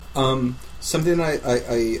Something I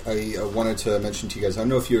wanted to mention to you guys. I don't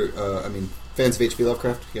know if you're, fans of H.P.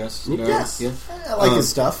 Lovecraft. Yes. No? Yes. Yeah. I like his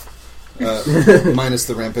stuff. Minus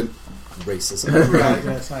the rampant racism.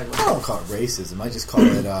 I don't call it racism. I just call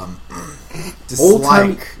it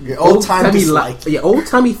dislike. Old-time dislike.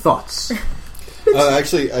 Old-timey thoughts.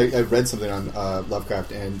 Actually, I read something on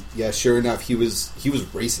Lovecraft, and sure enough, he was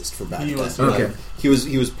racist for back then. Okay. He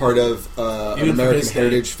was part of an American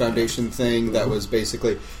Heritage Foundation thing that was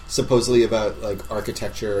basically supposedly about like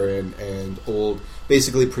architecture and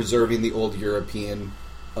basically preserving the old European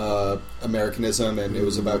Americanism, and it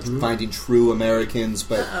was about finding true Americans.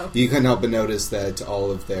 But you couldn't help but notice that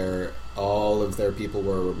all of their people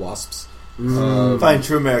were WASPs. Find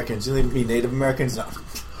true Americans. You mean Native Americans? No.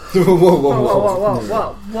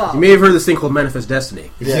 Whoa. You may have heard this thing called Manifest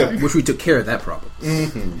Destiny. Yeah. Which we took care of that problem.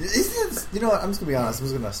 Mm-hmm. You know what? I'm just going to be honest. I'm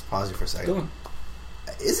just going to pause you for a second. Go on.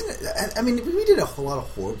 Isn't it? I mean, we did a whole lot of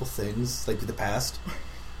horrible things, like, in the past.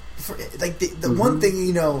 The one thing,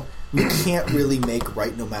 we can't really make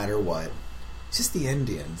right no matter what. It's just the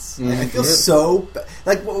Indians. I feel so...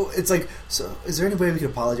 it's like, so is there any way we could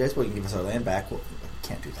apologize? Well, you can give us our land back. Well,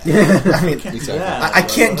 can't do that. I mean, exactly. I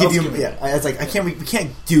can't give you. It's like we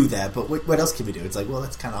can't do that. But what else can we do? It's like, well,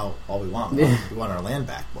 that's kind of all we want. We want our land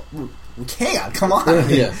back. Well, we can't. Come on.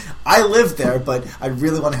 I live there, but I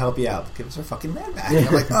really want to help you out. Give us our fucking land back. And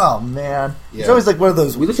I'm like, oh man. It's always like one of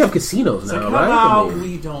those. We just have casinos now, like, right? How about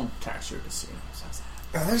we don't tax your casinos?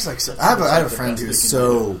 There's like, I have a friend who's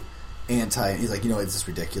so anti. He's like, it's just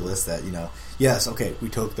ridiculous that yes, okay, we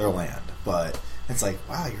took their land, but it's like,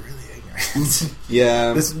 wow, you're really ignorant.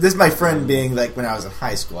 Yeah. This is my friend being like when I was in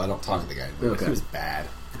high school. I don't talk to the guy anymore. He was bad.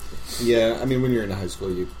 Yeah, I mean, when you're in high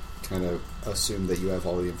school, you kind of assume that you have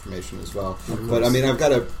all the information as well. But I mean, I've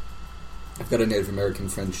got a Native American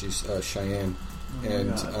friend. She's Cheyenne,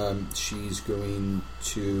 and she's going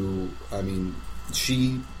to. I mean,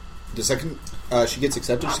 the second she gets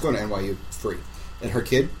accepted, she's going to NYU free, and her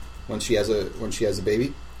kid, when she has a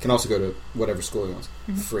baby, can also go to whatever school he wants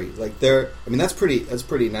free. Like that's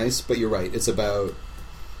pretty nice. But you're right. It's about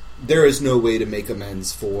there is no way to make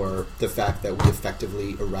amends for the fact that we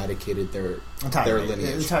effectively eradicated their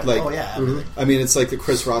lineage. I mean, it's like the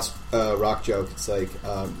Chris Rock joke. It's like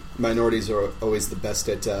minorities are always the best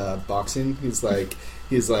at boxing. He's like,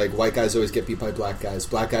 white guys always get beat by black guys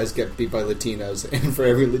get beat by Latinos, and for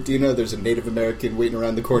every Latino there's a Native American waiting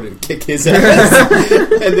around the corner to kick his ass.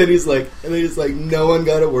 and then he's like, no one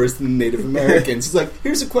got it worse than the Native Americans. He's like,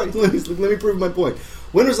 here's a question, let me prove my point.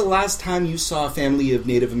 When was the last time you saw a family of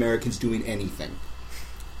Native Americans doing anything?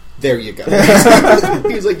 There you go.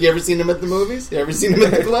 He's like, you ever seen them at the movies? You ever seen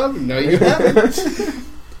them at the club? No, you haven't.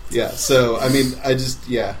 Yeah, so I mean, I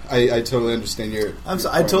totally understand your. I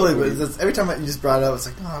totally. But every time you just brought it up, it's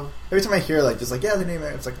like, oh. Every time I hear the name,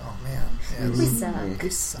 it's like, oh man, we suck. We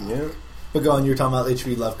suck. Yeah. But go on, you were talking about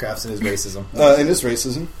H.P. Lovecraft and his racism. And his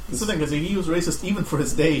racism. That's the thing, because he was racist even for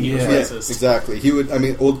his day. He was racist. Exactly. He would. I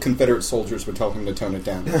mean, old Confederate soldiers would tell him to tone it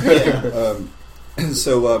down.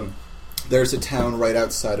 There's a town right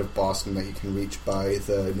outside of Boston that you can reach by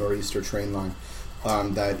the Nor'easter train line.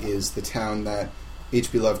 That is the town that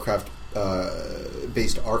H.P. Lovecraft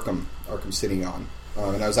based Arkham City on.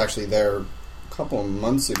 And I was actually there a couple of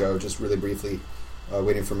months ago, just really briefly,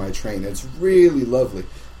 waiting for my train. It's really lovely.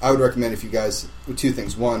 I would recommend if you guys, two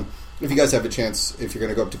things. One, if you guys have a chance, if you're going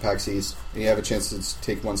to go up to PAX East, and you have a chance to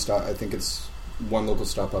take one stop, I think it's one local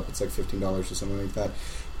stop up, it's like $15 or something like that.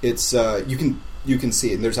 It's you can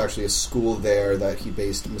see it, and there's actually a school there that he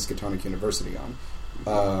based Miskatonic University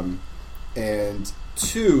on. And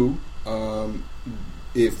two,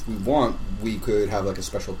 if we want, we could have like a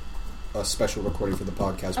special recording for the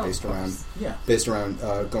podcast based around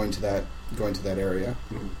going to that area,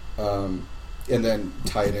 and then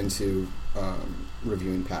tie it into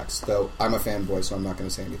reviewing PAX. Though I'm a fanboy, so I'm not going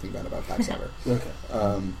to say anything bad about PAX ever. Okay.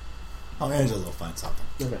 Angela will find something.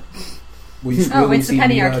 Okay. It's the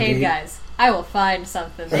Penny Arcade guys. I will find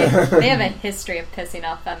something. They have a history of pissing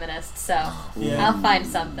off feminists, so I'll find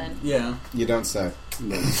something. Yeah. You don't say.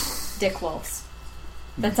 Dick wolves.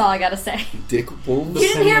 That's all I gotta say. Dick wolves? You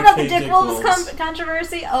didn't hear about the Dick Wolves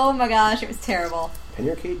controversy? Oh my gosh, it was terrible. Penny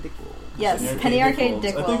Arcade Dick Wolves. Yes, Penny Arcade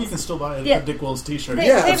Dick Wolves. I think you can still buy a Dick Wolves t-shirt.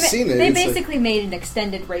 I've seen it. They basically made an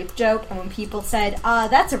extended rape joke, and when people said,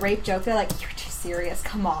 that's a rape joke, they're like, you're too serious,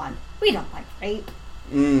 come on. We don't like rape.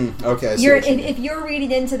 Okay, if you're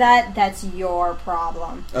reading into that, that's your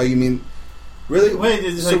problem. Oh, you mean... Really? Wait,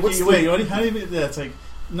 how do you mean... That's like...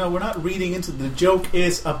 No, we're not reading into the joke.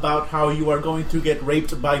 Is about how you are going to get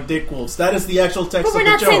raped by dick wolves. That is the actual text But we're of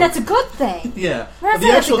the not joke. saying that's a good thing. Yeah, We're not the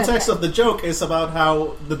saying that's a actual good text thing. of the joke is about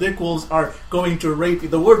how the dick wolves are going to rape you.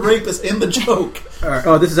 The word rape is in the joke. All right.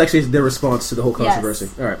 Oh, this is actually their response to the whole Yes. controversy.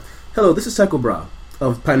 All right. Hello, this is Tycho Brahe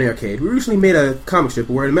of Pioneer Arcade. We recently made a comic strip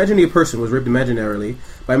where an imaginary person was raped imaginarily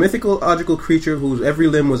by a mythological creature whose every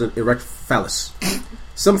limb was an erect phallus.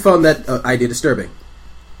 Some found that idea disturbing.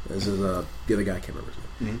 This is the other guy, I can't remember his name.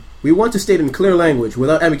 Mm-hmm. We want to state in clear language,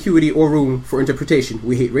 without ambiguity or room for interpretation,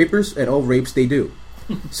 we hate rapers and all rapes they do.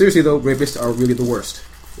 Seriously though, rapists are really the worst.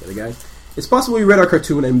 The other guy. It's possible you read our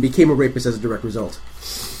cartoon and became a rapist as a direct result.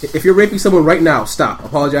 If you're raping someone right now, stop,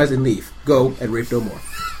 apologize, and leave. Go and rape no more.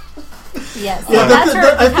 Yes. Yeah, That's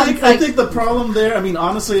where it I becomes think like, I think the problem there. I mean,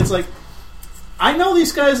 honestly, it's like I know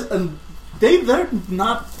these guys, and they're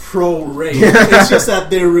not pro rape. It's just that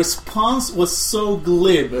their response was so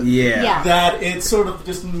glib Yeah. that it sort of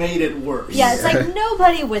just made it worse. Yeah, it's like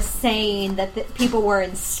nobody was saying that people were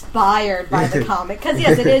inspired by the comic. Because,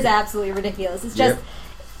 yes, it is absolutely ridiculous. It's just,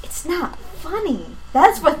 it's not funny.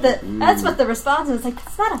 That's what the response was. It's like,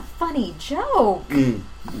 it's not a funny joke.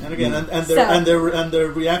 And again, and their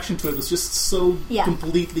reaction to it was just so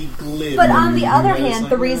completely glib. But on the other It's hand, like,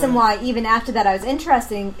 the reason why even after that I was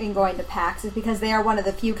interested in going to PAX is because they are one of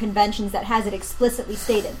the few conventions that has it explicitly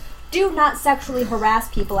stated. Do not sexually harass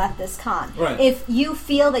people at this con. Right. If you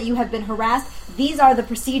feel that you have been harassed, these are the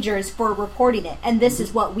procedures for reporting it, and this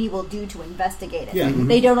is what we will do to investigate it. Yeah.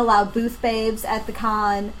 They don't allow booth babes at the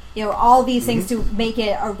con. You know, all these things to make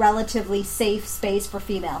it a relatively safe space for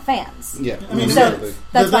female fans. Yeah, I mean, So exactly.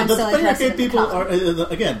 that's why I'm still Pioneer interested Arcade in the people con. are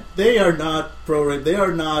again. They are not pro-rape. They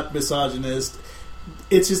are not misogynist.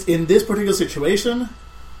 It's just in this particular situation,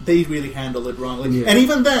 they really handle it wrongly. Yeah. And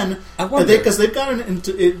even then, I wonder. because they've gotten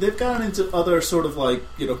into other sort of like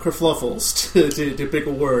kerfluffles to pick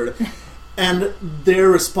a word. And their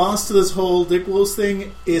response to this whole Dick Wolves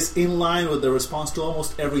thing is in line with their response to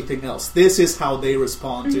almost everything else. This is how they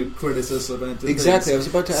respond to criticism and to Exactly. things. I was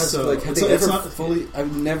about to ask, So, like, have so they it's ever not- fully...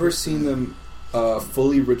 I've never seen them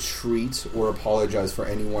fully retreat or apologize for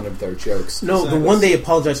any one of their jokes. No, Exactly. the one they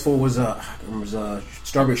apologized for was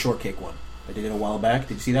Strawberry Shortcake one. They did it a while back.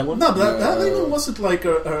 Did you see that one? No, but that even wasn't like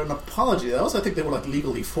an apology. That was, I think, they were like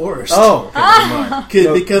legally forced. Oh, okay, never mind.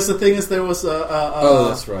 No. Because the thing is, there was Oh,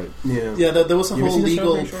 that's right. Yeah. yeah, there was a You ever whole seen the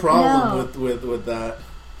legal Strawberry Shortcake? problem No. with that.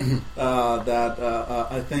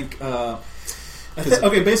 I think.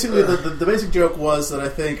 Okay, basically, the basic joke was that I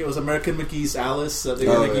think it was American McGee's Alice that they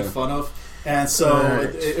were making fun of. And so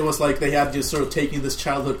Right. it was like they had just sort of taken this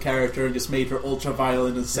childhood character and just made her ultra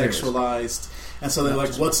violent and sexualized. And so they're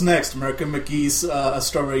like, "What's next? American McGee's a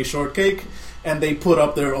Strawberry Shortcake?" And they put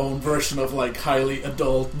up their own version of like highly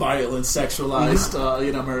adult, violent, sexualized,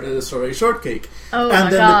 Strawberry Shortcake. Oh And my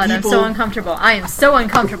then the god, I'm people- so uncomfortable. I am so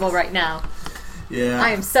uncomfortable right now. Yeah, I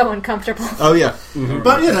am so uncomfortable. Oh, yeah.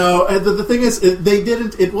 But the thing is, they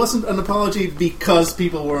didn't. It wasn't an apology because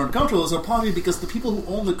people were uncomfortable. It was an apology because the people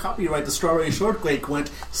who owned the copyright, the Strawberry Shortcake,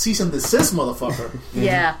 went cease and desist, motherfucker.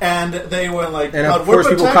 Yeah. And they were like, And "But of we're course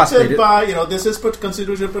people protected cosplayed it." by this is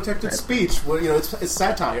constitutionally protected speech. Where it's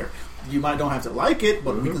satire. You might don't have to like it,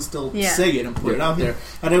 but we can still say it and put it out there."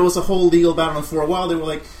 And it was a whole legal battle. And for a while, they were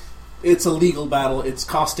like, "It's a legal battle. It's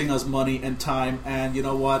costing us money and time, and you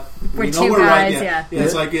know what? We're we know two we're right. guys, yeah.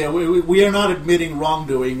 It's like we are not admitting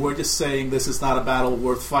wrongdoing. We're just saying this is not a battle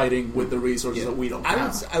worth fighting with the resources that we don't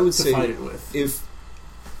have I would to say fight it with."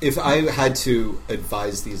 if I had to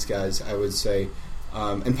advise these guys, I would say,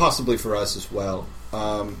 and possibly for us as well,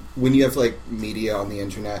 when you have like media on the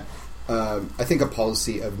internet, I think a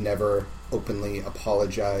policy of never openly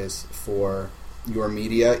apologize for your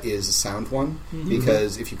media is a sound one,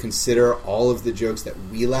 because if you consider all of the jokes that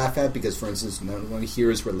we laugh at, because for instance no one here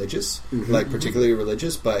is religious, like particularly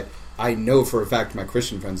religious, but I know for a fact my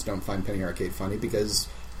Christian friends don't find Penny Arcade funny because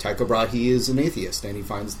Tycho Brahe, he is an atheist and he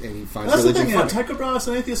finds That's the religion thing. funny. Tycho Brahe is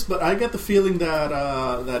an atheist, but I get the feeling that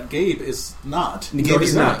that Gabe is not. Gabe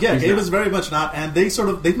is not. Yeah, He's Gabe not. is very much not, and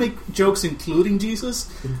they make jokes including Jesus,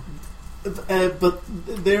 but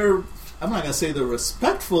they're. I'm not going to say they're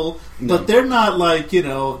respectful, but they're not like,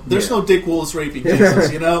 there's no Dick Wolves raping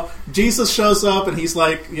Jesus, Jesus shows up and he's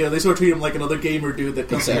like, they sort of treat him like another gamer dude that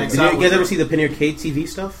comes and hangs Did out you with guys ever them. see the Pioneer Arcade TV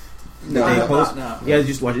stuff? No, They no. post? No. Yeah,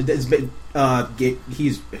 just watch it.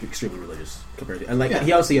 He's extremely religious compared to, and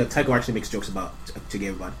he obviously Tycho actually makes jokes to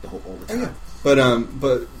Gabe about the whole all the time.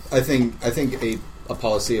 But I think a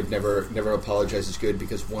policy of never apologize is good,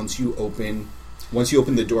 because once you open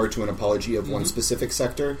the door to an apology of one specific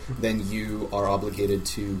sector, then you are obligated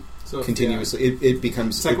to So continuously. It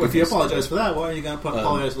becomes. It's like, if you apologize for that, why are you going to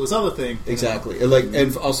apologize for this other thing? Exactly.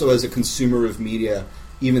 And also as a consumer of media,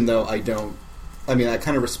 even though I kind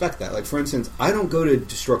of respect that. Like, for instance, I don't go to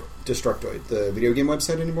Destructoid, the video game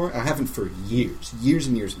website, anymore. I haven't for years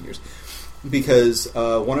and years, because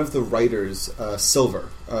one of the writers, Silver,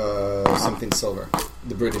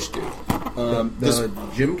 the British dude, the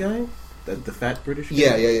gym guy, the fat British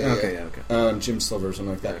guy? Yeah. Okay. Jim Silver or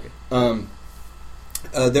something like that. Okay.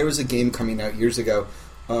 There was a game coming out years ago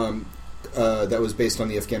that was based on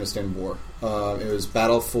the Afghanistan war. It was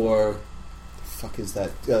Battle for... The fuck is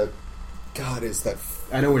that? God, is that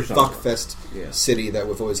I know what you're talking fuckfest city that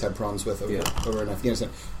we've always had problems with over in Afghanistan.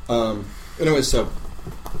 Anyway, so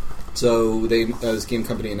this game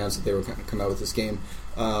company announced that they were going to come out with this game.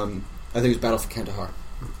 I think it was Battle for Kandahar.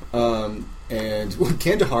 And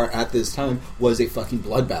Kandahar at this time was a fucking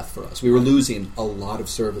bloodbath for us. We were losing a lot of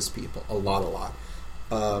service people, a lot.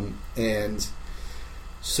 And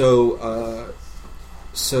so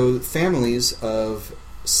families of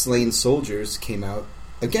slain soldiers came out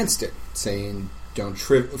against it, saying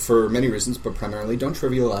for many reasons, but primarily don't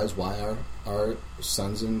trivialize why our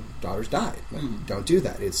sons and daughters died. Don't do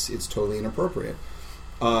that. It's totally inappropriate.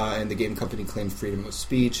 And the game company claimed freedom of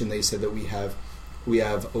speech, and they said that we have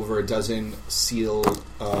over a dozen SEAL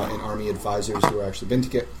and Army advisors who have actually been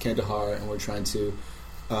to Kandahar, and we're trying to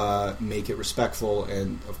make it respectful.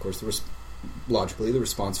 And of course, logically, the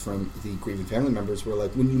response from the grieving family members were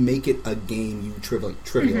like, when you make it a game, you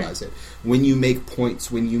trivialize it. When you make points,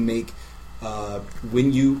 when you make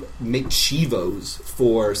chivos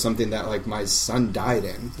for something that, like, my son died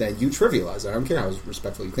in, then you trivialize it. I don't care how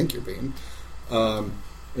respectful you think you're being.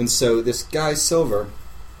 And so this guy, Silver,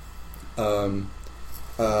 covered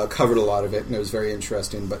a lot of it, and it was very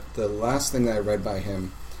interesting. But the last thing that I read by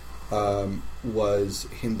him was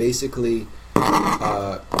him basically,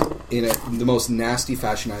 in the most nasty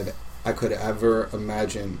fashion I could ever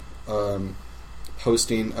imagine,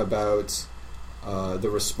 posting about the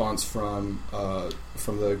response from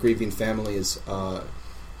the grieving families.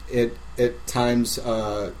 At times,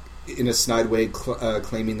 in a snide way,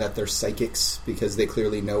 claiming that they're psychics because they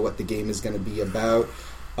clearly know what the game is going to be about,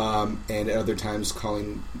 and at other times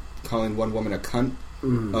calling one woman a cunt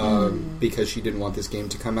because she didn't want this game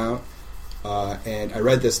to come out. And I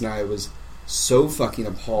read this and I was so fucking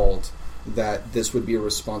appalled that this would be a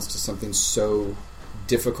response to something so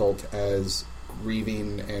difficult as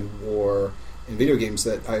grieving and war in video games,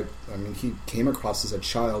 that I mean he came across as a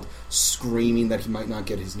child screaming that he might not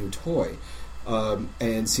get his new toy,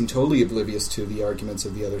 and seemed totally oblivious to the arguments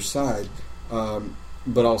of the other side,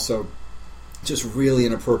 but also just really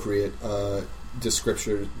inappropriate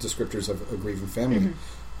descriptors of a grieving family.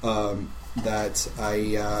 That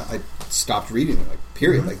I stopped reading it. Like,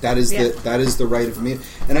 period. Like, that is the right of me,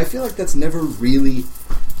 and I feel like that's never really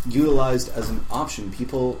utilized as an option.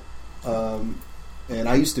 People, and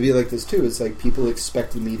I used to be like this too. It's like people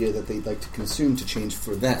expect the media that they like to consume to change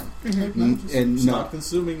for them, and stop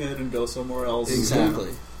consuming it and go somewhere else.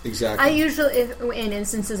 Exactly. I usually, in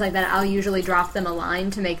instances like that, I'll usually drop them a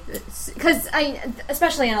line to make this, because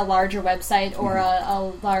especially on a larger website or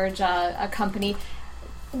a large a company.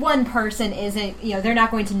 One person isn't, they're not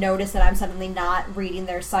going to notice that I'm suddenly not reading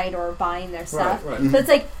their site or buying their stuff. Right. So it's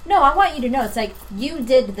like, no, I want you to know. It's like, you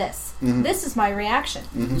did this. This is my reaction.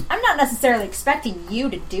 I'm not necessarily expecting you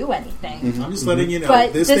to do anything. I'm just letting you know,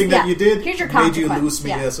 but this thing that you did made you lose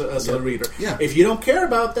me as a reader. Yeah. If you don't care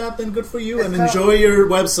about that, then good for you, and enjoy your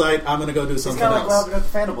website. I'm going to go do something else. It's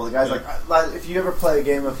kind of like Fanable. The guy's like, if you ever play a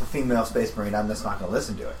game with a female Space Marine, I'm just not going to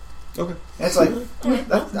listen to it. Okay. And it's like, I'm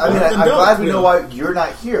glad we know why you're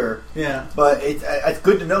not here. Yeah. But it's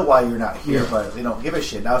good to know why you're not here. But they don't give a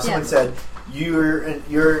shit. Now, if someone said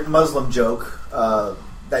your Muslim joke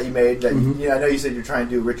that you made, that I know you said you're trying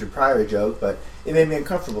to do a Richard Pryor joke, but it made me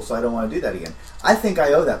uncomfortable, so I don't want to do that again. I think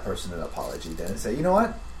I owe that person an apology then, and say, you know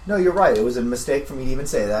what? No, you're right. It was a mistake for me to even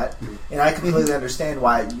say that, and I completely understand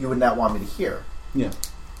why you would not want me to hear. Yeah.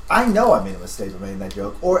 I know I made a mistake by making that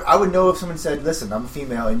joke. Or I would know if someone said, listen, I'm a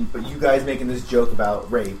female, but you guys making this joke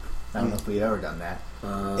about rape. I don't know if we'd ever done that.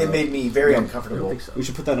 It made me very uncomfortable. I don't think so. We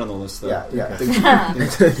should put that on the list, though. Yeah. Okay.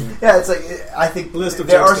 Yeah, it's like, I think List of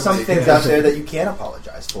there are jokes to some make. things out there that you can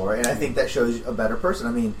apologize for, and I think that shows a better person.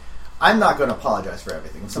 I mean, I'm not going to apologize for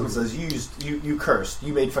everything. When someone says, you cursed,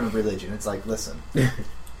 you made fun of religion, it's like, listen,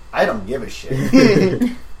 I don't give a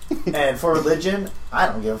shit. And for religion, I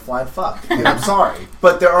don't give a flying fuck. I'm sorry.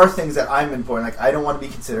 But there are things that I'm important. Like, I don't want to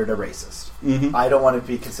be considered a racist. I don't want to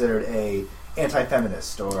be considered a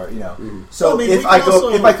anti-feminist or, So Well, I mean, if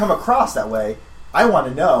I come across that way, I want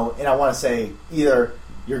to know, and I want to say either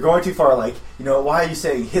you're going too far. Like, why are you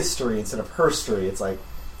saying history instead of herstory? It's like,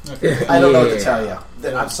 Okay. I don't know what to tell you.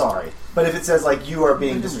 I'm sorry. But if it says, like, you are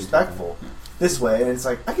being disrespectful this way, and it's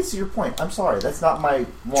like, I can see your point. I'm sorry. That's not my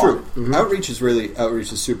want. True. Outreach is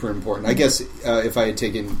super important. I guess if I had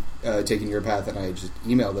taken your path and I had just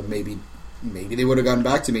emailed them, maybe they would have gotten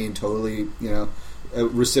back to me and totally,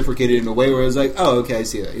 reciprocated in a way where I was like, oh, okay, I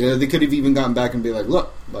see that. They could have even gotten back and be like,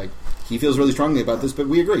 look, like, he feels really strongly about this, but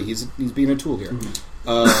we agree. He's being a tool here.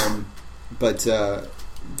 But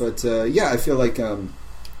yeah, I feel like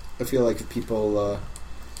if people.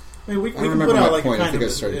 I mean, we can put out like we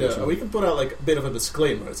can put out like a bit of a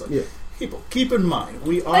disclaimer. It's like, people, keep in mind,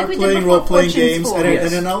 we are playing role-playing games,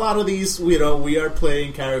 and in a lot of these, we are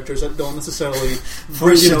playing characters that don't necessarily,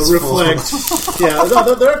 reflect. There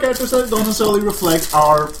are characters that don't necessarily reflect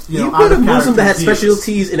our, You could have used them that had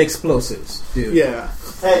specialties in explosives, dude. Yeah.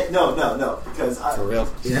 Hey, no, because For real.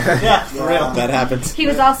 Yeah, for real. That happened. He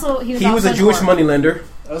was a Jewish moneylender.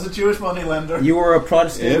 I was a Jewish moneylender. You were a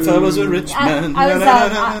Protestant. If I was a rich man.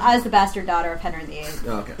 I was the bastard daughter of Henry VIII.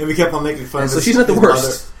 Oh, okay. And we kept on making fun of so she's not the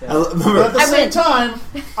worst. But at the same time,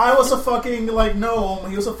 I was a fucking gnome.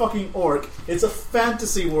 He was a fucking orc. It's a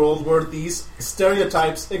fantasy world where these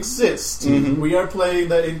stereotypes exist. Mm-hmm. We are playing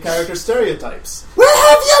the in-character stereotypes. Where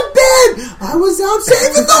have you been? I was out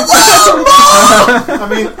saving the world, Mom! I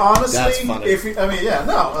mean, honestly, That's funny.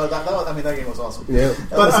 that game was awesome. Yeah.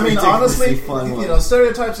 But I mean, honestly,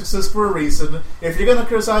 stereotypes exist for a reason. If you're gonna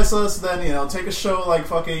criticize us, then take a show like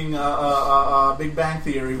fucking Big Bang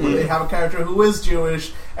Theory, where they have a character who is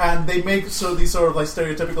Jewish and they make these sort of like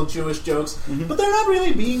stereotypical Jewish jokes, but they're not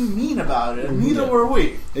really being mean about it. And neither were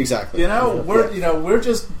we. Exactly. We're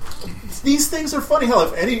just. These things are funny.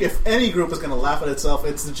 Hell, if any group is going to laugh at itself,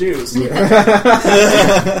 it's the Jews. Well,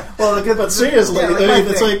 but seriously,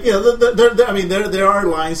 it's like there are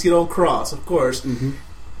lines you don't cross, of course.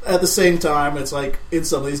 At the same time, it's like in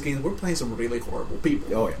some of these games, we're playing some really horrible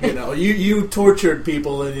people. Oh yeah. You tortured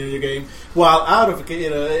people in your game, while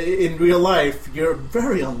in real life, you're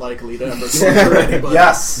very unlikely to ever torture anybody.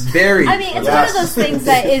 Yes, very. I mean, it's one of those things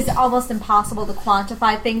that is almost impossible to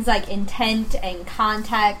quantify. Things like intent and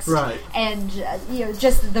context, right? And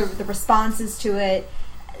just the responses to it.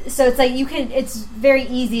 So it's like it's very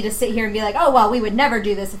easy to sit here and be like, oh, well, we would never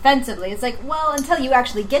do this offensively. It's like, well, until you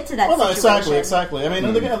actually get to that situation. No, exactly. I mean,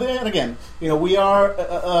 and again, we are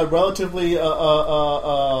relatively,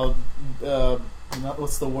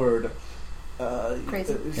 what's the word?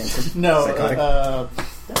 Crazy. No,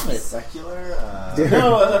 secular.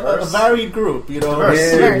 A varied group. We've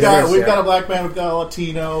got a black man, we've got a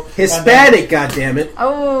Latino, Hispanic. Goddammit!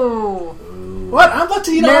 Oh. What? I'm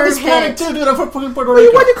Latino. I'm Hispanic too, dude. I'm from Puerto Wait,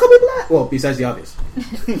 Rico. why'd you call me black? Well, besides the obvious.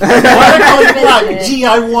 Why did I call you black? Gee,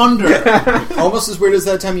 I wonder. Almost as weird as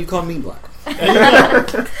that time you called me black.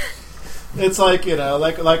 It's like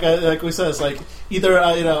like we said, it's like either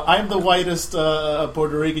I'm the whitest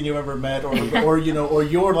Puerto Rican you ever met, or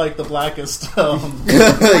you're like the blackest. I'm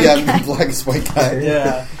the blackest white guy.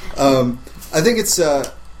 Yeah. I think it's.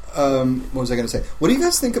 What was I going to say? What do you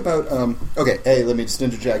guys think about? Okay, hey, let me just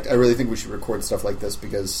interject. I really think we should record stuff like this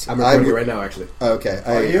because I'm recording it right now, actually. Okay,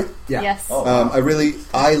 Are you? Yeah. Yes. I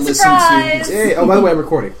listen Surprise! to. Hey, by the way, I'm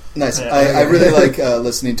recording. Nice. Yeah, I really like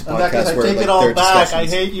listening to podcasts I where take like it all there are back.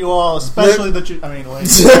 discussions. I hate you all, especially that you. I mean, wait.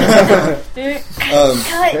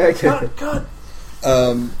 Cut.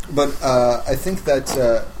 But I think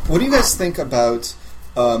that. What do you guys think about?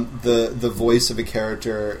 The voice of a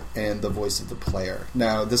character and the voice of the player.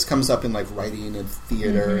 Now, this comes up in like writing and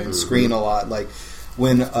theater and screen a lot. Like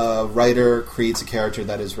when a writer creates a character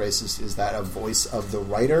that is racist, is that a voice of the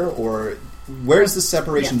writer, or where's the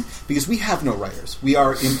separation? Yeah. Because we have no writers. We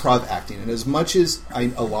are improv acting, and as much as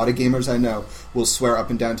a lot of gamers I know will swear up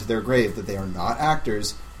and down to their grave that they are not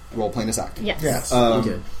actors, role playing is acting. Yes.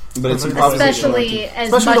 Okay. But it's improvisation. Especially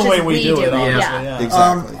the much way as we we do do it. it. Honestly, Yeah.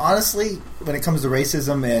 Exactly. Honestly, when it comes to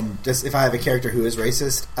racism, and just if I have a character who is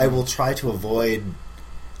racist, I will try to avoid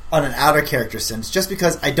on an outer character sense, just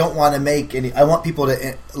because I don't want to make any. I want people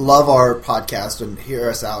to love our podcast and hear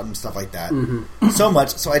us out and stuff like that so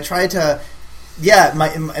much. So I try to. Yeah,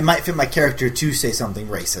 it might fit my character to say something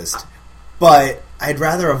racist, but I'd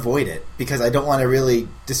rather avoid it because I don't want to really.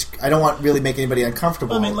 I don't want really make anybody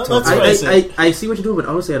uncomfortable. I mean, let's I see what you're doing, but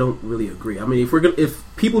honestly, I don't really agree. I mean, if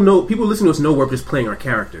people listening to us know we're just playing our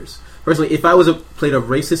characters. Personally, if I played a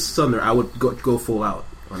racist Southerner, I would go full out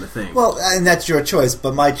on the thing. Well, and that's your choice.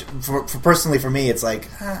 But personally for me, it's like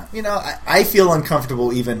I feel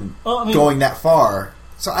uncomfortable even going that far.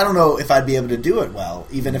 So I don't know if I'd be able to do it well,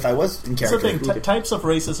 even if I was in That's the character. thing. Types of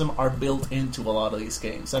racism are built into a lot of these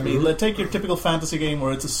games. I mean, take your typical fantasy game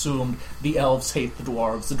where it's assumed the elves hate the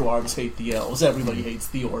dwarves hate the elves, everybody hates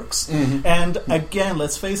the orcs. And again,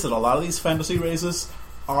 let's face it, a lot of these fantasy races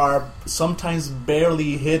are sometimes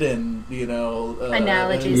barely hidden,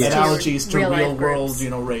 analogies to real world,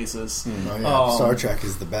 races. Star Trek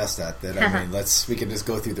is the best at that. I mean, we can just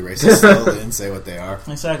go through the races slowly and say what they are.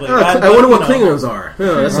 Exactly. I wonder what Klingons are.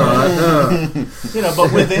 Oh, that's odd.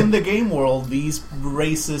 But within the game world, these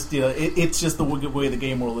races, it's just the way the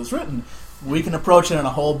game world is written. We can approach it in a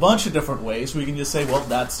whole bunch of different ways. We can just say, well,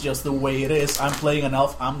 that's just the way it is. I'm playing an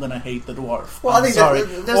elf. I'm going to hate the dwarf. Well, I think sorry.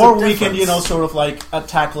 There's or a we can, difference. sort of like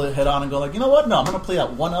tackle it head on and go like, you know what? No, I'm going to play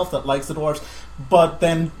that one elf that likes the dwarves. But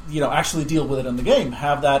then, actually deal with it in the game.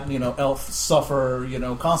 Have that, elf suffer,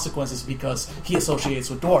 consequences because he associates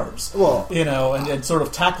with dwarves. Well, and sort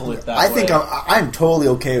of tackle it that way. I think I'm totally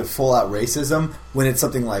okay with full-out racism when it's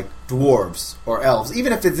something like dwarves or elves.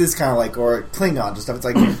 Even if it is kind of like, or Klingons and stuff. It's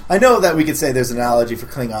like, I know that we could say there's an analogy for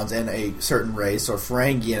Klingons in a certain race or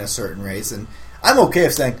Ferengi in a certain race, and I'm okay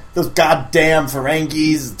with saying, those goddamn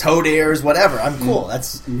Ferengis, toad ears, whatever. I'm cool.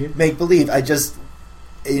 That's make-believe. I just,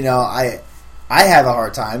 I have a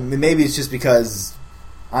hard time. I mean, maybe it's just because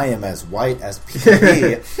I am as white as people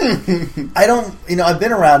be. I don't, I've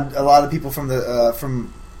been around a lot of people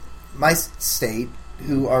from my state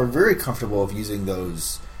who are very comfortable with using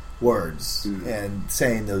those words and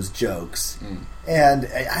saying those jokes. And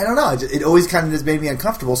I don't know, it always kind of just made me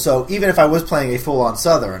uncomfortable. So even if I was playing a full-on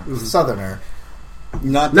Southerner,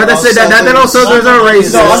 Not that all Southerners are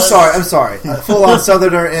racist. No, I'm sorry. Full-on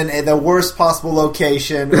Southerner in the worst possible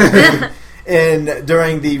location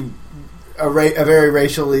during a very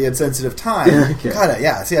racially insensitive time. Okay. Kinda,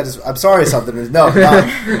 yeah. See, I'm sorry, Southerners. No,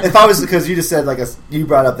 if I was, because you just said you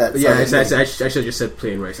brought up that. Yeah, I should have just said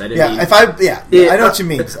plain race. I didn't. I know what you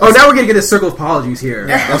mean. Oh, now we're gonna get a circle of apologies here.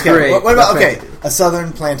 That's okay. great. What about a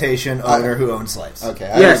Southern plantation owner who owned slaves?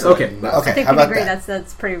 Okay. Yes. Okay. I Okay. think How we about agree that?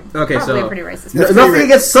 that's pretty Okay, probably so- pretty racist. Nothing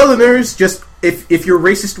against Southerners. Just if you're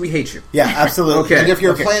racist, we hate you. Yeah, absolutely. Okay. And if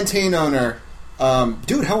you're a plantain owner,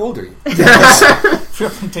 dude, how old are you? If you're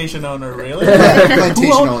a plantation owner, really?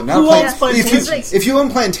 Plantation owner, not who owns plantains. plantations? If you own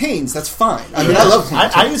plantains, that's fine. I mean, I love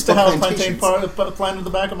plantains. I used to have a plantain plantations. plant in the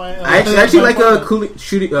back of my... I actually like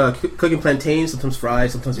cooking plantains, sometimes fried,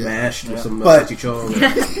 sometimes mashed with some But-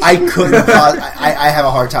 salchichon. I couldn't. I have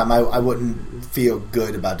a hard time. I wouldn't feel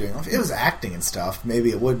good about doing it. If it was acting and stuff, maybe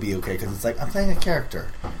it would be okay because it's like I'm playing a character.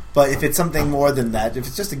 But if it's something more than that, if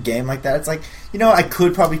it's just a game like that, it's like, I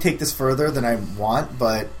could probably take this further than I want,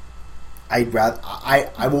 but I'd rather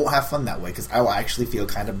I won't have fun that way because I will actually feel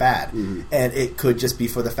kind of bad, and it could just be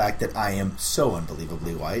for the fact that I am so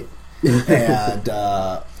unbelievably white, and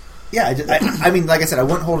I mean, like I said, I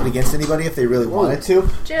wouldn't hold it against anybody if they really wanted to.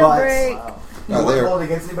 Jailbreak. I wouldn't hold it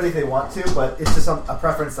against anybody if they want to, but it's just a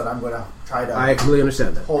preference that I'm going to try to I completely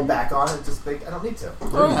understand that. hold back on. It's just big. I don't need to.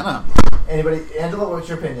 Yeah, Anybody, Angela, what's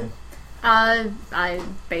your opinion? I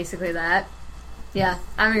basically that. Yeah,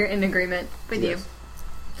 I'm in agreement with you.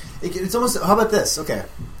 It's almost. How about this? Okay.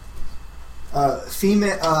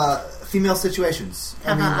 Female situations.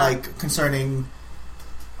 I mean, like concerning.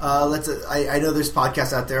 I know there's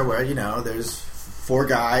podcasts out there where there's 4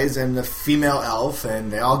 guys and a female elf,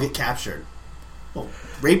 and they all get captured. Well,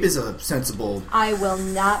 rape is a sensible. I will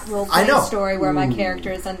not roleplay I know. a story where my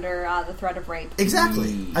character is under the threat of rape.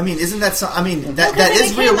 Exactly. I mean, isn't that? I mean, that Because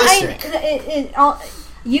is realistic.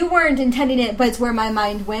 You weren't intending it, but it's where my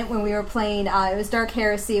mind went when we were playing. It was Dark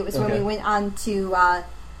Heresy. It was when we went on to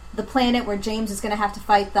the planet where James is going to have to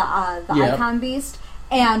fight the Icon Beast.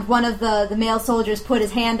 And one of the male soldiers put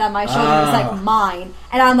his hand on my shoulder and was like, mine.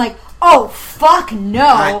 And I'm like, oh, fuck no.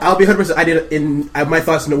 I'll be 100%. I did. My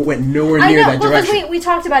thoughts went nowhere near that direction. Because we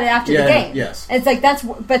talked about it after the game. Yes. It's like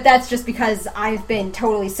that's just because I've been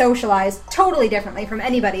totally socialized totally differently from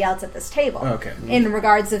anybody else at this table. Okay. In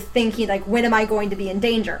regards of thinking like, when am I going to be in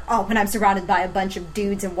danger? Oh, when I'm surrounded by a bunch of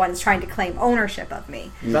dudes and one's trying to claim ownership of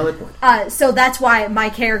me. Valid point. So that's why my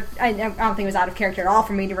character. I don't think it was out of character at all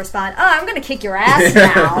for me to respond. Oh, I'm going to kick your ass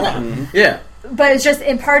now. Yeah. But it's just,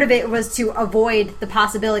 and part of it was to avoid the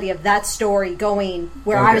possibility of that story going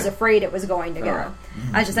where I was afraid it was going to go. Right.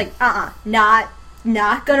 I was just like,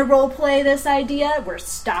 not gonna role play this idea. We're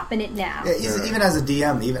stopping it now. Yeah, even as a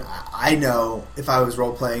DM, I know if I was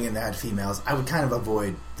role playing and they had females, I would kind of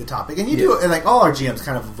avoid the topic. And you do, and like all our GMs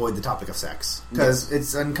kind of avoid the topic of sex because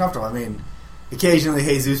it's uncomfortable. I mean, occasionally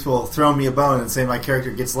Jesus will throw me a bone and say my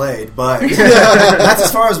character gets laid, but that's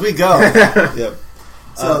as far as we go. Yep.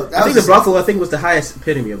 So I think the brothel, was the highest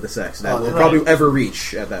epitome of the sex that we'll probably ever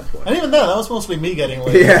reach at that point. And even then, that was mostly me getting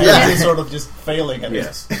laid. Yeah. Sort of just failing at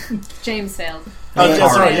it. James failed. Oh,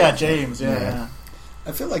 that's right. Yeah, James. Yeah.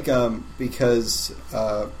 I feel like because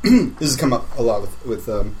this has come up a lot with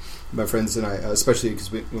my friends and I, especially because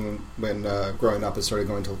when growing up, I started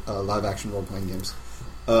going to live action role playing games.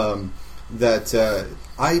 That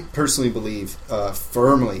I personally believe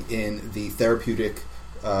firmly in the therapeutic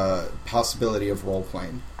possibility of role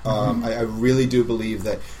playing. I really do believe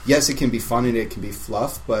that yes, it can be fun and it can be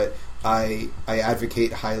fluff, but I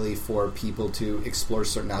advocate highly for people to explore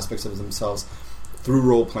certain aspects of themselves through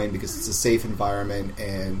role playing because it's a safe environment,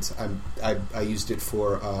 and I used it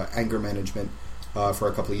for anger management for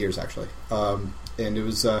a couple of years actually, and it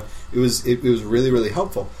was really, really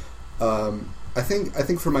helpful. I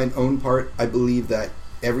think for my own part, I believe that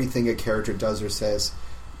everything a character does or says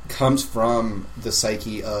comes from the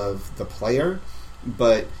psyche of the player,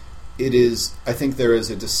 but I think there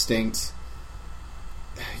is a distinct.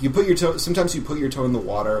 Sometimes you put your toe in the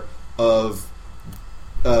water of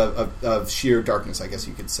sheer darkness, I guess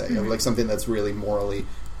you could say, of like something that's really morally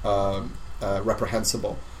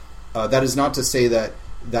reprehensible. That is not to say that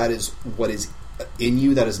is what is in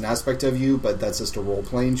you, that is an aspect of you, but that's just a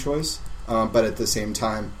role-playing choice. But at the same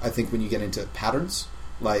time, I think when you get into patterns,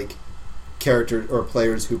 like characters or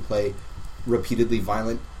players who play repeatedly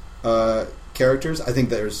violent characters, I think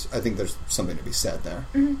there's something to be said there.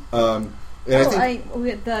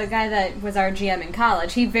 The guy that was our GM in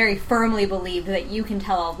college, he very firmly believed that you can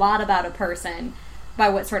tell a lot about a person by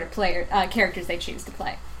what sort of characters they choose to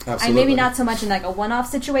play. Absolutely. Maybe not so much in like a one-off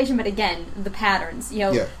situation, but again, the patterns.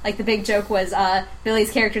 Like the big joke was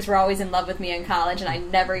Billy's characters were always in love with me in college, and I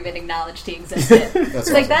never even acknowledged he existed. That's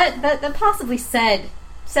awesome. Like that possibly said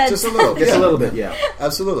just a little, just a little bit, yeah,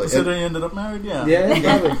 absolutely. So they ended up married,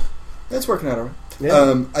 yeah. That's working out all right.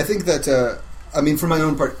 Yeah. I think that. For my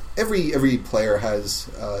own part, every player has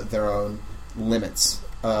their own limits,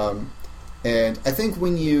 and I think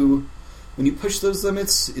when you push those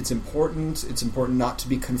limits, it's important. It's important not to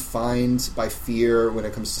be confined by fear when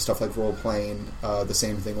it comes to stuff like role playing. The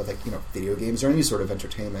same thing with video games or any sort of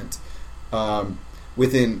entertainment.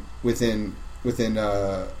 Within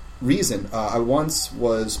reason, I once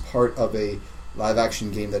was part of a live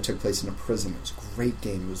action game that took place in a prison. It was a great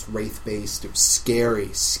game. It was wraith based. It was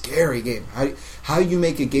scary game. How you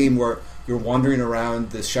make a game where you're wandering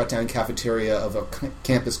around the shutdown cafeteria of a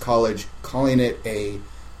campus college, calling it a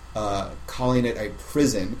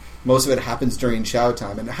prison. Most of it happens during chow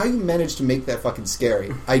time, and how you manage to make that fucking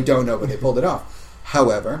scary, I don't know, but they pulled it off.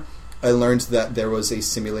 However, I learned that there was a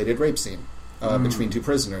simulated rape scene between two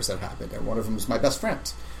prisoners that happened, and one of them was my best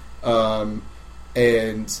friend,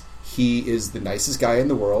 and he is the nicest guy in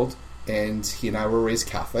the world, and he and I were raised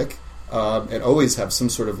Catholic, and always have some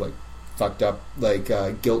sort of like fucked up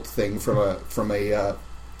guilt thing from a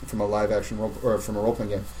live action or from a role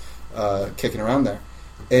playing game kicking around there.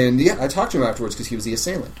 And yeah, I talked to him afterwards because he was the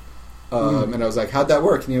assailant, and I was like, "How'd that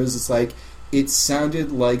work?" And he was just like, "It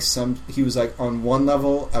sounded like He was like, on one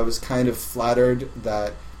level, I was kind of flattered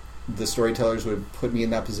that the storytellers would put me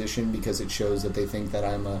in that position because it shows that they think that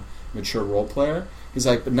I'm a mature role player." He's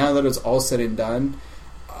like, "But now that it's all said and done,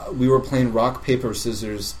 we were playing rock, paper,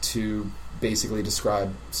 scissors to basically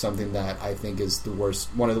describe something that I think is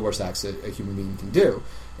one of the worst acts a human being can do."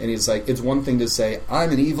 And he's like, "It's one thing to say,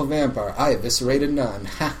 I'm an evil vampire, I eviscerated none,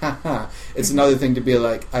 ha ha ha. It's another thing to be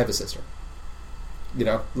like, I have a sister."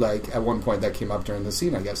 At one point that came up during the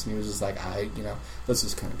scene, I guess, and he was just like, let's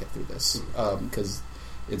just kind of get through this, because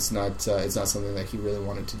it's not something that he really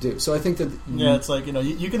wanted to do. So I think that it's like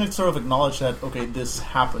you can sort of acknowledge that this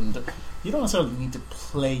happened. You don't necessarily need to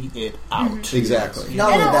play it out. Mm-hmm. Exactly.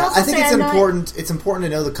 Not only that, I think it's important. It's important to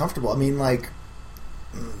know the comfortable. I mean,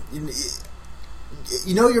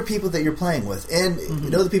 you know your people that you're playing with, and you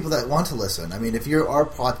know the people that want to listen. I mean, if you are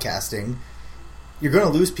podcasting, you're going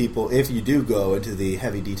to lose people if you do go into the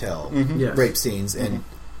heavy detail rape scenes, and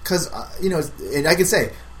because and I can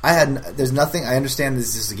say. There's nothing, I understand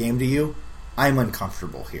this is a game to you, I'm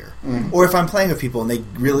uncomfortable here. Or if I'm playing with people and they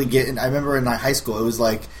really get in, I remember in my high school, it was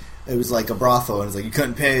like a brothel, and it's like, you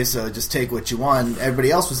couldn't pay, so just take what you want. And everybody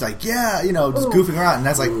else was like, just goofing around. And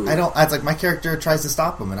I was like, it's like my character tries to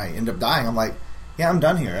stop them, and I end up dying. I'm like, yeah, I'm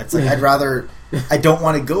done here. It's like, I don't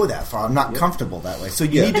want to go that far. I'm not comfortable that way. So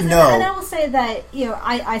you need to know. And I will say that,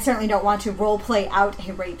 I certainly don't want to role play out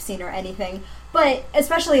a rape scene or anything. But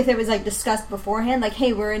especially if it was discussed beforehand,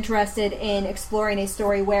 hey, we're interested in exploring a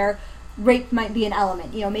story where rape might be an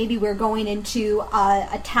element. Maybe we're going into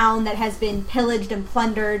a town that has been pillaged and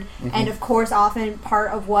plundered, and of course, often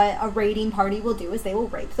part of what a raiding party will do is they will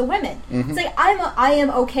rape the women. It's like I am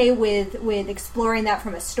okay with exploring that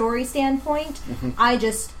from a story standpoint. I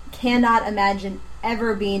just cannot imagine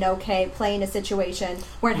ever being okay playing a situation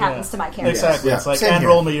where it happens to my character. Exactly. Yeah. It's like, Same and here.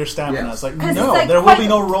 roll me your stamina. Yeah. It's like, 'Cause no, it's like there will quite- be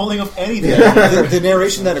no rolling of anything. The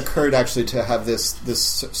narration that occurred actually to have this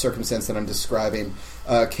circumstance that I'm describing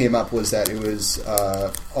came up was that it was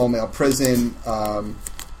all male prison,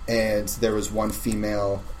 and there was one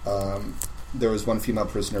female. There was one female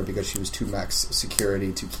prisoner because she was too max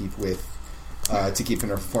security to keep with. To keep in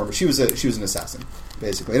her former, she was an assassin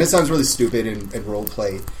basically, and it sounds really stupid and role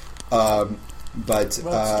play, but But so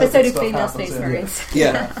do Stuff female happens, Space yeah. Marines.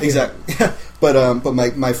 yeah, exactly.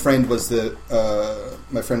 but my friend was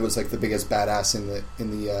like the biggest badass in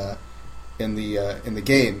the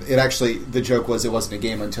game. It actually, the joke was it wasn't a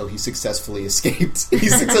game until he successfully escaped. He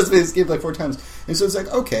successfully escaped like 4 times, and so it's like,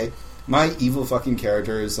 okay, my evil fucking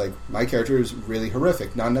character is like, my character is really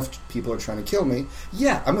horrific. Not enough people are trying to kill me.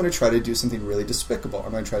 Yeah, I'm going to try to do something really despicable.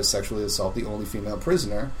 I'm going to try to sexually assault the only female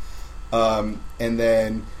prisoner, and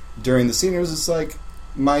then during the scene, it was just like,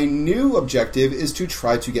 my new objective is to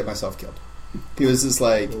try to get myself killed. He was just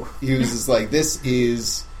like, this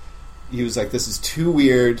is too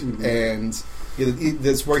weird, and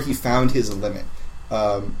that's where he found his limit.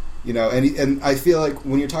 And I feel like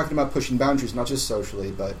when you're talking about pushing boundaries, not just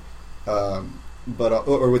socially, but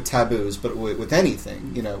with taboos, but with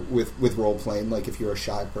anything, with role playing. Like if you're a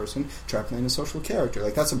shy person, try playing a social character.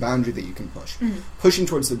 Like that's a boundary that you can push. Pushing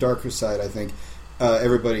towards the darker side, I think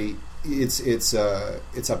everybody, it's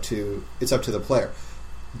up to the player.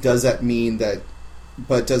 Does that mean that?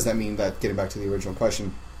 But does that mean that? Getting back to the original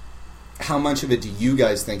question, how much of it do you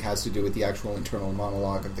guys think has to do with the actual internal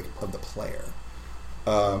monologue of the player?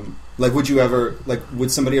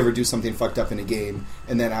 Would somebody ever do something fucked up in a game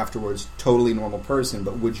and then afterwards totally normal person,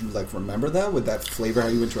 but would you remember that? Would that flavor how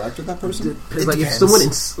you interact with that person? Like if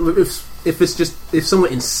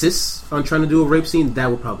someone insists on trying to do a rape scene, that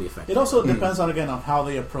would probably affect It also depends on how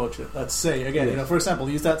they approach it. Let's say again, for example,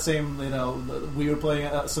 use that same we were playing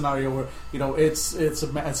a scenario where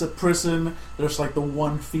it's a prison. There's like the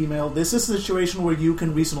one female. This is a situation where you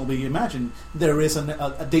can reasonably imagine there is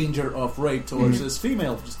a danger of rape towards this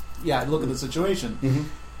female. Just look at the situation.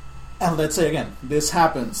 And let's say again, this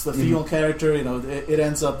happens. The female character, it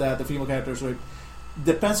ends up that the female character is raped.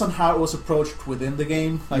 Depends on how it was approached within the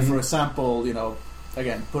game. Like for example,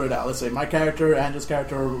 again, put it out. Let's say my character, Andrew's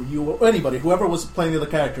character, or you, or anybody, whoever was playing the other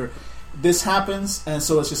character. This happens, and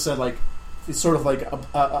so it's just said it's sort of like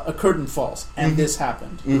a curtain falls, and this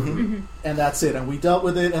happened, and that's it. And we dealt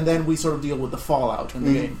with it, and then we sort of deal with the fallout in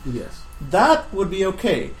the game. Yes, that would be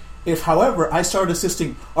okay. If, however, I start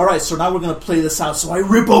insisting, all right, so now we're going to play this out. So I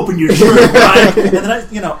rip open your shirt, right? And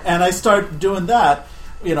then I start doing that.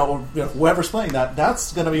 Or whoever's playing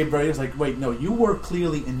that's going to be very like, wait, no, you were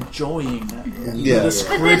clearly enjoying the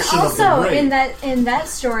description But then of also the rape. in that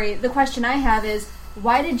story, the question I have is,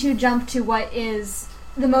 why did you jump to what is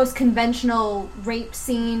the most conventional rape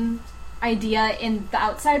scene idea in the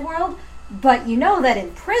outside world? But you know that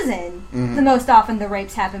in prison, the most often the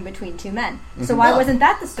rapes happen between 2 men. So why wasn't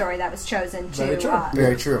that the story that was chosen Very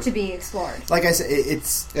true. to be explored? Like I said,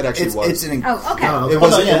 it actually was. It's Okay. It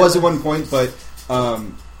was at one point, but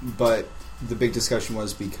the big discussion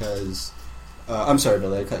was because. I'm sorry,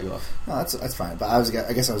 Billy, I cut you off. No, that's fine. But I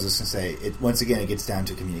guess I was just going to say, once again, it gets down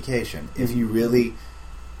to communication. If you really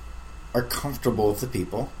are comfortable with the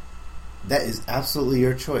people, that is absolutely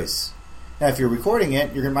your choice. Now, if you're recording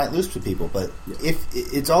it, you might lose to people. But if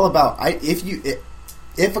it's all about,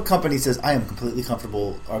 if a company says, I am completely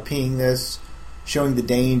comfortable RPing this, showing the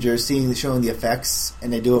danger, showing the effects,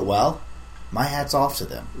 and they do it well, my hat's off to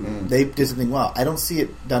them. They did something well. I don't see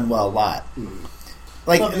it done well a lot.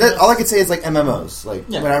 All I could say is like MMOs.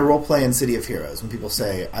 When I role play in City of Heroes, when people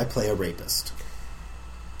say I play a rapist,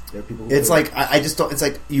 it's like I just don't. It's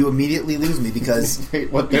like you immediately lose me because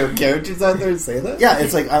Wait, what, there are characters out there that say that? yeah,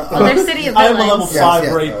 it's like There's City of I am a level Villains.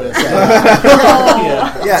 5 rapist.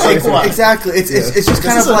 Exactly. It's just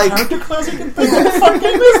kind This of is a like character class you can pick. What the fuck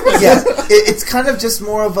game is this? yeah, it's kind of just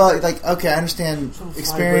more of a okay, I understand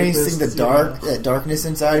experiencing the rapists, darkness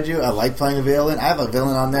inside you. I like playing a villain. I have a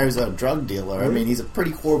villain on there who's a drug dealer. I mean, he's a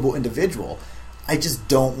pretty horrible individual. I just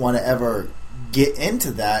don't want to ever get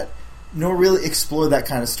into that, nor really explore that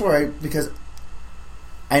kind of story because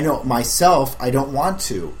I know myself, I don't want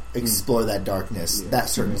to explore that darkness, that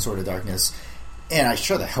certain sort of darkness. And I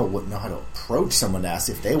sure the hell wouldn't know how to approach someone to ask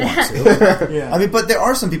if they want to. Yeah. I mean, but there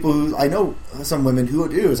are some people who I know, some women who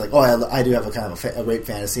do. It's like, oh, I do have a kind of a rape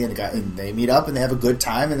fantasy, and they meet up and they have a good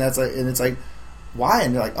time, and it's like, why?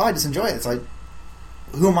 And they're like, oh, I just enjoy it. It's like,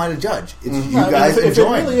 who am I to judge? It's you guys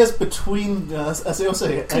enjoying. If it really is between, as they all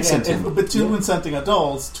say, again, between consenting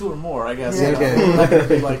adults, 2 or more, I guess. That could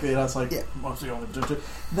be like that's like mostly only 2.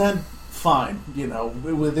 Then fine,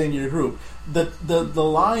 within your group. The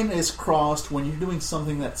line is crossed when you're doing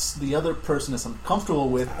something that's the other person is uncomfortable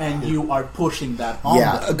with, and you are pushing that on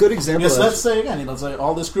them. A good example. Because let's say again, let's say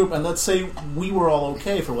all this group, and let's say we were all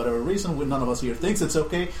okay for whatever reason. None of us here thinks it's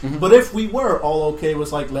okay, but if we were all okay,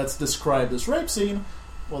 was like, let's describe this rape scene.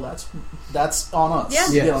 Well, that's on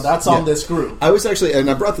us. Yeah. That's on this group. I was actually, and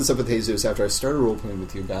I brought this up with Jesus after I started role-playing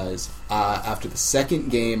with you guys. After the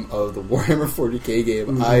second game of the Warhammer 40k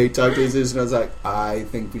game, I talked to Jesus and I was like, I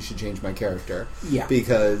think we should change my character. Yeah.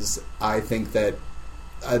 Because I think that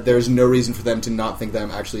there's no reason for them to not think that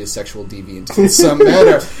I'm actually a sexual deviant in some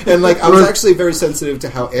manner. And I was actually very sensitive to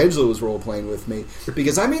how Angela was role-playing with me,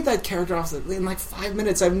 because I made that character off in 5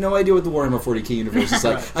 minutes. I have no idea what the Warhammer 40k universe is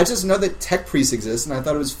like. Right. I just know that Tech Priest exists, and I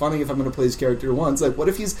thought it was funny if I'm going to play his character once. What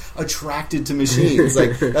if he's attracted to machines?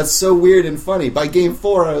 That's so weird and funny. By game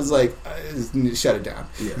 4, I was like, shut it down.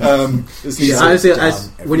 Yeah. Honestly,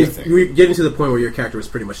 when you get into the point where your character was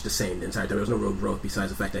pretty much the same the entire time, there was no real growth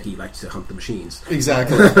besides the fact that he liked to hump the machines.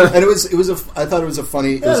 Exactly. And I thought it was a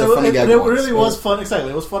funny gag. It really was fun.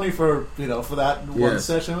 Exactly, it was funny for that one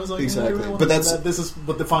session. It was like, exactly. But this is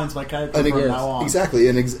what defines my character from now on. Exactly,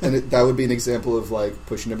 and that would be an example of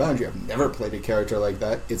pushing a boundary. I've never played a character like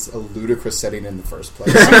that. It's a ludicrous setting in the first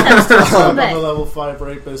place. I'm a level 5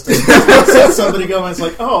 rapist. And somebody go and it's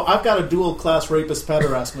like, oh, I've got a dual class rapist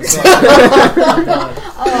pederast myself.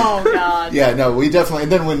 Oh God. Yeah, no, we definitely.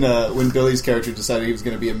 And then when Billy's character decided he was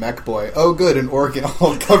going to be a mech boy, oh good, an orc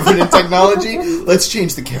all covered in technology. Let's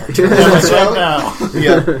change the character. Right now.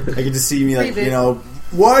 Yeah, I can just see me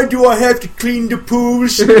why do I have to clean the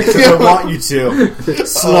pools? Because I want you to.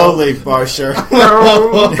 Slowly, Barsher.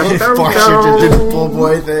 Barsher did the pool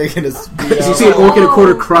boy thing and it's you see an orc in a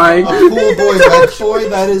corner crying. A pool boy, mech boy,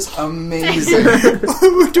 that is amazing.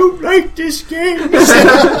 I don't like this game.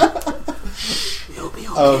 You'll be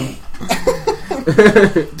okay.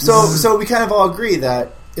 So we kind of all agree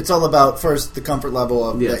that it's all about, first, the comfort level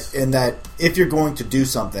of in that if you're going to do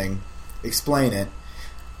something, explain it.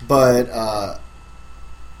 But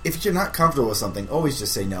if you're not comfortable with something, always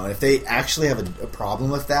just say no. And if they actually have a problem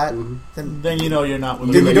with that, then you know you're not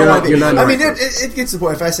with them. You're not I mean, it gets to the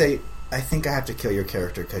point. If I say, I think I have to kill your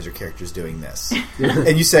character because your character's doing this,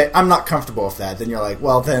 and you say, I'm not comfortable with that, then you're like,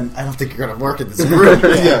 well, then I don't think you're going to work in this group.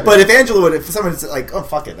 But if someone's like, oh,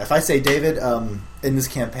 fuck it. If I say, David, in this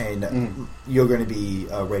campaign, you're going to be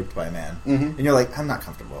raped by a man, and you're like, I'm not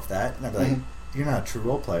comfortable with that, and I'd be like, you're not a true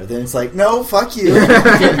role player. Then it's like, no, fuck you.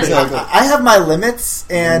 I have my limits,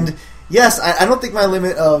 and yes, I don't think my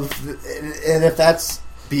limit of, and if that's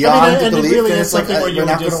beyond the belief, really, then it's like we're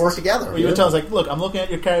not going to work together. Or you would tell us, like, look, I'm looking at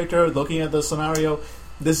your character, looking at the scenario.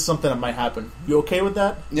 This is something that might happen. You okay with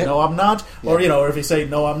that? Yep. No, I'm not. Yep. Or if you say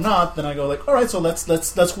no, I'm not, then I go like, all right, so let's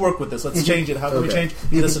work with this. Let's change it. How can we change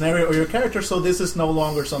the scenario or your character so this is no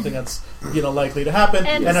longer something that's likely to happen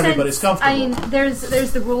and everybody's comfortable? I mean,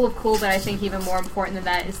 there's the rule of cool, but I think even more important than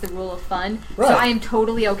that is the rule of fun. Right. So I am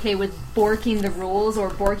totally okay with borking the rules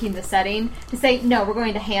or borking the setting to say no, we're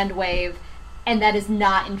going to hand wave, and that is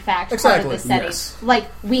not in fact part of the setting. Yes.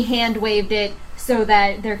 Like we hand waved it so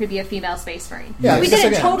that there could be a female space marine. Yeah, we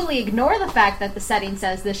didn't totally ignore the fact that the setting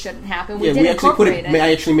says this shouldn't happen. We did incorporate it.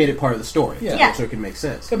 I actually made it part of the story, yeah. So it could make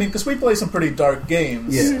sense. I mean, because we play some pretty dark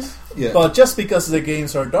games. Yes. Yeah. But just because the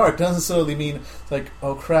games are dark doesn't necessarily mean, like,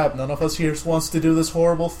 oh crap, none of us here wants to do this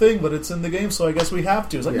horrible thing, but it's in the game, so I guess we have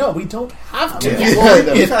to. It's like, no, we don't have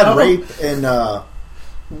to. We've had rape in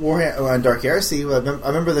Warhammer on Dark Heresy. I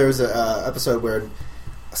remember there was an episode where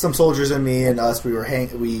some soldiers and me and us, we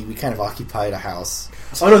kind of occupied a house.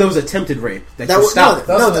 Oh no, that was attempted rape.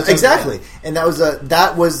 Exactly. And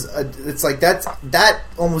it's like that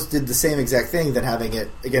almost did the same exact thing than having it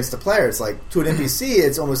against a player. It's like to an NPC,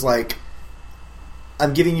 it's almost like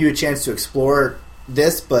I'm giving you a chance to explore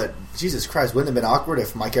this, but Jesus Christ, wouldn't it have been awkward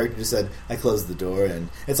if my character just said, I closed the door, and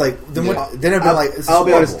it's like then it'd been like, I'll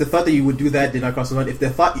be honest, the thought that you would do that did not cross my mind.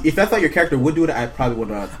 If I thought your character would do it, I probably would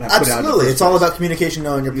not have put it out. Absolutely. It's all about communication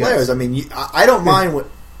knowing your players. Yes. I mean, I don't mind what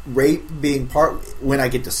rape being part when I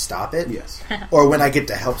get to stop it, yes, or when I get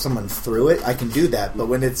to help someone through it, I can do that. But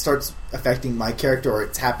when it starts affecting my character, or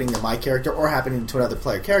it's happening to my character, or happening to another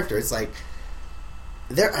player character, it's like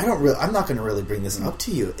I'm not going to really bring this up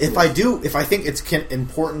to you. If I think it's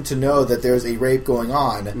important to know that there's a rape going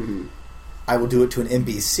on, I will do it to an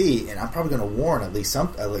NBC, and I'm probably going to warn at least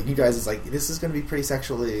some. Like you guys, it's like this is going to be pretty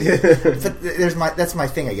sexually. But that's my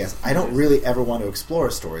thing, I guess. I don't really ever want to explore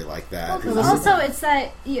a story like that. Well, also, it's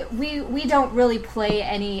that we don't really play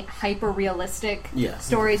any hyper realistic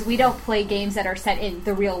stories. We don't play games that are set in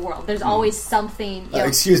the real world. There's always something.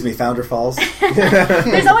 Excuse me, Founder Falls.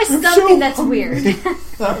 There's always something that's weird.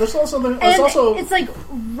 There's also it's like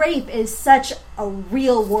rape is such a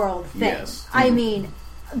real world thing. Yes. I mean.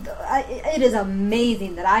 It is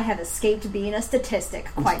amazing that I have escaped being a statistic,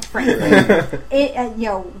 quite frankly.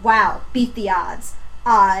 Wow, beat the odds.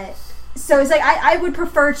 So it's like I would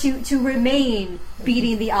prefer to remain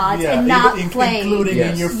beating the odds and not playing, including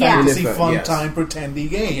in your fantasy fun time pretendy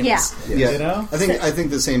games. Yeah. You know, I think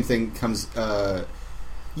the same thing comes. I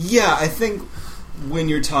think when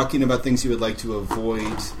you're talking about things you would like to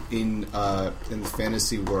avoid in the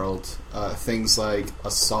fantasy world, things like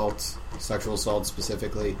assault. Sexual assault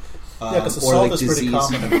specifically. Because assault like is disease. pretty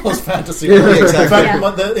common in most fantasy worlds. Exactly. In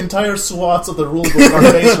fact, the entire swaths of the rulebook are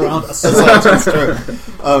based around assault. That's true.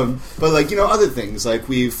 But other things like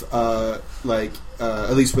we've at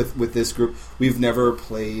least with this group, we've never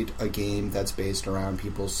played a game that's based around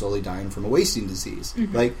people slowly dying from a wasting disease.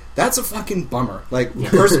 Mm-hmm. Like that's a fucking bummer. Like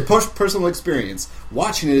personal experience,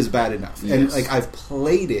 watching it is bad enough, and I've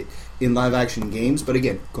played it in live action games, but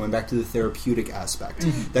again, going back to the therapeutic aspect,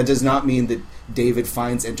 that does not mean that David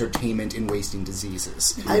finds entertainment in wasting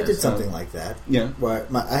diseases. I did something like that. Yeah. Where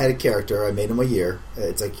I had a character, I made him a year.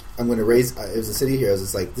 It's like, I'm going to raise, it was a City of Heroes,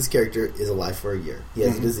 it's like, this character is alive for a year. He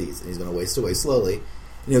has a disease, and he's going to waste away slowly.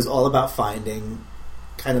 And it was all about finding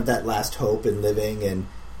kind of that last hope and living and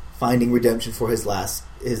finding redemption for his last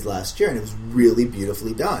year, and it was really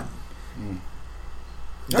beautifully done.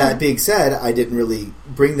 That being said, I didn't really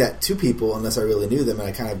bring that to people unless I really knew them, and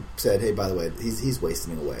I kind of said, hey, by the way, he's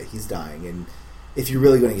wasting away. He's dying, and if you're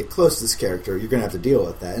really going to get close to this character, you're going to have to deal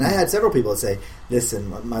with that. And I had several people that say, listen,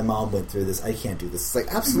 my mom went through this. I can't do this. It's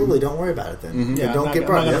like, absolutely, don't worry about it then. Yeah, don't get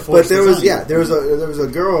brought. But there was a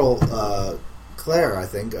girl, Claire, I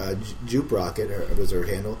think, Jupe Rocket was her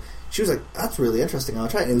handle. She was like, that's really interesting. I'll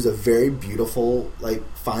try it. And it was a very beautiful,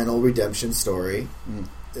 final redemption story.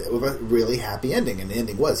 With a really happy ending, and the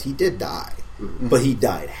ending was he did die, but he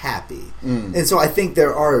died happy. And so I think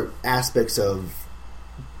there are aspects of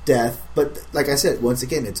death, but like I said, once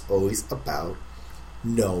again, it's always about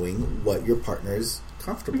knowing what your partner is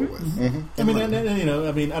comfortable with. I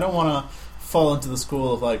mean, I don't want to fall into the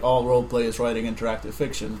school of all role play is writing interactive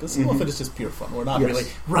fiction, because some of it is just pure fun. We're not really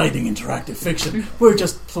writing interactive fiction. We're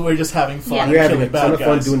just having fun. We're having a ton of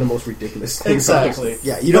fun doing the most ridiculous things. Exactly.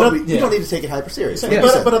 Yeah, you don't need to take it hyper serious.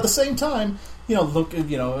 But at the same time, look,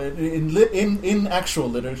 in actual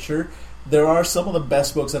literature, there are some of the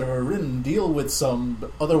best books that are written deal with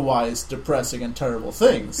some otherwise depressing and terrible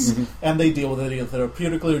things, and they deal with it either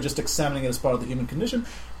therapeutically or just examining it as part of the human condition.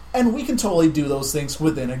 And we can totally do those things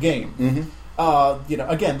within a game.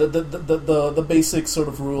 Again, the basic sort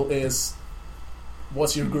of rule is,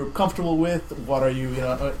 what's your group comfortable with? What are you,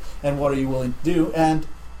 and what are you willing to do? And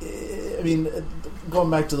I mean,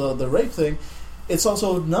 going back to the rape thing, it's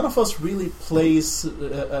also none of us really plays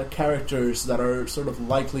characters that are sort of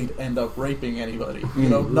likely to end up raping anybody.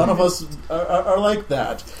 None of us are like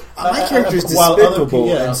that. My character is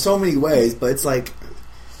despicable in so many ways, but it's like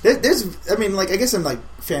there's. I mean, I guess in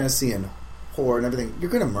fantasy and horror and everything,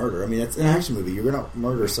 you're going to murder. I mean, it's an action movie. You're going to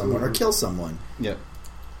murder someone or kill someone. Yeah.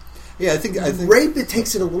 I think rape, it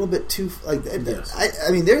takes it a little bit too.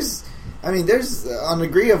 There's on the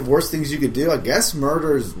degree of worst things you could do. I guess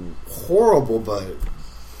murder is horrible, but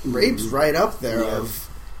rape's right up there.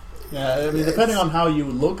 I mean, depending on how you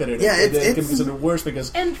look at it, it can be considered worse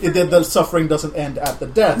because the suffering doesn't end at the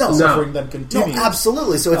death. The suffering then continues. No,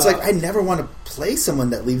 absolutely. So it's I never want to play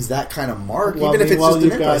someone that leaves that kind of mark, even if it's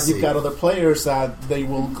just you've got other players that they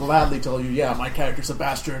will gladly tell you, my character's a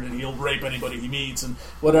bastard and he'll rape anybody he meets and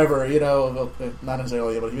whatever. Not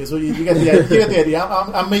necessarily anybody he meets. But you get the idea.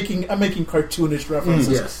 I'm making cartoonish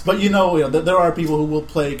references, but there are people who will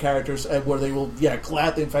play characters where they will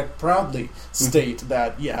gladly, in fact, proudly state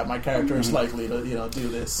that my character is likely to do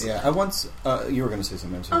this. I once you were going to say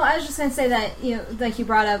something too. Oh, I was just going to say that like you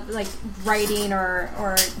brought up writing or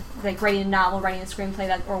writing a novel, writing a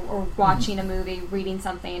screenplay, or watching a movie, reading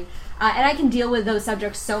something, and I can deal with those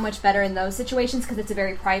subjects so much better in those situations because it's a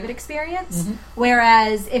very private experience.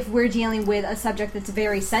 Whereas if we're dealing with a subject that's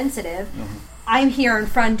very sensitive. I'm here in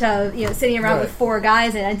front of, sitting around with 4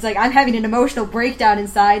 guys, and it's like I'm having an emotional breakdown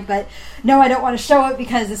inside, but no, I don't want to show it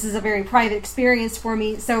because this is a very private experience for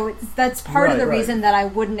me. So that's part of the reason that I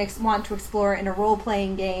wouldn't want to explore in a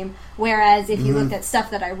role-playing game. Whereas if you looked at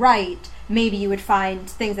stuff that I write, maybe you would find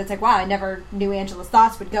things that's like, wow, I never knew Angela's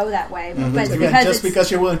thoughts would go that way. But again, because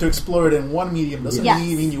you're willing to explore it in one medium doesn't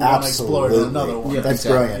mean you want to explore it in another one. Yeah, that's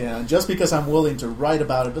brilliant. Yeah, just because I'm willing to write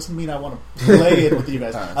about it doesn't mean I want to play it with you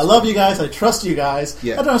guys. I love you guys. I trust you guys.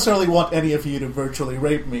 Yeah. I don't necessarily want any of you to virtually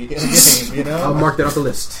rape me in a game, I'll mark that off the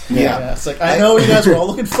list. Yeah. It's like, I know you guys were all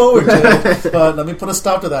looking forward to it, but let me put a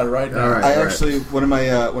stop to that right now. I actually, one of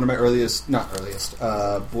my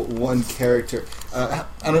one character, I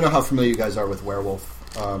don't know how familiar you guys are with Werewolf.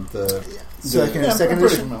 Second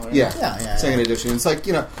edition. Second edition. It's like,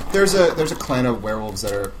 there's a clan of werewolves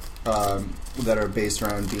that are based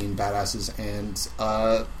around being badasses, and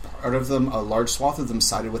out of them, a large swath of them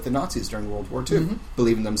sided with the Nazis during World War II,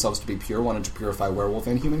 believing themselves to be pure, wanted to purify werewolf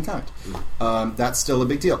and humankind. That's still a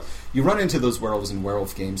big deal. You run into those werewolves in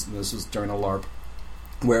werewolf games, and this was during a LARP,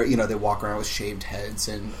 where they walk around with shaved heads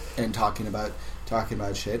and talking about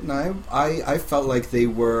shit, and I felt like they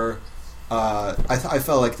were. I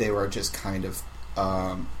felt like they were just kind of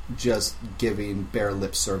just giving bare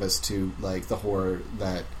lip service to like the horror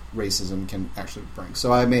that racism can actually bring.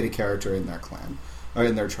 So I made a character in their clan or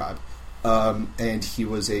in their tribe, and he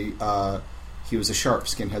was a sharp,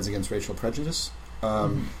 skinheads against racial prejudice,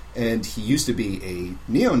 and he used to be a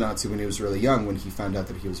neo-Nazi when he was really young. When he found out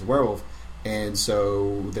that he was a werewolf. And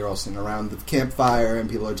so they're all sitting around the campfire, and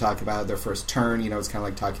people are talking about their first turn. It's kind of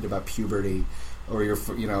like talking about puberty, or you're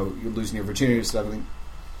losing your virginity or something.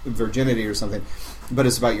 But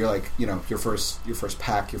it's about your first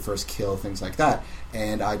pack, your first kill, things like that.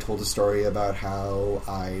 And I told a story about how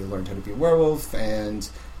I learned how to be a werewolf, and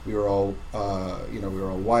we were all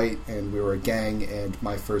white, and we were a gang, and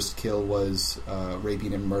my first kill was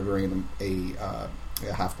raping and murdering a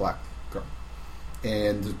half black girl,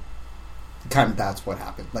 and. Kind of that's what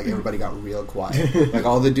happened. Like everybody got real quiet. Like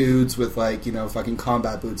all the dudes with fucking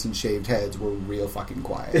combat boots and shaved heads were real fucking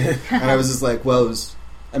quiet. And I was just like, well,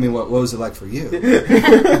 what was it like for you?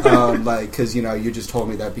 Because you just told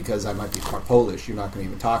me that because I might be part Polish, you're not going to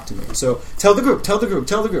even talk to me. So tell the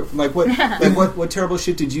group. Like what terrible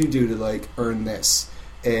shit did you do to earn this?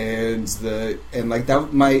 And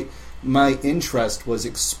that my interest was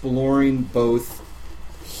exploring both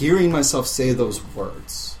hearing myself say those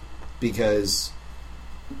words. Because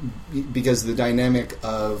the dynamic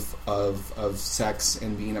of sex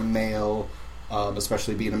and being a male,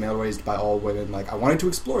 especially being a male raised by all women, I wanted to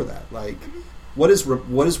explore that. What is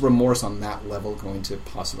remorse on that level going to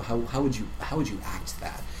possibly? How would you act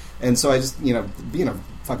that? And so I just being a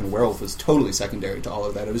fucking werewolf was totally secondary to all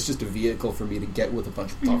of that. It was just a vehicle for me to get with a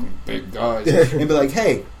bunch of fucking big guys and be like,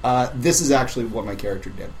 hey, this is actually what my character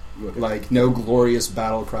did. No glorious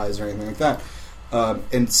battle cries or anything like that.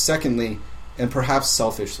 And secondly, and perhaps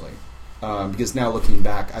selfishly, because now looking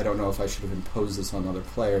back, I don't know if I should have imposed this on other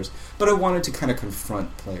players, but I wanted to kind of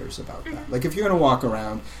confront players about that. If you're going to walk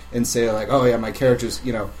around and say, oh yeah, my characters,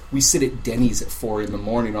 we sit at Denny's at 4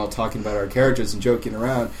 a.m. all talking about our characters and joking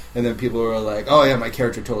around, and then people are like, oh yeah, my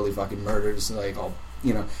character totally fucking murders,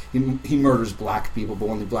 he murders black people, but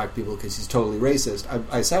only black people because he's totally racist.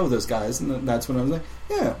 I sat with those guys, and that's when I was like,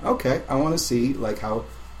 yeah, okay, I want to see,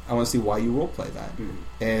 I want to see why you roleplay that.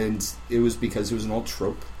 And it was because it was an old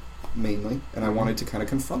trope, mainly, and I wanted to kind of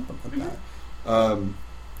confront them with that.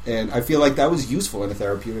 And I feel like that was useful in a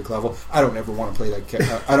therapeutic level. I don't ever want to play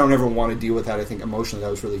that I don't ever want to deal with that. I think emotionally that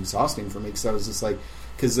was really exhausting for me, because I was just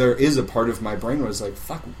because there is a part of my brain where I was like,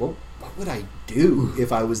 fuck, what would I do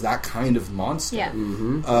if I was that kind of monster? Yeah.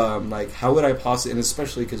 How would I possibly, and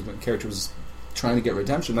especially because my character was trying to get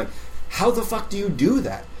redemption, how the fuck do you do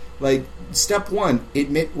that? Step 1,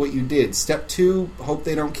 admit what you did. Step 2, hope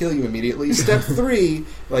they don't kill you immediately. Step 3,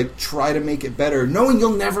 try to make it better, knowing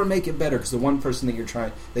you'll never make it better, because the one person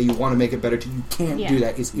that you want to make it better to, you can't do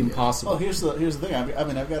that. It's impossible. Well, here's the thing.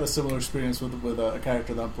 I've got a similar experience with a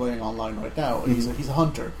character that I'm playing online right now. He's a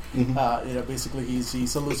hunter. Basically he's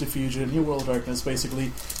a Lucifugian, New World Darkness.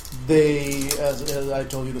 Basically, as I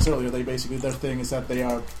told you this earlier, their thing is that they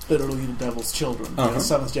are literally the devil's children.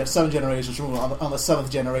 Seven generations removed. On the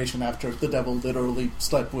 7th generation after the devil literally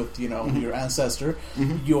slept with your ancestor,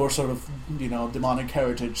 your sort of demonic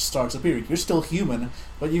heritage starts appearing. You're still human,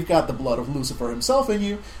 but you've got the blood of Lucifer himself in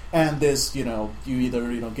you, and this you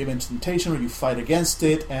either give in to temptation or you fight against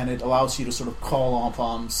it, and it allows you to sort of call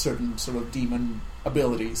upon certain sort of demon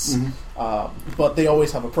abilities, but they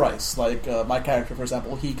always have a price. My character, for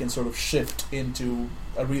example, he can sort of shift into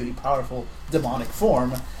a really powerful demonic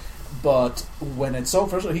form, But when it's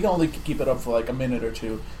over, so he can only keep it up for like a minute or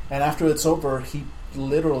two, and after it's over, he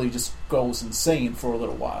literally just goes insane for a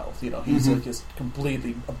little while. He's like just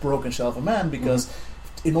completely a broken shell of a man because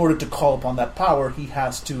in order to call upon that power, he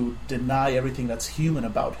has to deny everything that's human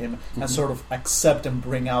about him and sort of accept and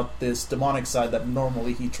bring out this demonic side that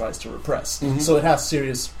normally he tries to repress. So it has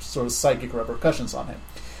serious sort of psychic repercussions on him.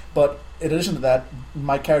 But in addition to that,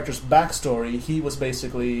 my character's backstory, he was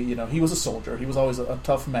basically, he was a soldier. He was always a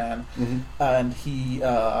tough man. And he,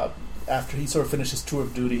 after he sort of finished his tour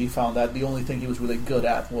of duty, he found that the only thing he was really good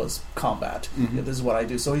at was combat. This is what I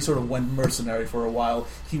do. So he sort of went mercenary for a while.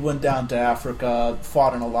 He went down to Africa,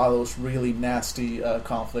 fought in a lot of those really nasty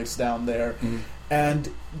conflicts down there.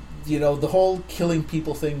 And, the whole killing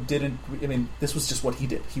people thing this was just what he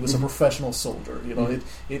did. He was a professional soldier.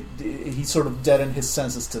 He sort of deadened his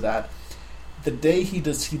senses to that. The day he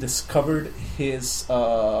discovered his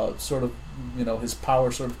sort of, his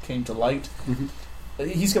power sort of came to light.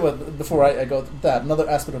 He's got, before I go to that, another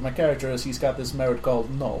aspect of my character is he's got this merit called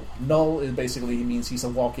Null. Null is basically, he means he's a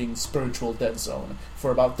walking spiritual dead zone. For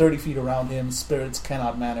about 30 feet around him, spirits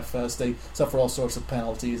cannot manifest. They suffer all sorts of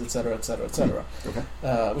penalties, etc., etc., etc.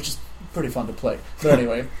 Which is pretty fun to play. But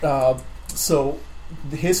anyway, so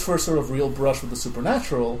his first sort of real brush with the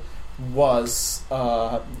supernatural was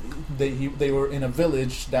they were in a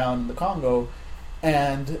village down in the Congo.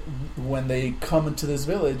 And when they come into this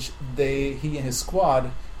village, he and his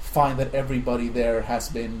squad find that everybody there has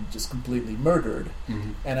been just completely murdered.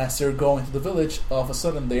 And as they're going through the village, all of a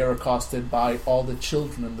sudden they are accosted by all the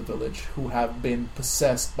children in the village who have been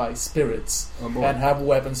possessed by spirits and have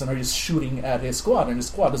weapons and are just shooting at his squad. And his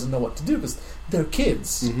squad doesn't know what to do because they're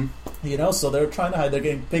kids. So they're trying to hide. They're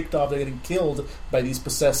getting picked off. They're getting killed by these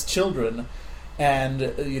possessed children.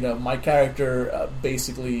 And, my character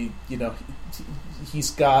basically,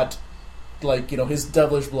 he's got, his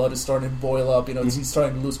devilish blood is starting to boil up, he's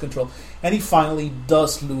starting to lose control. And he finally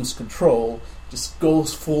does lose control, just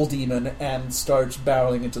goes full demon and starts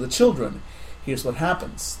barreling into the children. Here's what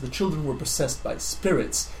happens. The children were possessed by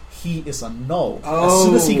spirits. He is a null. As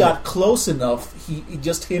soon as he got close enough,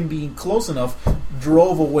 him being close enough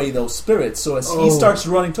drove away those spirits. So as he starts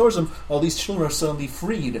running towards them, all these children are suddenly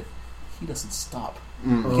freed. He doesn't stop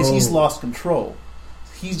because he's lost control.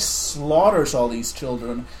 He slaughters all these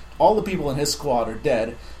children. All the people in his squad are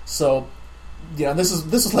dead. So, this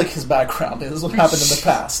is like his background. This is what happened in the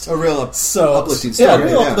past. A real uplifting story. Yeah, a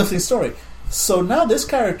real uplifting story. So now this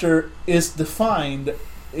character is defined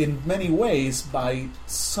in many ways by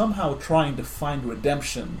somehow trying to find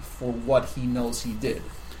redemption for what he knows he did.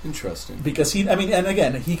 Interesting. Because and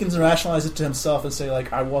again, he can rationalize it to himself and say,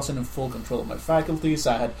 I wasn't in full control of my faculties.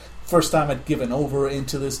 First time I'd given over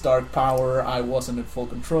into this dark power, I wasn't in full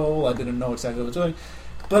control. I didn't know exactly what I was doing.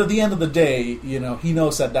 But at the end of the day, he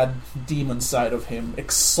knows that demon side of him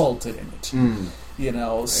exulted in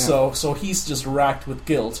it. So he's just racked with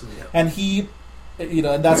guilt. And he,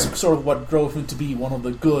 and that's sort of what drove him to be one of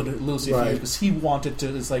the good Lucifers, because he wanted to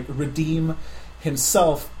redeem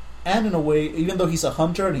himself. And in a way, even though he's a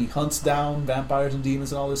hunter and he hunts down vampires and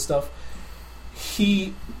demons and all this stuff,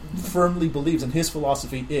 he firmly believes, and his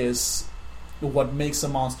philosophy is, what makes a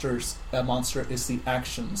monster is the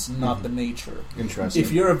actions, not the nature. Interesting.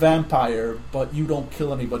 If you're a vampire, but you don't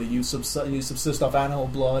kill anybody, you subsist off animal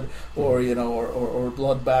blood, or or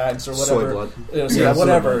blood bags or whatever. Soy blood.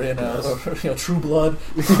 Whatever. Or, True Blood.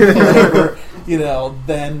 Whatever.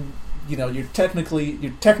 Then. You're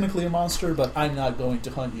technically a monster, but I'm not going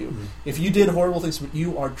to hunt you. If you did horrible things, but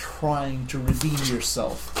you are trying to redeem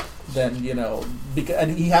yourself, then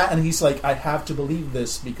he's like, I have to believe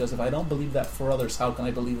this, because if I don't believe that for others, how can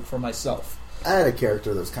I believe it for myself? I had a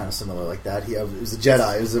character that was kind of similar like that. He was a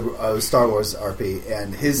Jedi. It was a Star Wars RP,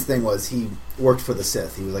 and his thing was he worked for the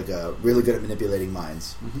Sith. He was really good at manipulating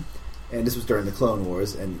minds. And this was during the Clone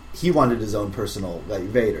Wars, and he wanted his own personal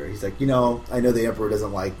Vader. He's like, I know the Emperor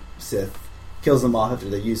doesn't like Sith, kills them off after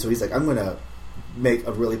they're used, so he's like, I'm going to make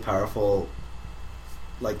a really powerful,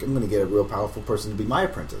 I'm going to get a real powerful person to be my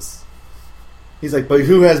apprentice. He's like, but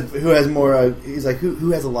who has more, he's like,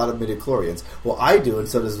 who has a lot of midichlorians? Well, I do, and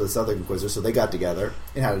so does this other Inquisitor, so they got together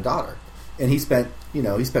and had a daughter. And he spent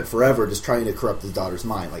forever just trying to corrupt his daughter's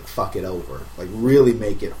mind, fuck it over, really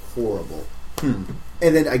make it horrible. And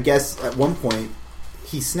then I guess at one point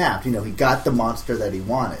he snapped. He got the monster that he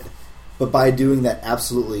wanted, but by doing that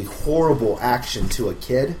absolutely horrible action to a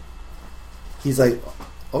kid, he's like,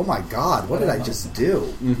 "Oh my God, what did I just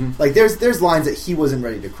do?" There's lines that he wasn't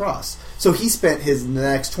ready to cross. So he spent the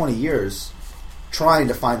next 20 years trying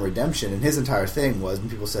to find redemption, and his entire thing was when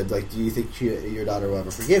people said, like, do you think your daughter will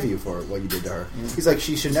ever forgive you for what you did to her? He's like,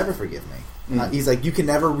 she should never forgive me. He's like,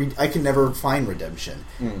 I can never find redemption,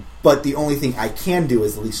 but the only thing I can do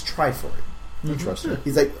is at least try for it. Interesting.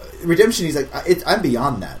 He's like, redemption, he's like, I'm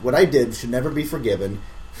beyond that. What I did should never be forgiven,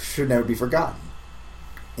 should never be forgotten.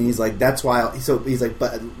 And he's like, that's why, he's like,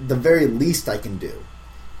 but the very least I can do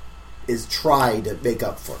is try to make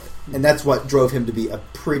up for it. And that's what drove him to be a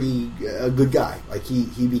good guy. Like,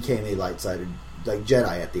 he became a light-sided, like,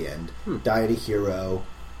 Jedi at the end. Died a hero.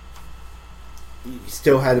 He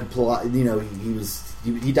still had a plot,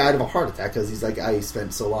 he died of a heart attack because he's like, I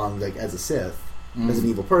spent so long, like, as a Sith, as an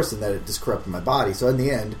evil person, that it just corrupted my body. So in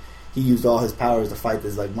the end, he used all his powers to fight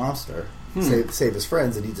this, like, monster, save his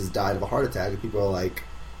friends, and he just died of a heart attack. And people are like,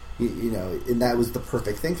 and that was the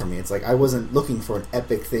perfect thing for me. It's like, I wasn't looking for an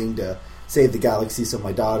epic thing to save the galaxy so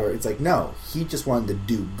my daughter... It's like, no, he just wanted to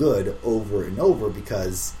do good over and over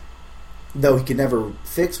because though he could never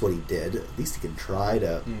fix what he did, at least he can try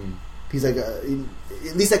to... He's like,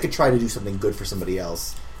 at least I could try to do something good for somebody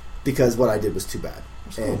else because what I did was too bad.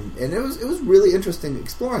 Cool. And it was really interesting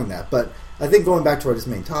exploring that. But I think going back to our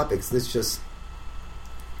main topics, this just...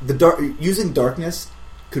 using darkness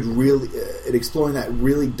could really... exploring that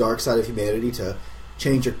really dark side of humanity to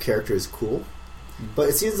change your character is cool. But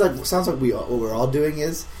it sounds like what we're all doing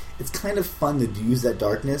is it's kind of fun to use that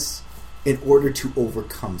darkness in order to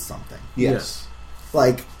overcome something. Yes.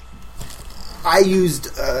 Like, I used,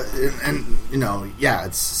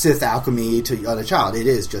 it's Sith alchemy on a child. It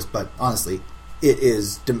is just, but honestly, it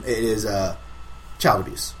is child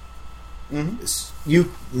abuse.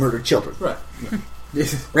 You murdered children. Right.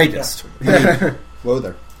 Rapist. Yeah. Whoa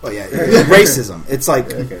there. Oh yeah, racism. It's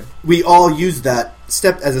like we all use that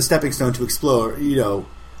as a stepping stone to explore.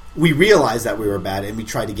 We realized that we were bad, and we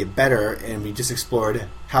tried to get better, and we just explored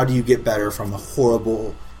how do you get better from a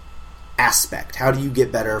horrible aspect. How do you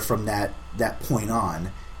get better from that point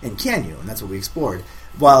on, and can you? And that's what we explored.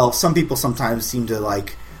 While some people sometimes seem to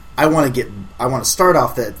like, I want to start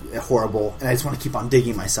off that horrible, and I just want to keep on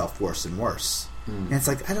digging myself worse and worse. And it's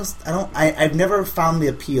like I've never found the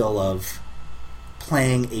appeal of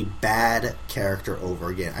playing a bad character over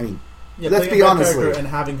again. I mean, let's be honest, and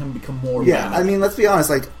having him become more. Yeah, I mean, let's be honest.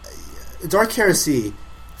 Like, Dark Heresy,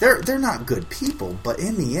 they're not good people, but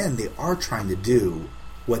in the end, they are trying to do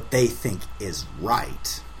what they think is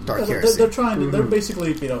right. Dark Heresy. They're trying to. They're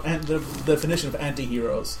basically, and the definition of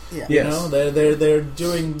anti-heroes. Yeah. Yes. They're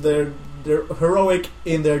doing they're heroic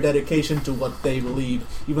in their dedication to what they believe,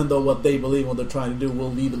 even though what they believe, what they're trying to do,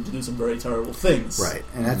 will lead them to do some very terrible things. Right,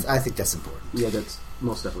 and I think that's important. Yeah, that's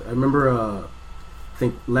most definitely. I remember, I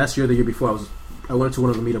think last year, the year before, I went to one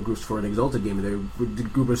of the meetup groups for an Exalted game. The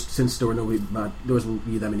groupers, since there wasn't really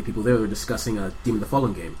that many people there, they were discussing a Demon the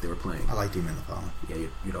Fallen game they were playing. I like Demon the Fallen. Yeah,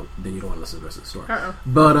 you don't want to listen to the rest of the story. Uh-oh.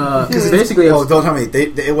 But basically, don't tell me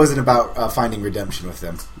it wasn't about finding redemption with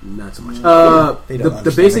them. Not so much.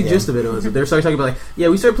 The basic gist of it was they started talking about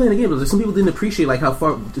we started playing the game, but some people didn't appreciate how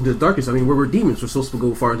far into the darkness. I mean, we're demons. We're supposed to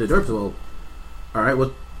go far into the darkness. Well, all right.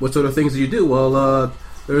 What sort of things do you do? Well,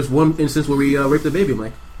 there's one instance where we raped a baby. I'm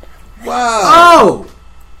like, wow. Oh.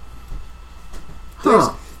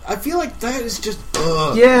 Huh. I feel like that is just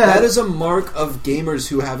that is a mark of gamers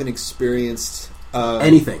who haven't experienced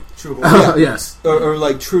anything. True, yes, or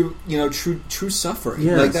like true suffering.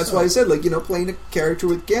 Yes. Like that's why I said playing a character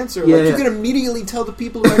with cancer. Yeah, you can immediately tell the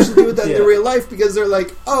people who actually do that in real life because they're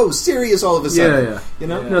like, oh, serious all of a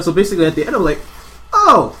sudden. So basically, at the end, I'm like,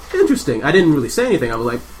 oh, interesting. I didn't really say anything. I was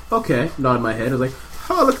like, okay, nodded my head. I was like,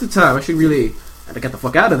 oh, look at the time. I should really. I had to get the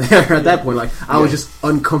fuck out of there at that point. I was just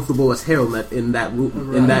uncomfortable as hell in that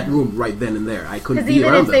room right then and there. I couldn't be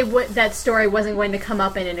around them. Because even if that story wasn't going to come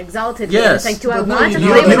up in an Exalted game, it's like, do I want to you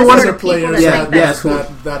play with don't want sort of people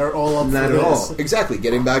that are all up for this? Exactly.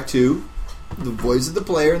 Getting back to the voice of the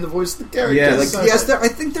player and the voice of the character. Yes, I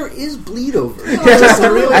think there is bleed over.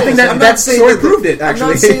 I think that story proved it. Actually, I'm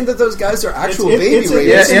not saying that those guys are actual baby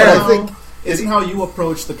rapists, but I think. It's how you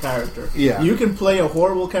approach the character. Yeah. You can play a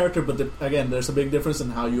horrible character, but again, there's a big difference in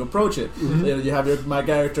how you approach it. Mm-hmm. You have my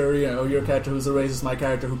character, your character who's a racist, my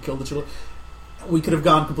character who killed the children. We could have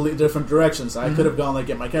gone completely different directions. I could have gone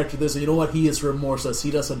my character this, and you know what? He is remorseless. He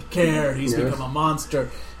doesn't care. He's become a monster.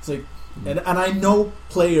 It's like, and I know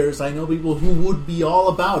players, I know people who would be all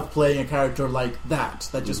about playing a character like that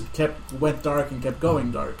just went dark and kept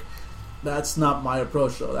going dark. That's not my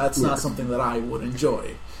approach, though. That's not something that I would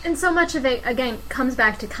enjoy. And so much of it, again, comes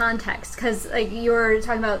back to context. Because, you were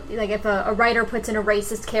talking about, if a writer puts in a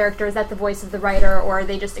racist character, is that the voice of the writer, or are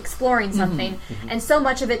they just exploring something? Mm-hmm. And so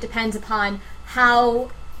much of it depends upon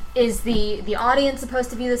how is the audience supposed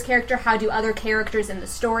to view this character? How do other characters in the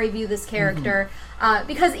story view this character?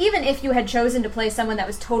 Because even if you had chosen to play someone that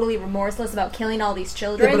was totally remorseless about killing all these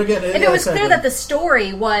children, but again, if it was clear that the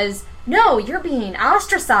story was, no, you're being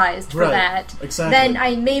ostracized for that,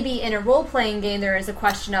 then maybe in a role-playing game there is a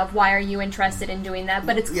question of why are you interested in doing that,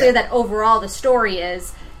 but it's clear that overall the story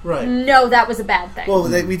is, no, that was a bad thing. Well,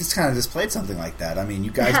 we just kind of displayed something like that. I mean, you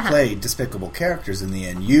guys played despicable characters in the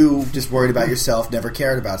end. You just worried about yourself, never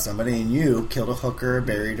cared about somebody, and you killed a hooker,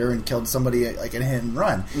 buried her, and killed somebody like in a hit and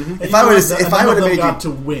run. If I would have made to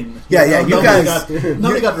win, you guys,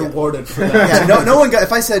 nobody got rewarded for that. No one got.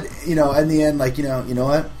 If I said, in the end, like you know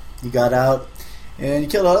what, you got out. And you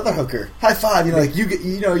killed another hooker. High five!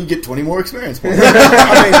 You get 20 more experience points.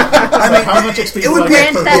 I mean, how much experience? It would be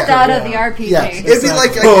Grand Theft Auto the RPG. Yeah, it'd be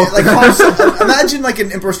like Han Solo. Imagine like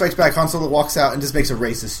an Emperor Strikes Back. Han Solo walks out and just makes a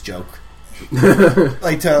racist joke,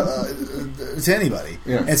 like to anybody.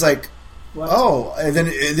 Yeah. And it's like, and then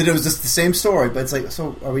it was just the same story, but it's like,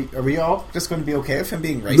 so are we all just going to be okay with him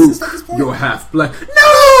being racist Luke, at this point? You're half black. No,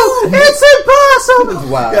 it's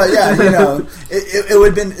impossible. Wow. Yeah. It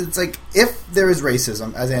would have been. It's like if there is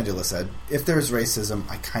racism, as Angela said, if there is racism,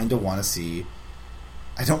 I kind of want to see.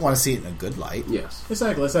 I don't want to see it in a good light. Yes,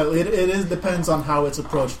 exactly. It depends on how it's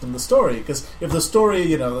approached in the story. Because if the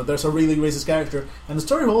story, there's a really racist character, and the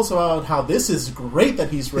story holds about how this is great that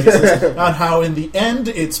he's racist, and how in the end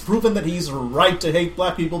it's proven that he's right to hate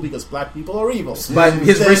black people because black people are evil. But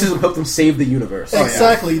his racism helped him save the universe.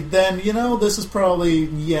 Exactly. Then this is probably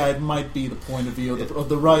it might be the point of view of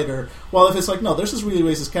the writer. While if it's like, no, there's this really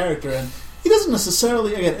racist character and he doesn't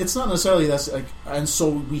necessarily, again, it's not necessarily that's like, and so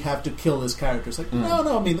we have to kill this character. It's like,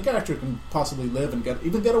 no, I mean, the character can possibly live and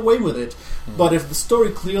even get away with it. But if the story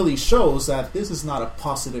clearly shows that this is not a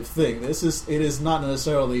positive thing, it is not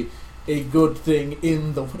necessarily a good thing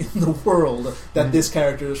in the world that this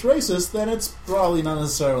character is racist, then it's probably not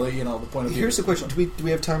necessarily, the point of view. Here's the question. Do we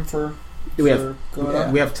have time for... We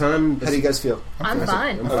have time. How do you guys feel? I'm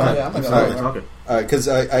fine. I'm fine. Because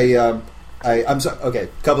I'm sorry. Okay,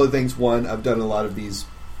 a couple of things. One, I've done a lot of these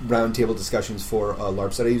roundtable discussions for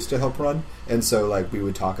LARPs that I used to help run, and so we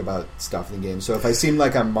would talk about stuff in the game. So if I seem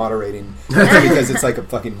like I'm moderating, it's because it's like a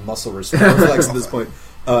fucking muscle reflex at this point.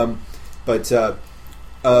 But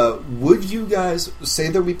would you guys say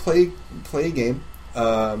that we play a game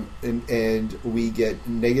and we get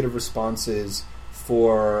negative responses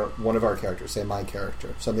for one of our characters, say my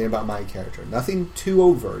character, something about my character, nothing too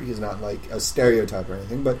overt. He's not like a stereotype or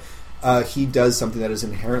anything, but he does something that is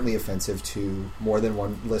inherently offensive to more than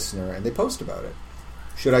one listener, and they post about it.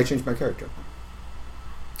 Should I change my character?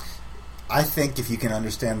 I think if you can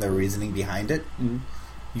understand the reasoning behind it,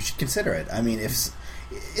 you should consider it. I mean,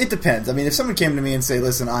 it depends. I mean, if someone came to me and say,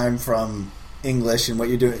 "Listen, I'm from English, and what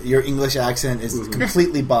you're doing, your English accent is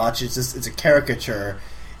completely botched. It's a caricature.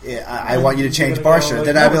 I want you to change Barsha,"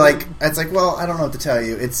 then I'd be like, it's like, well, I don't know what to tell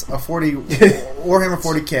you. It's a Warhammer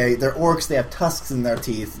 40k. They're orcs. They have tusks in their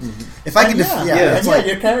teeth. If I can, your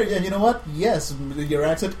character, and you know what? Yes, your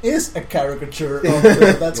accent is a caricature. Of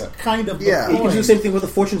that's kind of the point. You can do the same thing with the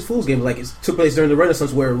Fortune's Fools game. Like, it took place during the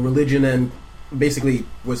Renaissance, where religion and basically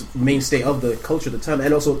was mainstay of the culture at the time,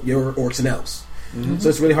 and also your orcs and elves. So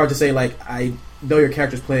it's really hard to say, like, I know your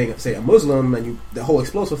character's playing, say, a Muslim, and the whole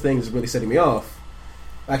explosive thing is really setting me off.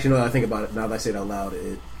 Actually, now that I think about it, now that I say it out loud,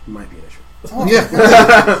 it might be an issue. The thing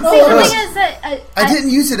is that I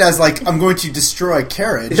didn't use it as like I'm going to destroy a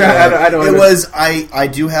carriage. I don't. It was I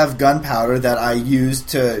do have gunpowder that I use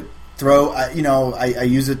to throw. I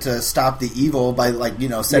use it to stop the evil by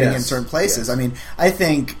setting in certain places. Yes. I mean, I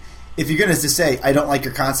think if you're going to just say I don't like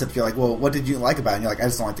your concept, you're like, well, what did you like about it? And you're like, I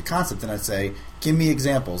just don't like the concept. And I'd say, give me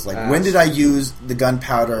examples. Like, when did I use the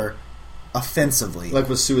gunpowder offensively, like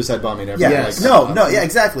with suicide bombing?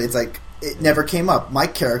 Exactly. It's like it never came up. My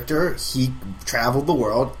character, he traveled the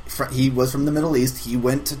world. He was from the Middle East. He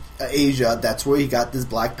went to Asia. That's where he got this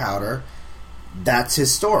black powder. That's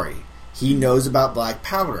his story. He knows about black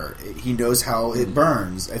powder. He knows how it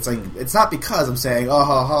burns. It's like it's not because I'm saying,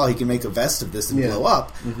 he can make a vest of this and blow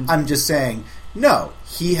up. I'm just saying, no,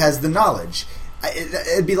 he has the knowledge.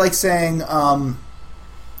 It'd be like saying,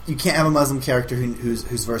 you can't have a Muslim character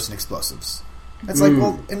who's versed in explosives. It's like,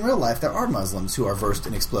 well, in real life, there are Muslims who are versed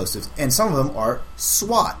in explosives, and some of them are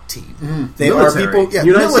SWAT team. They military. Are people,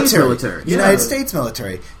 United States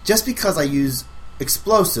military. Just because I use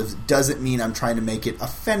explosives doesn't mean I'm trying to make it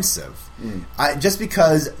offensive. Just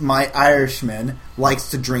because my Irishman likes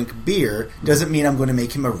to drink beer doesn't mean I'm going to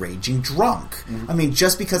make him a raging drunk. I mean,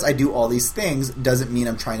 just because I do all these things doesn't mean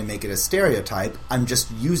I'm trying to make it a stereotype. I'm just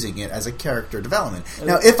using it as a character development.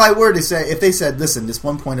 Now, if I were to say, if they said, listen, this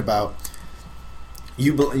one point about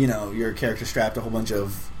your character strapped a whole bunch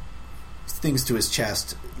of things to his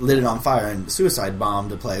chest, lit it on fire, and suicide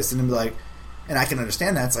bombed a place, and then be like, and I can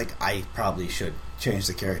understand that. It's like, I probably should change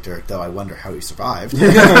the character, though I wonder how he survived.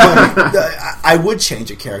 I would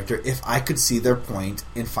change a character if I could see their point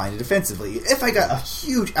and find it offensively. If I got a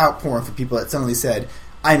huge outpouring from people that suddenly said,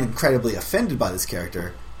 I'm incredibly offended by this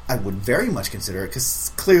character, I would very much consider it,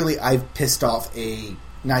 because clearly I've pissed off a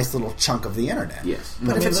nice little chunk of the internet. Yes.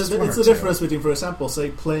 But if it's just one it's or the two. difference between, for example,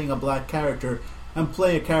 say playing a black character and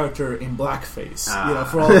play a character in blackface.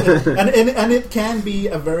 For all, and it can be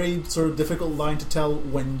a very sort of difficult line to tell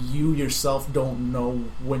when you yourself don't know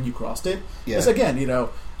when you crossed it. Yeah. Because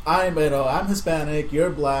again, I'm Hispanic, you're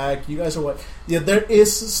black, you guys are white. Yeah, there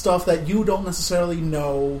is stuff that you don't necessarily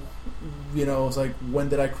know. It's like, when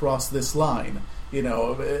did I cross this line?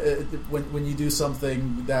 When you do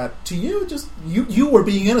something that to you just you were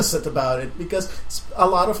being innocent about it, because a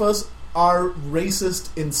lot of us are racist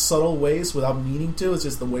in subtle ways without meaning to. It's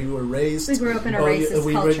just the way we were raised. We grew up in a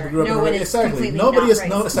racist culture. No one is completely Nobody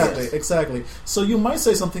not is racist. exactly. So you might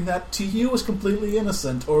say something that to you was completely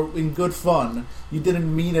innocent or in good fun. You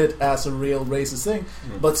didn't mean it as a real racist thing,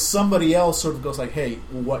 but somebody else sort of goes like, "Hey,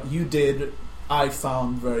 what you did, I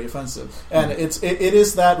found very offensive." And it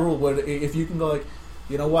is that rule where if you can go like,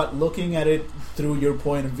 you know what, looking at it through your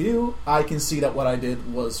point of view, I can see that what I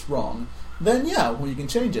did was wrong. Then you can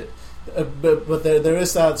change it. But there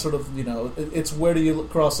is that sort of, it's where do you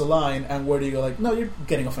cross the line and where do you go like, no, you're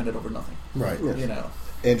getting offended over nothing. Right.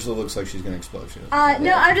 Angela looks like she's going to explode.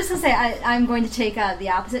 No, I'm just going to say I'm going to take the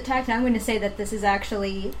opposite tact. I'm going to say that this is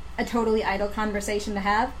actually a totally idle conversation to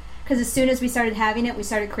have, because as soon as we started having it, we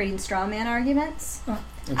started creating straw man arguments.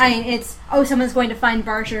 It's, someone's going to find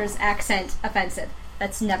Barsher's accent offensive.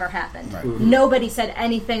 That's never happened. Right. Mm-hmm. Nobody said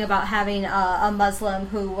anything about having a Muslim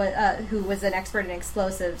who was an expert in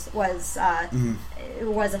explosives was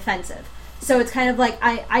offensive. So it's kind of like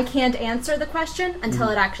I can't answer the question until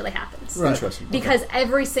it actually happens. Right. Interesting. Because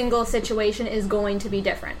every single situation is going to be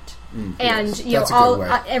different. And That's a good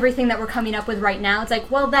way. Everything that we're coming up with right now, it's like,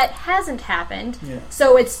 well, that hasn't happened. Yeah.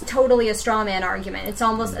 So it's totally a straw man argument. It's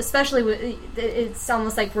almost, especially, it's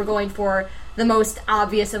almost like we're going for the most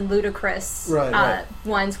obvious and ludicrous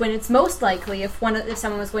ones, when it's most likely if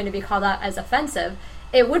someone was going to be called out as offensive,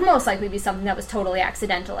 it would most likely be something that was totally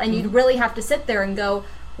accidental, and you'd really have to sit there and go,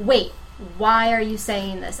 wait, why are you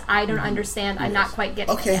saying this? I don't understand. I'm not quite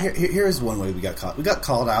getting it. Okay, here's one way we got caught. We got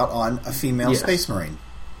called out on a female Space Marine.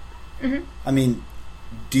 Mm-hmm. I mean,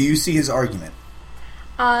 do you see his argument?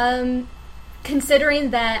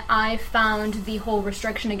 Considering that I found the whole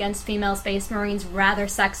restriction against female Space Marines rather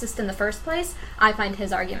sexist in the first place, I find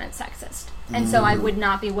his argument sexist, and so I would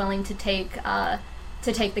not be willing to take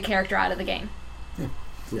the character out of the game.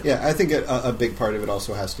 Yeah, I think a big part of it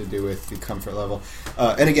also has to do with the comfort level.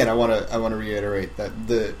 And again, I want to reiterate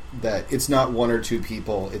that it's not one or two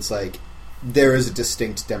people. It's like there is a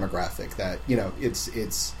distinct demographic that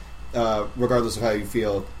it's regardless of how you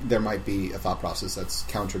feel, there might be a thought process that's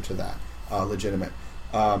counter to that. Legitimate.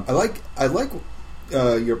 I like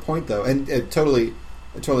your point though, and I totally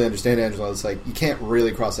understand, Angela. It's like you can't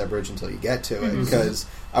really cross that bridge until you get to it. Because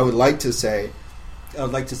I would like to say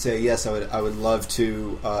yes. I would love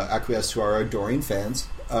to acquiesce to our adoring fans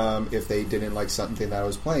if they didn't like something that I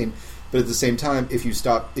was playing. But at the same time, if you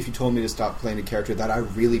told me to stop playing a character that I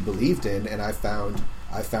really believed in and I found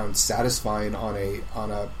satisfying on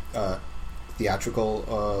a theatrical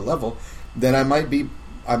level, then I might be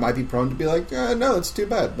prone to be like, no, it's too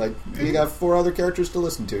bad. Like, you got 4 other characters to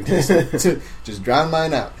listen to. Just drown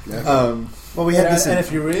mine out. Well, we had this, and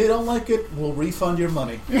if you really don't like it, we'll refund your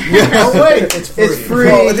money. Oh wait, it's free. It's free.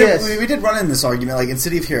 well, Yes. we did run in this argument. Like in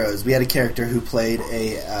City of Heroes, we had a character who played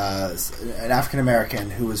an African American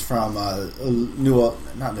who was from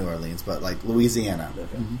not New Orleans, but like Louisiana,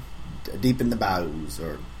 deep in the bayous,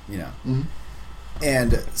 or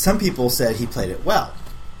And some people said he played it well.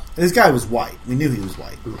 This guy was white. We knew he was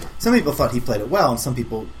white. Some people thought he played it well, and some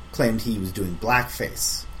people claimed he was doing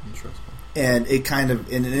blackface. Interesting. And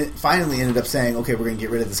it finally ended up saying, okay, we're going to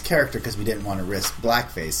get rid of this character because we didn't want to risk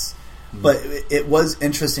blackface. But it was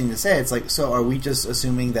interesting to say. It's like, so are we just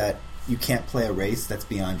assuming that you can't play a race that's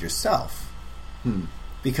beyond yourself?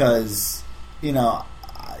 Because,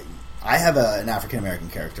 I have an African American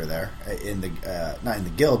character there in the not in the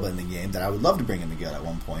guild, but in the game that I would love to bring in the guild at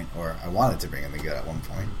one point, or I wanted to bring in the guild at one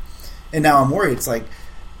point. And now I'm worried. It's like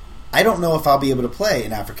I don't know if I'll be able to play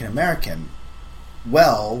an African American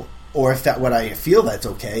well, or if what I feel that's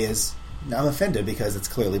okay is I'm offended because it's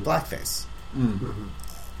clearly blackface.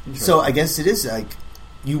 So I guess it is like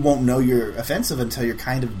you won't know you're offensive until you're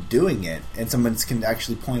kind of doing it, and someone can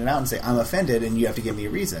actually point it out and say, "I'm offended," and you have to give me a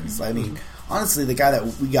reason. So, I mean, honestly, the guy that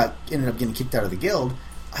we ended up getting kicked out of the guild,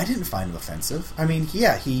 I didn't find him offensive. I mean,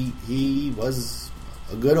 yeah, he was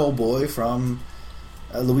a good old boy from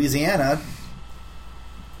Louisiana,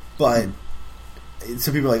 but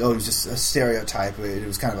some people are like, "Oh, he's just a stereotype." It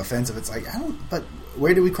was kind of offensive. It's like, but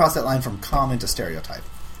where do we cross that line from common to stereotype?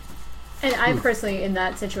 And I personally, in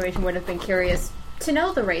that situation, would have been curious to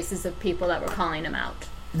know the races of people that were calling him out.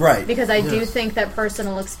 Right. Because I do think that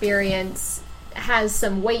personal experience has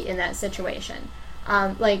some weight in that situation.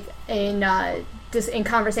 Like in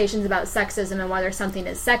conversations about sexism and whether something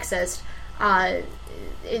is sexist,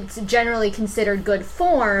 it's generally considered good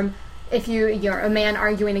form if you're a man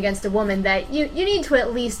arguing against a woman that you need to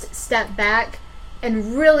at least step back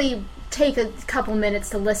and really take a couple minutes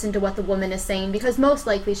to listen to what the woman is saying, because most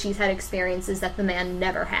likely she's had experiences that the man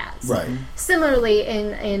never has. Right. Similarly,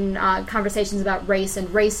 in conversations about race and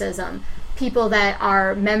racism, people that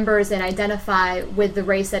are members and identify with the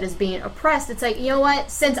race that is being oppressed, it's like, you know what,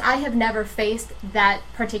 since I have never faced that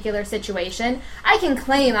particular situation, I can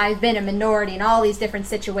claim I've been a minority in all these different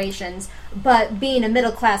situations, but being a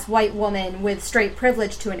middle-class white woman with straight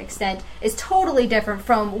privilege to an extent is totally different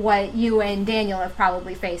from what you and Daniel have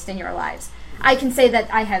probably faced in your lives. I can say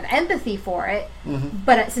that I have empathy for it,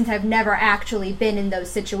 but since I've never actually been in those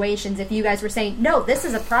situations, if you guys were saying, no, this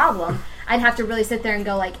is a problem, I'd have to really sit there and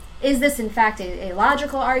go, like, is this in fact a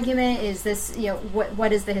logical argument? Is this,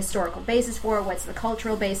 what is the historical basis for it? What's the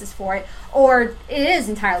cultural basis for it? Or it is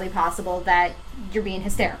entirely possible that you're being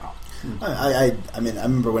hysterical. I mean, I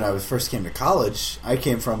remember when I first came to college, I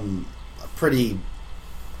came from a pretty,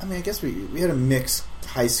 I guess we had a mixed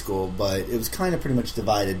high school, but it was kind of pretty much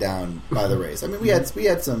divided down by the race. I mean, we had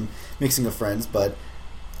some mixing of friends, but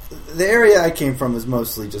the area I came from was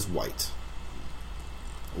mostly just white.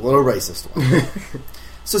 A little racist white.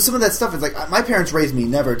 So some of that stuff is like, my parents raised me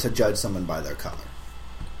never to judge someone by their color.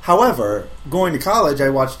 However, going to college, we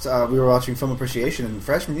were watching Film Appreciation in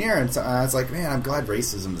freshman year, and so I was like, man, I'm glad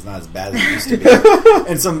racism is not as bad as it used to be.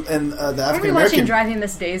 The African American, watching Driving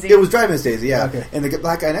Miss Daisy? It was Driving Miss Daisy, yeah. Okay. And the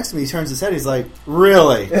black guy next to me, he turns his head, he's like,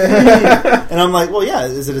 really? And I'm like, well, yeah,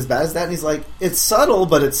 is it as bad as that? And he's like, it's subtle,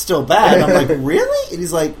 but it's still bad. And I'm like, really? And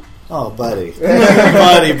he's like, oh, buddy.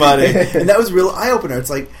 buddy. And that was a real eye-opener. It's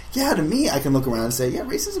like, yeah, to me, I can look around and say, yeah,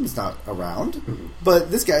 racism is not around. But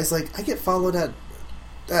this guy's like, I get followed at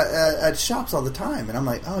shops all the time. And I'm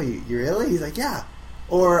like, oh, you really? He's like, yeah.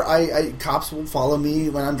 Or cops will follow me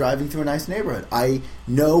when I'm driving through a nice neighborhood. I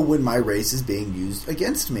know when my race is being used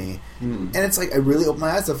against me. And it's like, I really open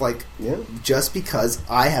my eyes of like, just because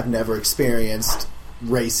I have never experienced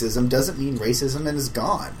racism doesn't mean racism is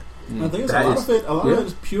gone. I think a lot of it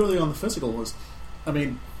is purely on the physical. I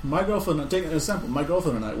mean, my girlfriend, take an example, my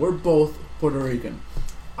girlfriend and I, we're both Puerto Rican.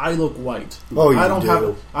 I look white. Oh, I don't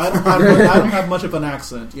have much of an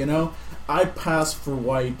accent, I pass for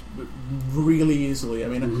white really easily. I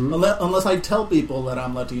mean, unless I tell people that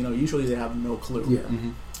I'm Latino, usually they have no clue. Yeah.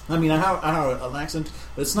 I mean, I have an accent,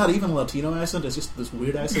 but it's not even a Latino accent. It's just this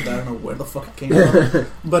weird accent. I don't know where the fuck it came from.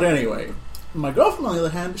 But anyway, my girlfriend, on the other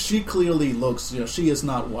hand, she clearly looks, she is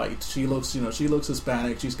not white. She looks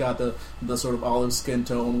Hispanic. She's got the sort of olive skin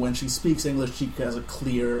tone. When she speaks English, she has a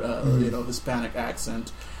clear, Hispanic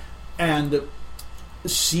accent. And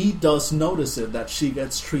she does notice it, that she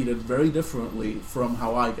gets treated very differently from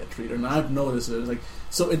how I get treated. And I've noticed it. It's like,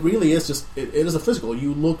 so it really is just, it is a physical.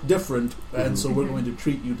 You look different, and so we're going to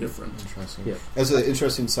treat you different. Interesting. Yeah. As an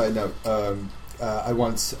interesting side note, I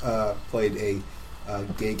once played a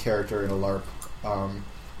gay character in a LARP,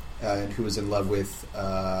 and who was in love with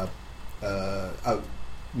the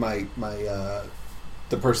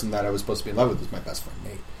person that I was supposed to be in love with was my best friend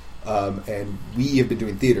Nate. And we have been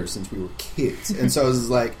doing theater since we were kids, and so I was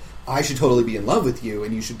like, I should totally be in love with you,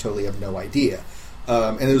 and you should totally have no idea.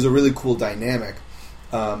 And there was a really cool dynamic,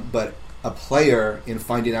 but a player, in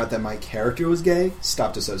finding out that my character was gay,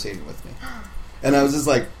 stopped associating with me, and I was just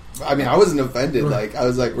like, I mean, I wasn't offended. Like, I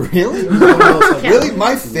was like, really? Really?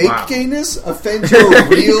 My fake gayness offends your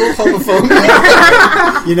real homophobia?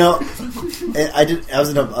 I was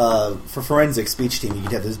in a for forensic speech team. You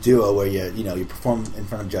could have this duo where you perform in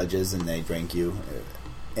front of judges and they drink you,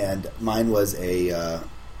 and mine was a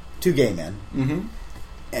two gay men,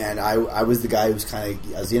 and I was the guy who was I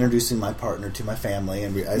was introducing my partner to my family,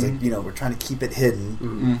 and I was like, we're trying to keep it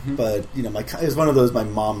hidden, but it was one of those. My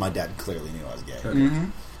mom, my dad clearly knew I was gay.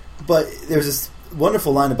 But there's this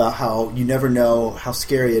wonderful line about how you never know how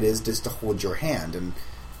scary it is just to hold your hand, and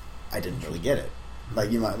I didn't really get it.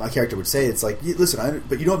 like my character would say, it's like, listen,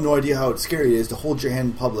 but you don't have no idea how scary it is to hold your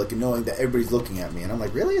hand in public and knowing that everybody's looking at me. And I'm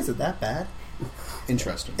like, really? Is it that bad?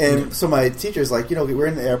 Interesting. And so my teacher's like, we're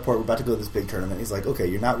in the airport, we're about to go to this big tournament. He's like, okay,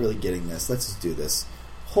 you're not really getting this. Let's just do this.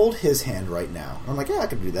 Hold his hand right now. And I'm like, yeah, I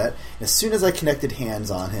can do that. And as soon as I connected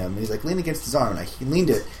hands on him, he's like, lean against his arm. And he leaned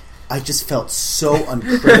it. I just felt so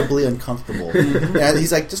incredibly uncomfortable. And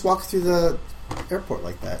he's like, just walk through the airport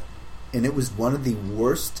like that. And it was one of the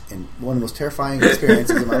worst and one of the most terrifying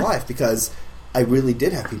experiences in my life because I really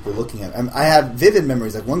did have people looking at me. I have vivid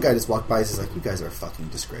memories. Like, one guy just walked by and says, like, you guys are a fucking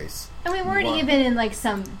disgrace. And we weren't even in, like,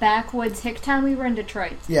 some backwoods hick town. We were in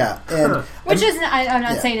Detroit. Yeah. And which isn't, I'm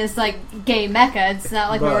not saying it's, like, gay Mecca. It's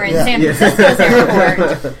not like we were in yeah. San Francisco's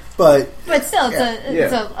airport. But still,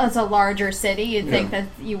 it's a larger city. You'd think that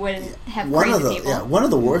you wouldn't have crazy people. Yeah, one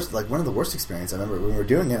of the worst experiences I remember when we were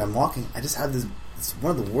doing it, I'm walking, I just have this, it's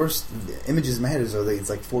one of the worst images in my head is it's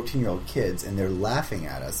like 14-year-old kids and they're laughing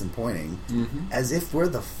at us and pointing as if we're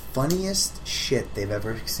the funniest shit they've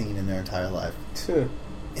ever seen in their entire life. And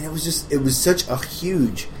it was such a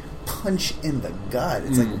huge punch in the gut.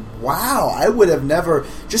 It's like, wow, I would have never,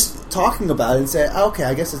 just talking about it and say, okay,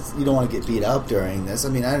 I guess you don't want to get beat up during this. I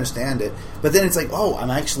mean, I understand it. But then it's like, oh,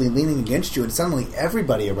 I'm actually leaning against you, and suddenly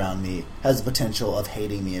everybody around me has the potential of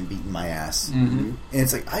hating me and beating my ass. And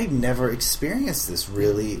it's like, I never experienced this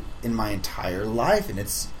really in my entire life, and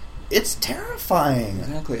it's terrifying.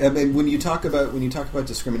 Exactly. I mean, when you talk about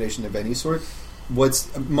discrimination of any sort,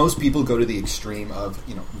 most people go to the extreme of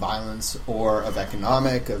violence or of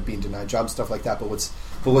economic, of being denied jobs, stuff like that. But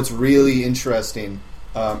what's really interesting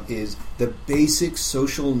is the basic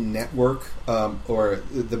social network or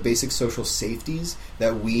the basic social safeties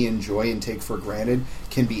that we enjoy and take for granted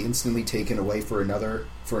can be instantly taken away for another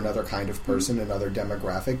kind of person, another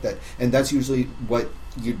demographic. And that's usually what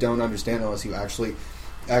you don't understand unless you actually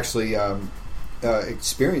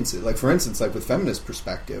experience it. Like, for instance, like with feminist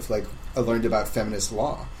perspective, like I learned about feminist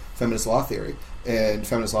law theory, and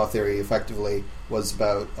feminist law theory effectively was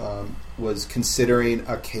about was considering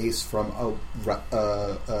a case from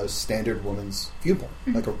a standard woman's viewpoint,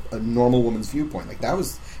 like a normal woman's viewpoint. Like that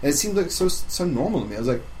was, and it seemed like so normal to me. I was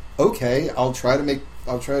like, okay, I'll try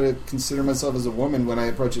to consider myself as a woman when I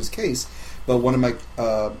approach this case. But one of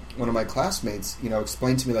my classmates,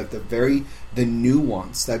 explained to me like the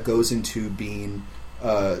nuance that goes into being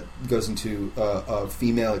a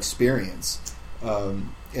female experience,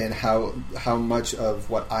 and how much of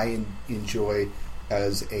what I enjoy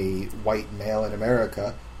as a white male in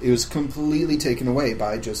America, it was completely taken away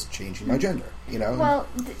by just changing my gender. Well,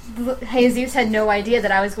 Jesus had no idea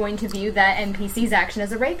that I was going to view that NPC's action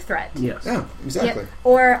as a rape threat. Yes. Yeah, exactly. Yeah.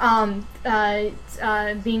 Or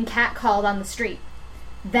being catcalled on the street.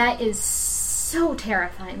 That is so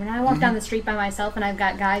terrifying. When I walk down the street by myself and I've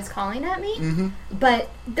got guys calling at me, but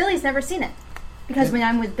Billy's never seen it. Because when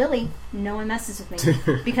I'm with Billy, no one messes with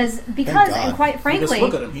me. Because and quite frankly... Just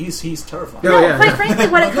look at him. He's terrifying. Quite frankly,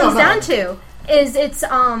 what it comes down to is it's...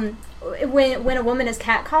 When a woman is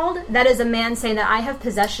catcalled, that is a man saying that I have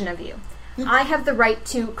possession of you. I have the right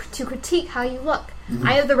to critique how you look.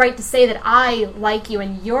 I have the right to say that I like you,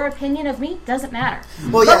 and your opinion of me doesn't matter.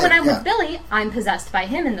 But when I'm with Billy, I'm possessed by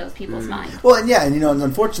him in those people's minds. Well, and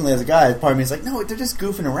unfortunately, as a guy, part of me is like, no, they're just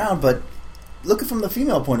goofing around. But look at it from the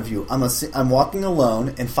female point of view. I'm walking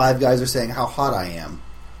alone, and 5 guys are saying how hot I am.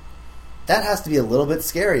 That has to be a little bit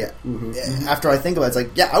scary. After I think about it,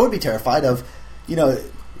 it's like, I would be terrified of,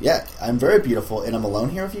 I'm very beautiful, and I'm alone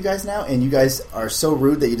here with you guys now, and you guys are so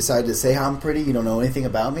rude that you decided to say how I'm pretty. You don't know anything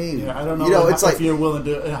about me. Yeah, I don't know. It's like, if you're willing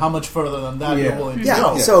to, how much further than that you're willing to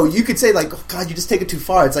go. So you could say like, oh, God, you just take it too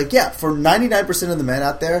far. It's like, for 99% of the men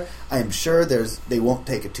out there, I am sure they won't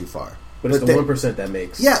take it too far. But it's the 1% that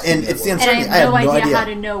makes. Yeah, and it's the uncertainty. And I have no idea how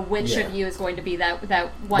to know which of you is going to be that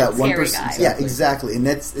one scary guy. Yeah, exactly. And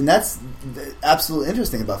that's absolutely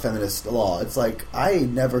interesting about feminist law. It's like I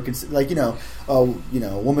never consider, like a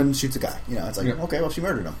woman shoots a guy. It's like okay, well she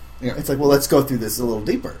murdered him. Yeah. It's like, well, let's go through this a little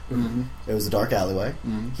deeper. It was a dark alleyway.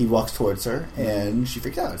 He walks towards her, and she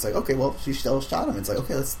freaks out. It's like, okay, well, she still shot him. It's like,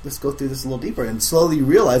 okay, let's go through this a little deeper, and slowly you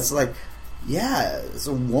realize, it's like. Yeah, as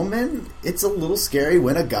a woman, it's a little scary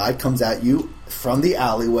when a guy comes at you from the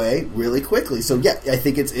alleyway really quickly. So, I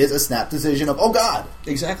think it is a snap decision of, oh, God.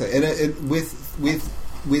 Exactly. And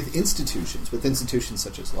with institutions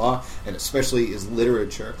such as law, and especially as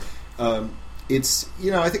literature, it's,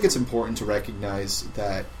 I think it's important to recognize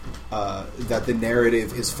that that the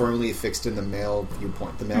narrative is firmly fixed in the male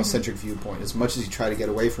viewpoint, the male-centric viewpoint, as much as you try to get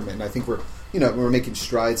away from it. And I think we're making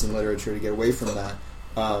strides in literature to get away from that.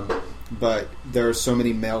 But there are so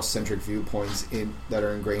many male-centric viewpoints that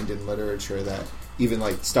are ingrained in literature that even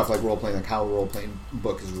like stuff like role playing, like how a role playing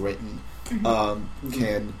book is written,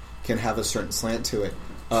 can have a certain slant to it.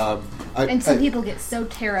 And some people get so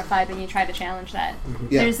terrified when you try to challenge that.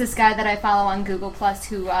 Yeah. There's this guy that I follow on Google Plus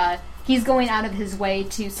who he's going out of his way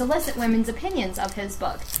to solicit women's opinions of his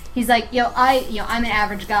book. He's like, I'm an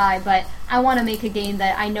average guy, but I want to make a game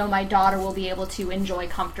that I know my daughter will be able to enjoy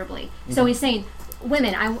comfortably. So he's saying,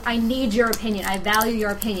 women, I need your opinion. I value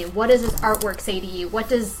your opinion. What does this artwork say to you? What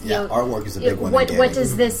does artwork is a big one. What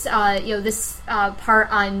does this this part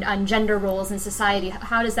on gender roles in society?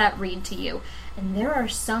 How does that read to you? And there are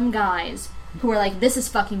some guys who are like, this is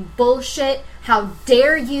fucking bullshit. How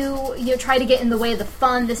dare you try to get in the way of the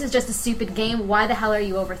fun? This is just a stupid game. Why the hell are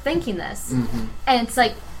you overthinking this? And it's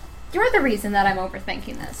like, you're the reason that I'm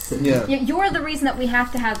overthinking this. Yeah. You're the reason that we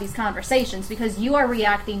have to have these conversations because you are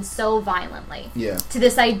reacting so violently to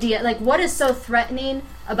this idea. Like, what is so threatening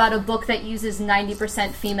about a book that uses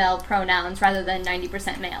 90% female pronouns rather than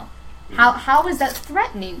 90% male? How is that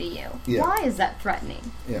threatening to you? Yeah. Why is that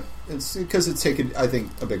threatening? Yeah, it's because it's taken. I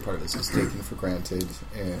think a big part of this is taken for granted,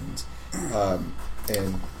 and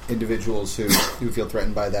individuals who feel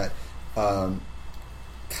threatened by that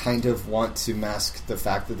kind of want to mask the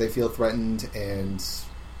fact that they feel threatened and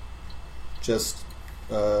just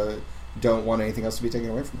don't want anything else to be taken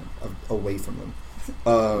away from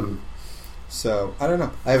them. So I don't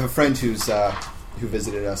know. I have a friend who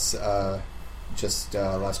visited us just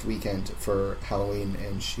last weekend for Halloween,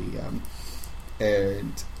 and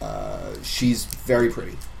she's very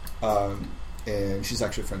pretty, and she's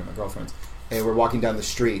actually a friend of my girlfriend's. And we're walking down the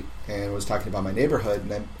street, and was talking about my neighborhood,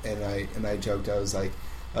 and I joked. I was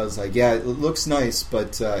like, yeah, it looks nice,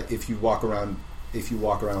 but if you walk around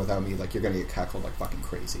without me, like, you're gonna get cackled like fucking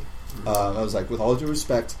crazy. I was like, with all due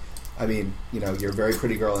respect, I mean, you're a very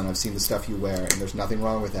pretty girl, and I've seen the stuff you wear, and there's nothing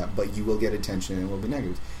wrong with that, but you will get attention, and it will be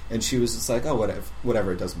negative. And she was just like, oh,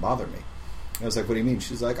 whatever, it doesn't bother me. And I was like, what do you mean?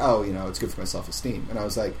 She's like, oh, it's good for my self-esteem. And I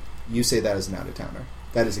was like, you say that as an out-of-towner.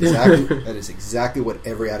 That is exactly what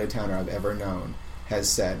every out-of-towner I've ever known has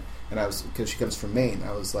said. And because she comes from Maine,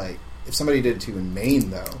 I was like, if somebody did it to you in Maine,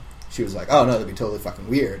 though, she was like, oh, no, that'd be totally fucking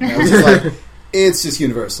weird. And I was just like, it's just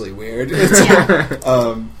universally weird.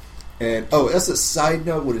 And as a side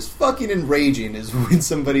note, what is fucking enraging is when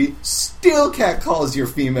somebody still catcalls your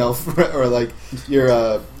female or like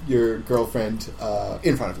your girlfriend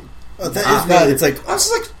in front of you. Oh, that is really, it's like, I was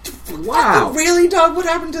like, wow, really, dog? What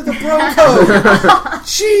happened to the bro code?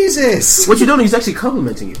 Jesus! What you don't know, he's actually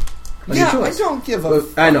complimenting you. Yeah, I don't give a...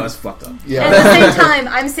 I know, it's fucked up. Yeah. At the same time,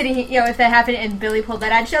 I'm sitting here, if that happened and Billy pulled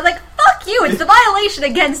that out, she's like, fuck you, it's the violation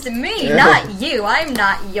against me, not you. I'm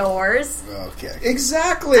not yours. Okay.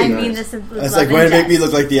 Exactly. I mean, this is That's like, way to make me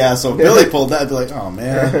look like the asshole. Billy pulled that, I'd be like, oh,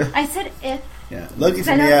 man. I said if. Yeah, lucky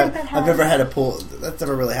for me, I've never had a pull. That's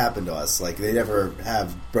never really happened to us. Like, they never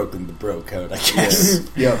have broken the bro code, I guess.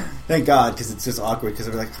 Yeah. Thank God, because it's just awkward, because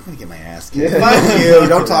they're like, I'm going to get my ass kicked. Fuck you,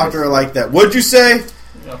 don't talk to her like that. What'd you say?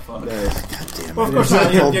 Yeah, fuck. God damn it. Well, of course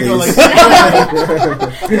not. You go like...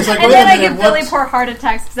 It's like, and then I give Billy poor heart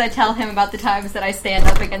attacks because I tell him about the times that I stand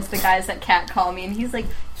up against the guys that catcall me, and he's like,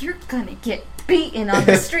 you're gonna get beaten on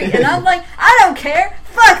the street. And I'm like, I don't care.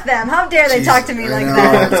 Fuck them. How dare they talk to me like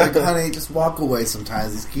that? It's like, honey, just walk away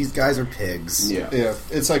sometimes. These guys are pigs. Yeah.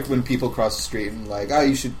 It's like when people cross the street and like, oh,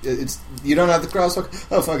 you don't have the crosswalk?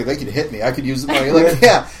 Oh, fuck it, they could hit me. I could use the money. You're like,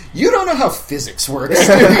 yeah, you don't know how physics works.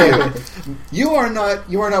 You are not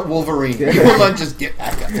Wolverine. You will not just get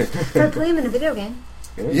back up. So I play him in a video game.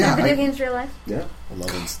 Yeah. Video games real life? Yeah.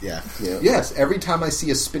 Yes, every time I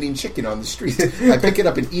see a spinning chicken on the street, I pick it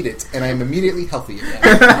up and eat it, and I am immediately healthy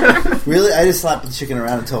again. Really? I just slapped the chicken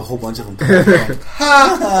around until a whole bunch of them come out.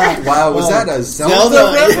 Wow, was that a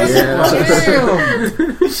Zelda reference?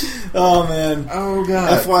 Yeah. Oh, man. Oh,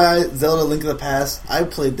 God. FYI, Zelda Link to the Past, I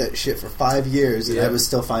played that shit for 5 years, and I was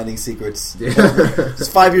still finding secrets. Yeah.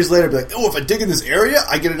 Just 5 years later, I'd be like, oh, if I dig in this area,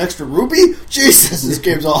 I get an extra ruby? Jesus, this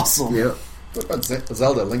game's awesome. Yep. What about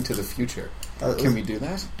Zelda Link to the Future? Can we do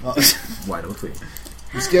that? Why don't we?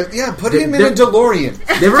 Put him in a DeLorean.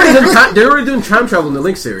 They're already doing time travel in the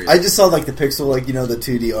Link series. I just saw like the pixel, the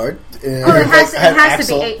 2D art. It has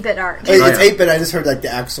to be 8-bit art. It's 8-bit. I just heard like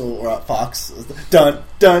the Axel or Fox. Dun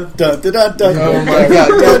dun dun dun dun dun. Oh my god!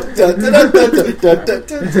 Dun, dun, dun, dun, dun, dun,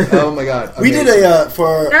 dun. Oh my god! We did a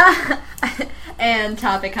for and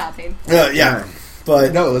topic hopping. Yeah.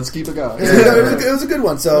 But no, let's keep it going. It was a good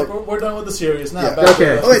one. So we're done with the series now. Yeah.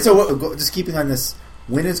 Okay. Okay. So just keeping on this.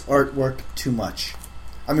 When is artwork too much?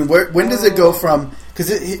 I mean, when does it go from? Because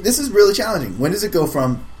this is really challenging. When does it go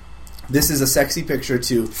from? This is a sexy picture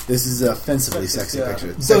to this is a offensively sexy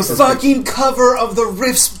picture. The fucking cover of the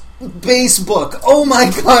Rift's base book. Oh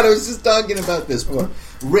my god, I was just talking about this book.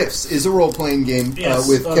 Rifts is a role-playing game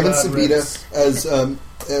with Kevin Sabita as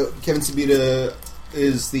Kevin Sabita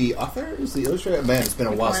is the author, is the illustrator. Man, it's been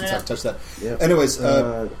a while since I've touched that. Yep. Anyways,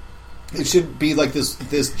 it should be like this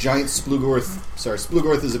giant Splugorth. Sorry,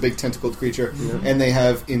 Splugorth is a big tentacled creature, and they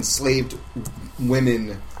have enslaved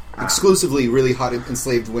women, exclusively really hot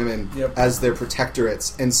enslaved women, as their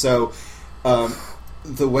protectorates. And so,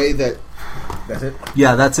 the way that that's it.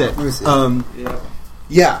 Yeah, that's it.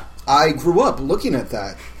 Yeah. I grew up looking at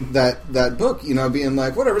that book, being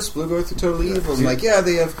like, whatever, Splugorth are totally evil. And like, yeah,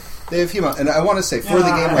 they have humor. And I want to say, for the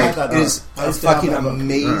game, like, it is a fucking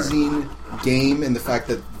amazing game in the fact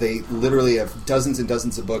that they literally have dozens and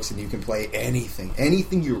dozens of books, and you can play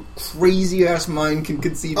anything your crazy ass mind can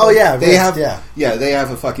conceive of. Oh yeah, they have they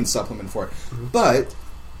have a fucking supplement for it. But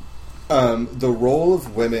the role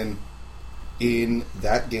of women in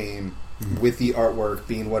that game, with the artwork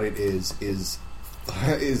being what it is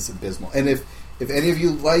abysmal. And if any of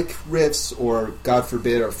you like Rifts, or God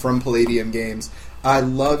forbid are from Palladium Games, I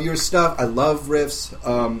love your stuff. I love Rifts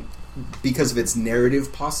because of its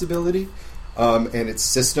narrative possibility and its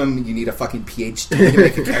system. You need a fucking PhD to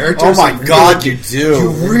make a character. Oh my god, you do!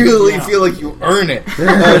 You really feel like you earn it.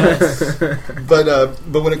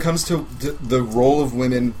 But when it comes to the role of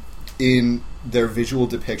women in their visual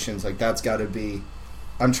depictions, like, that's got to be.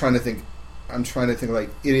 I'm trying to think. Like,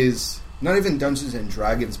 it is. Not even Dungeons and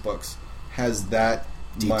Dragons books has that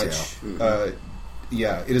detail. Much.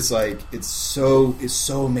 It is like it's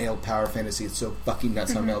so male power fantasy. It's so fucking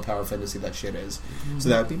nuts how male power fantasy that shit is. So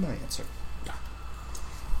that would be my answer.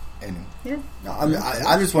 Anyway. Yeah. No,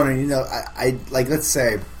 I'm just wondering. I like. Let's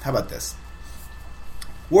say, how about this?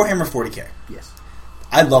 Warhammer 40K. Yes.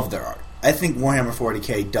 I love their art. I think Warhammer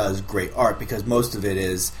 40K does great art because most of it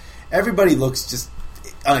is everybody looks just.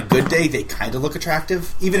 On a good day, they kind of look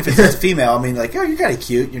attractive. Even if it's just a female, I mean, like, oh, you're kind of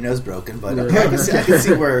cute, your nose broken, but I can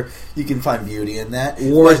see where you can find beauty in that.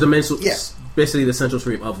 War is the basically the central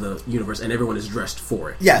stream of the universe, and everyone is dressed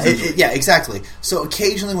for it. Yeah, exactly. So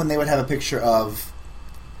occasionally when they would have a picture of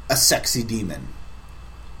a sexy demon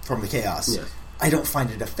from the Chaos, I don't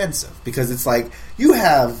find it offensive, because it's like, you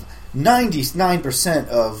have 99%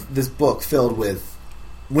 of this book filled with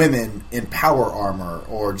women in power armor,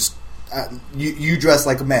 or just you dress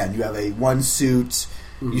like a man. You have a one suit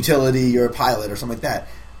utility. You're a pilot or something like that.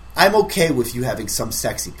 I'm okay with you having some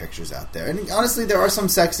sexy pictures out there. And honestly, there are some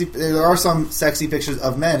sexy pictures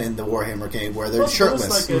of men in the Warhammer game where they're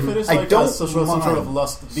shirtless. If it is some sort of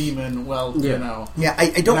lust demon, Yeah, I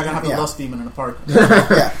don't. You're not gonna have a lust demon in a park.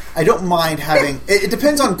 Yeah, I don't mind having. It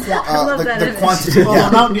depends on the quantity.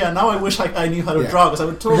 Now I wish I knew how to draw, because I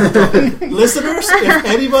would totally draw. Listeners,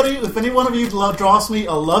 if any one of you draws me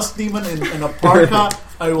a lust demon in a parka,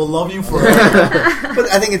 I will love you forever.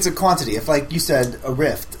 But I think it's a quantity. If, like you said, a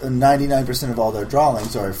Rift, 99% of all their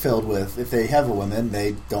drawings are filled with, if they have a woman,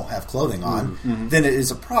 they don't have clothing on, then it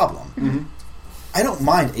is a problem. I don't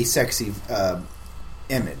mind a sexy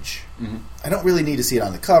image. I don't really need to see it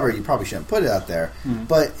on the cover. You probably shouldn't put it out there.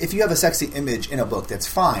 But if you have a sexy image in a book, that's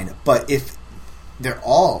fine. But if they're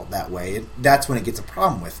all that way, that's when it gets a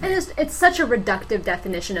problem with me. And it's such a reductive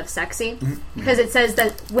definition of sexy, because it says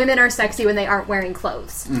that women are sexy when they aren't wearing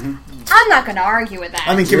clothes. I'm not going to argue with that.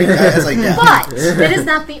 I mean, but it is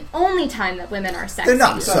not the only time that women are sexy. They're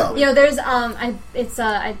not. So there's I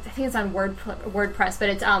think it's on WordPress, but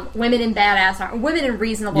it's women in badass armor, women in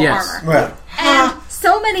reasonable armor. Right. And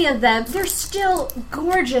so many of them, they're still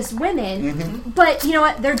gorgeous women, but you know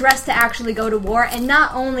what? They're dressed to actually go to war, and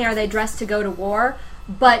not only are they dressed to go to war,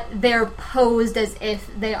 but they're posed as if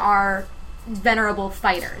they are venerable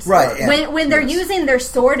fighters. Right. When they're using their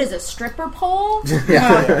sword as a stripper pole,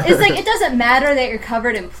 it's like, it doesn't matter that you're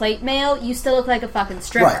covered in plate mail, you still look like a fucking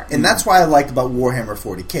stripper. Right. And that's why I like about Warhammer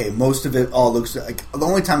 40K. Most of it all looks like, the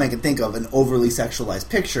only time I can think of an overly sexualized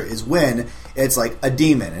picture is when it's like a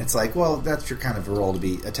demon. It's like, well, that's your kind of a role to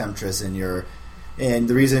be a temptress, and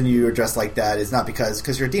the reason you're dressed like that is not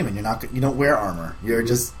because you're a demon. You don't wear armor. You're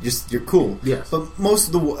just you're cool. Yes. But most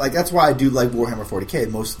of the that's why I do like Warhammer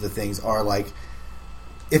 40K. Most of the things are like,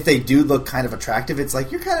 if they do look kind of attractive, it's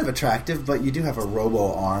like, you're kind of attractive, but you do have a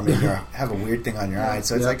robo arm and you have a weird thing on your eye.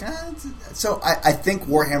 So it's like, so I think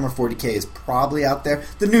Warhammer 40K is probably out there.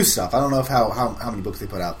 The new stuff, I don't know if how many books they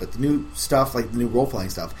put out, but the new stuff, like the new role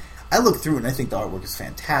playing stuff, I look through and I think the artwork is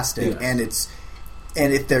fantastic, and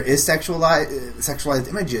if there is sexualized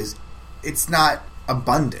images, it's not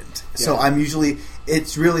abundant. Yeah. So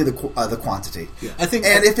it's really the quantity. Yeah. I think,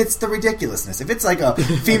 and if it's the ridiculousness, if it's like a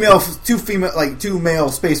two male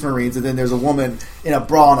space marines, and then there's a woman in a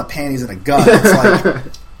bra and a panties and a gun, it's like,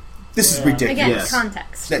 This is Yeah. ridiculous. Again,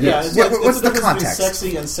 context. Yes. What's the difference context? between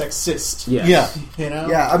sexy and sexist. Yes. Yeah. You know?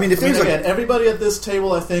 Yeah, I mean, if there's again, everybody at this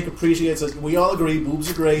table, I think, appreciates it. We all agree boobs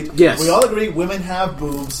are great. Yes. We all agree women have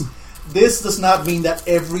boobs. This does not mean that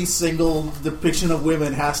every single depiction of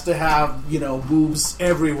women has to have, boobs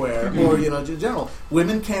everywhere or, in general.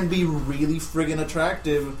 Women can be really friggin'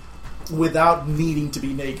 attractive without needing to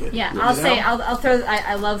be naked. Yeah, you I'll know? say, I'll throw,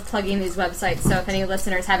 I love plugging these websites, so if any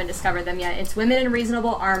listeners haven't discovered them yet, it's Women in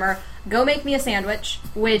Reasonable Armor. Go Make Me a Sandwich,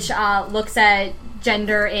 which looks at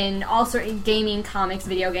gender in all sorts of gaming, comics,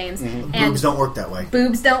 video games. Mm-hmm. And boobs don't work that way.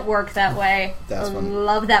 boobs don't work that way. That's I funny.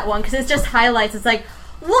 love that one, because it just highlights, it's like,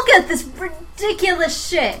 look at this ridiculous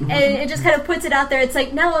shit, and it just kind of puts it out there. It's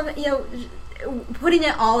like, now I'm, putting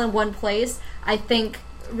it all in one place, I think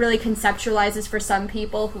really conceptualizes for some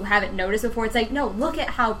people who haven't noticed before. It's like, no, look at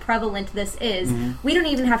how prevalent this is. We don't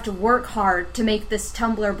even have to work hard to make this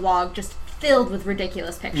Tumblr blog just filled with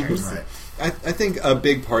ridiculous pictures. Right. I think a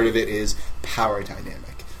big part of it is power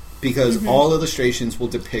dynamic, because all illustrations will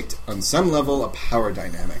depict on some level a power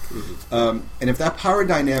dynamic, and if that power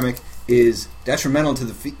dynamic is detrimental to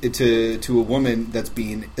the to a woman that's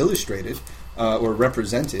being illustrated or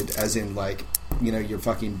represented, as in like your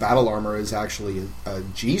fucking battle armor is actually a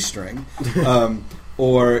G-string,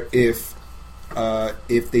 or if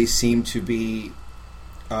they seem to be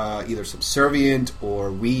either subservient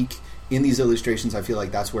or weak in these illustrations, I feel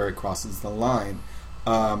like that's where it crosses the line.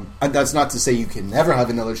 And that's not to say you can never have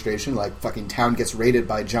an illustration like fucking town gets raided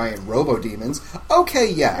by giant robo-demons. Okay,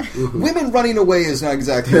 yeah. Women running away is not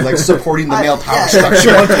exactly like supporting the male power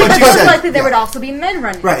structure. What you Most said. likely there would also be men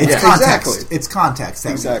running. Right, it's Yeah, context. exactly. It's context.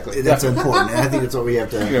 Exactly. That's important, and I think that's what we have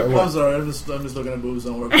to... I'm sorry, I'm just looking at boobs.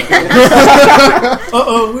 Don't work.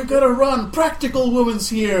 Uh-oh, we gotta run. Practical woman's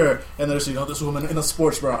here. And there's, this woman in a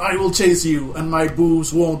sports bra. I will chase you, and my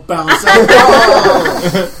boobs won't bounce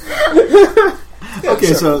out.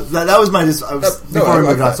 Okay, so that was my... before we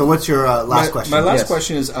move on, so what's your last question? My last Yes.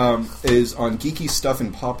 question is on geeky stuff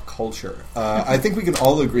in pop culture. I think we can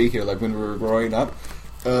all agree here, like when we were growing up,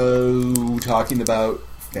 talking about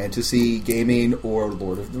fantasy gaming or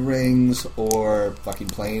Lord of the Rings or fucking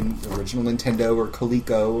playing original Nintendo or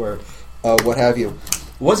Coleco or what have you,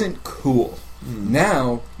 wasn't cool.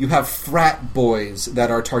 Now you have frat boys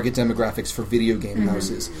that are target demographics for video game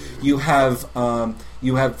houses. You have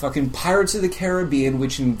fucking Pirates of the Caribbean,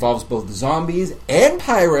 which involves both zombies and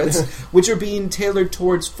pirates, which are being tailored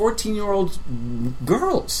towards 14-year-old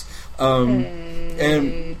girls.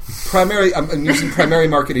 And primary, I'm using primary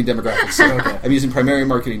marketing demographics. Okay. I'm using primary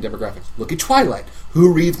marketing demographics. Look at Twilight.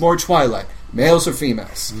 Who reads more Twilight? Males or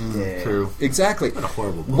females? Yeah. True. Exactly. What a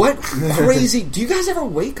horrible book. What crazy... Do you guys ever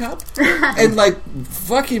wake up and like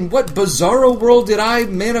fucking what bizarro world did I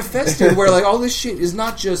manifest in where like all this shit is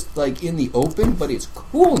not just like in the open, but it's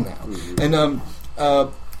cool now. And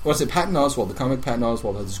what's it? Patton Oswalt, the comic Patton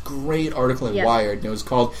Oswalt, has this great article in Wired, and it was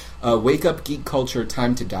called "Wake Up, Geek Culture,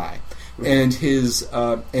 Time to Die." And his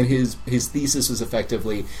thesis was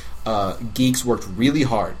effectively geeks worked really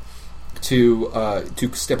hard to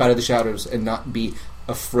step out of the shadows and not be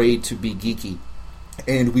afraid to be geeky,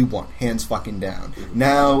 and we won, hands fucking down.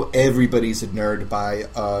 Now everybody's a nerd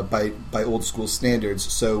by old school standards,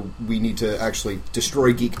 so we need to actually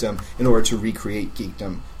destroy geekdom in order to recreate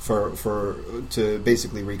geekdom to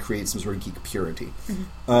basically recreate some sort of geek purity.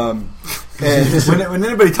 And when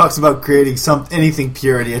anybody talks about creating anything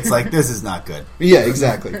purity, it's like, this is not good. yeah,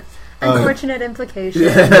 exactly. Unfortunate implications.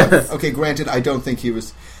 Okay, granted, I don't think he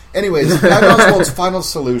was. Anyways, Patton Oswalt's final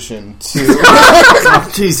solution to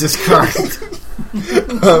Oh, Jesus Christ. We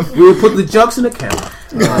will put the jokes in the camera.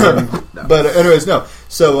 But anyways, no.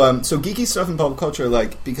 So geeky stuff in pop culture,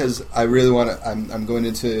 like, because I really want to. I'm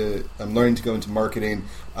learning to go into marketing.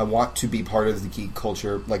 I want to be part of the geek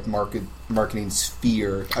culture, like marketing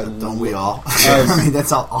sphere. Don't we all? I mean,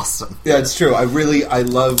 that's all awesome. Yeah, it's true. I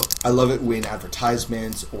love it when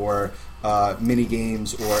advertisements or mini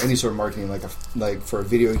games or any sort of marketing, like for a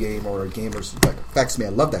video game or a game, or like affects me. I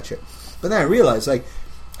love that shit. But then I realized, like,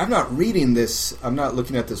 I'm not reading this. I'm not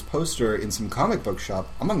looking at this poster in some comic book shop.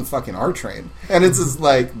 I'm on the fucking R train, and it's just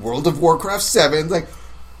like World of Warcraft 7. Like,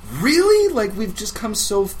 really? Like, we've just come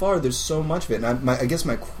so far. There's so much of it. And I guess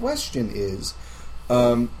my question is,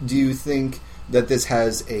 do you think that this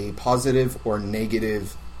has a positive or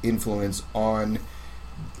negative influence on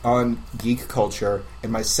geek culture?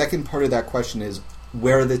 And my second part of that question is,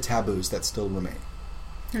 where are the taboos that still remain?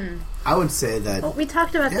 I would say that... Well, we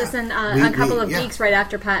talked about this in We- a couple we- of yeah. Geeks right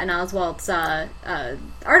after Patton Oswalt's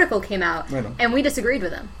article came out, Right on. and we disagreed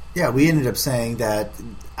with him. Yeah, we ended up saying that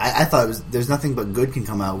I thought there's nothing but good can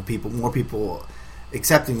come out with people, more people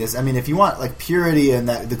accepting this. I mean, if you want like purity and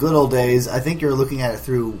that the good old days, I think you're looking at it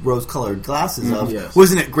through rose-colored glasses.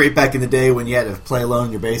 Wasn't it great back in the day when you had to play alone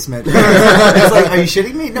in your basement? It's like, are you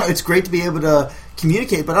shitting me? No, it's great to be able to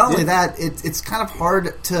communicate, but not only that, it's kind of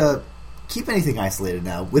hard to keep anything isolated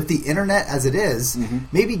now with the internet as it is.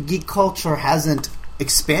 Maybe geek culture hasn't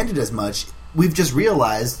expanded as much. We've just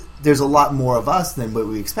realized there's a lot more of us than what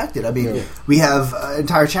we expected. I mean, we have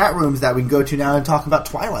entire chat rooms that we can go to now and talk about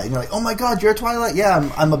Twilight. And you're like, oh my god, you're a Twilight?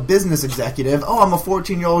 Yeah, I'm a business executive. Oh, I'm a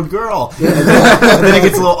 14-year-old girl. And then it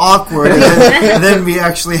gets a little awkward. And then we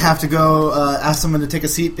actually have to go ask someone to take a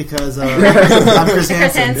seat because I'm Chris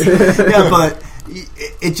Hansen. Yeah, but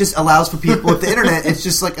it just allows for people with the internet. It's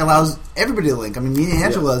just like allows everybody to link. I mean, me and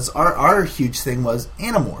Angela's our huge thing was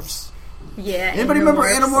Animorphs. Yeah. Anybody remember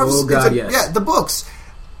Animorphs? Oh god, yes. Yeah, the books.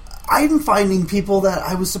 I'm finding people that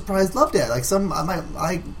I was surprised loved it. Like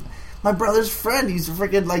my brother's friend, he's a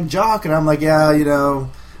freaking like jock, and I'm like, yeah, you know,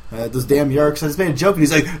 those damn Yerks. I just made a joke, and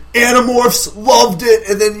he's like, Animorphs loved it,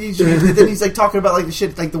 and then he's like talking about like the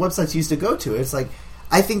shit, like the websites he used to go to. It's like,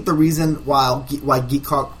 I think the reason why geek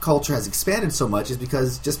culture has expanded so much is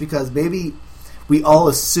because maybe we all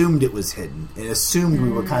assumed it was hidden and assumed we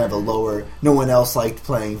were kind of a lower. No one else liked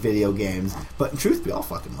playing video games, but in truth, we all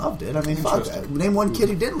fucking loved it. I mean, fuck, name one kid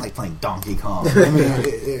who didn't like playing Donkey Kong. I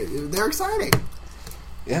mean, they're exciting.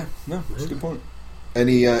 Yeah, no, that's a good point.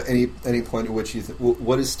 Any point at which you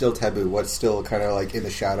what is still taboo? What's still kind of like in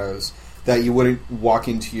the shadows that you wouldn't walk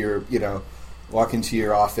into your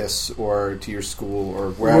office or to your school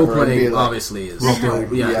or wherever. Role playing obviously is still,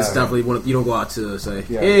 it's definitely one of, you don't go out to say,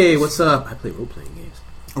 hey, what's up? I play role playing games.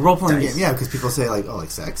 A role playing game, yeah, because people say like, oh, like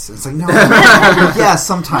sex. And it's like, no, yeah,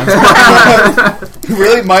 sometimes.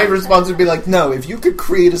 Really, my response would be like, no. If you could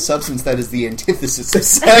create a substance that is the antithesis of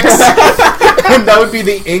sex, and that would be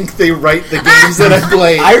the ink they write the games that I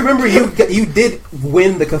play. I remember you did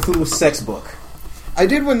win the Cthulhu sex book. I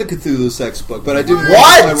did win the Cthulhu sex book, but I didn't win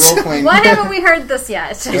my role-playing. Why haven't we heard this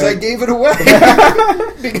yet? Because I gave it away.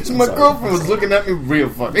 Because my girlfriend was looking at me real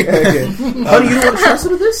funny. Honey, you don't want to try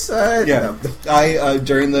some of this? Yeah. I,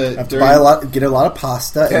 get a lot of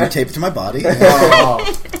pasta and tape it to my body.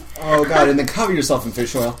 Oh, God, and then cover yourself in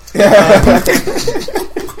fish oil. When you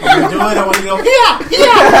do it, I want to go,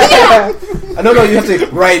 yeah. No, you have to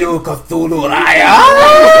Raidu Cthulhu Raya.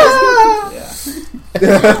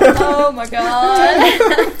 Oh my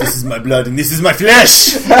god. This is my blood and this is my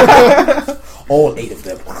flesh. All 8 of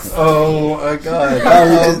them. Oh my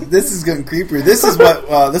god. This is getting creepier. This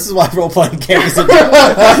is why role playing games are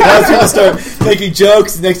as people start making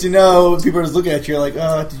jokes, next you know, people are just looking at you like,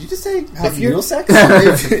 did you just say have real sex?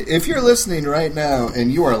 If you're listening right now and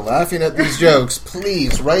you are laughing at these jokes,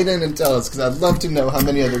 please write in and tell us, because I'd love to know how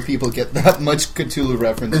many other people get that much Cthulhu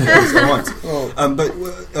reference at once. But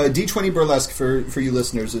D20 Burlesque, for you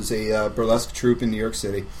listeners, is a burlesque troupe in New York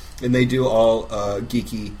City, and they do all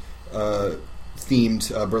geeky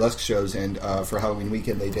themed burlesque shows, and for Halloween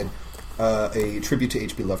weekend they did a tribute to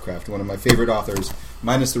H.P. Lovecraft, one of my favorite authors,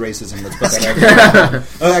 minus the racism. Let's put that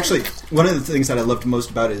out. Actually, one of the things that I loved most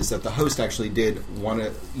about it is that the host actually did want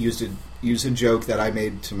to use a joke that I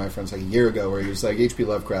made to my friends like a year ago, where he was like, H.P.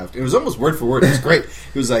 Lovecraft. It was almost word for word. It was great.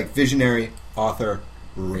 It was like visionary, author,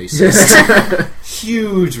 racist,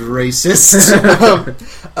 huge racist,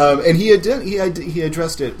 and he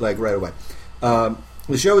addressed it like right away.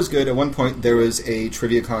 The show is good. At one point, there was a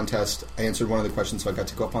trivia contest. I answered one of the questions, so I got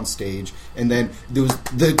to go up on stage. And then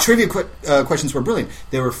the trivia questions were brilliant.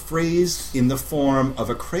 They were phrased in the form of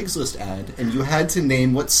a Craigslist ad, and you had to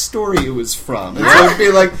name what story it was from. And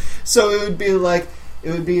so it would be like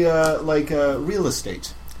real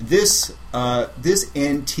estate. This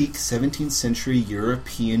antique 17th century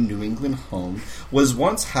European New England home was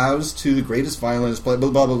once housed to the greatest violinist, blah, blah,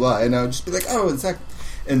 blah, blah, blah. And I would just be like, oh, it's that.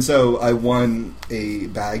 And so I won a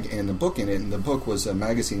bag and a book in it, and the book was a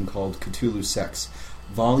magazine called Cthulhu Sex,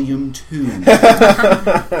 Volume 2.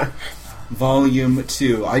 Volume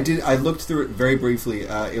 2. I looked through it very briefly.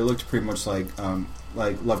 It looked pretty much like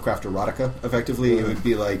Lovecraft erotica, effectively. It would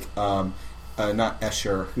be like, not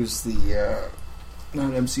Escher, who's the...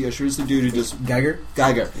 not MC Escher, who's the dude who just... Geiger?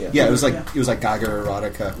 Yeah, it was like Geiger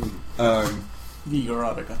erotica.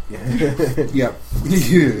 Erotica. Yeah.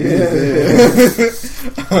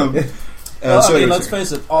 Let's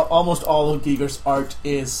face it. Almost all of Giger's art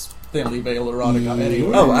is thinly veiled erotica.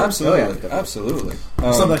 Anyway. Oh, absolutely, absolutely.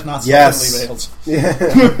 Sometimes not so thinly veiled.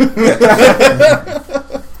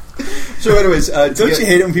 So, anyways, don't you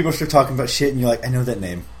hate it when people start talking about shit and you're like, I know that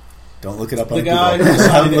name. Don't look it up on the guy who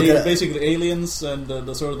designed basically Aliens, and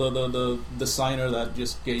the sort of the designer that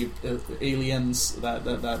just gave Aliens that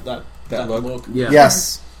look. Look. Yeah.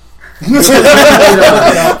 Yes. Oh,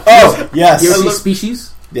 yes. You ever see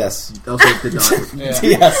Species? Yes. Also did not.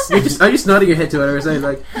 Yes. Are you just nodding your head to it or saying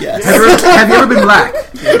like, Yes. have you ever been black?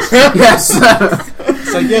 Yes.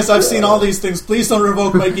 It's like, yes, I've seen all these things. Please don't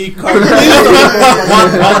revoke my geek card. Please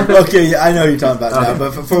don't. Okay, yeah, I know what you're talking about now,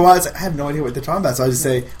 but for a while, it's like, I have no idea what they're talking about, so I just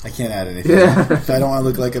say, I can't add anything. Yeah. I don't want to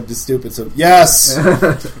look like I'm just stupid, so yes!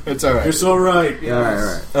 It's all right. You're so right. All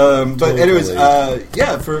right. But Totally. anyways,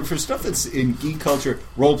 yeah, for stuff that's in geek culture,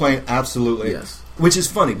 role playing, absolutely. Yes. Which is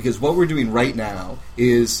funny because what we're doing right now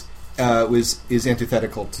is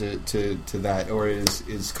antithetical to that, or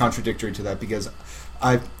is contradictory to that, because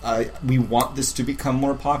we want this to become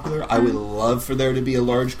more popular. I would love for there to be a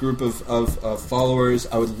large group of followers.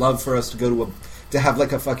 I would love for us to go to have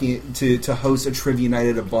like a fucking to host a trivia night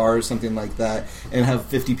at a bar or something like that, and have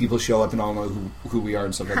 50 people show up and all know who we are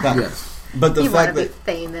and stuff like that. Yes. But the You want fact to be that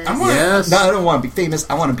famous. Yes. no, I don't want to be famous.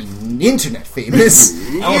 I want to be internet famous.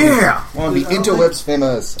 I want to be interwebs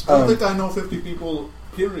famous. I don't think I know 50 people,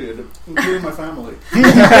 period, including my family.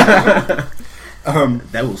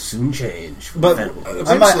 That will soon change. But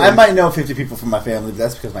I might know 50 people from my family, but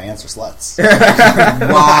that's because my aunts are sluts.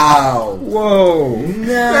 wow. Whoa. Nice.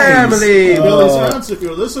 Family. Billy's aunts, if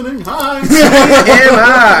you're listening, hi. Am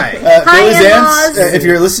I? Hi, Billy's in-laws. aunts, if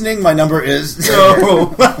you're listening, my number is...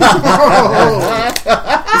 No.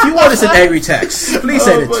 If you want us an angry text, please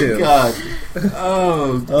send it to. God.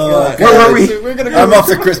 Oh God. Where were we? So we're gonna go. I'm off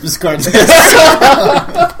the Christmas card list.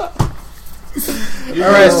 All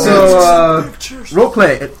right, so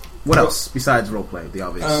roleplay. What else besides roleplay? The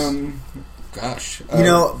obvious. Gosh. You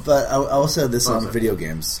know, but I will say this Oh, on sorry. video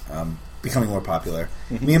games becoming more popular.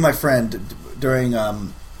 Me and my friend, during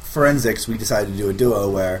forensics, we decided to do a duo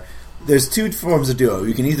where there's two forms of duo.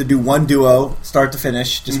 You can either do one duo, start to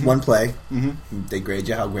finish, just one play. They grade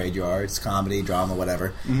you how great you are. It's comedy, drama,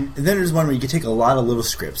 whatever. And then there's one where you can take a lot of little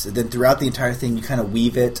scripts, and then throughout the entire thing, you kind of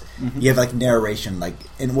weave it. You have like narration,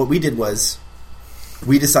 and what we did was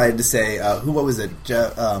we decided to say, what was it?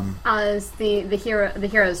 It's the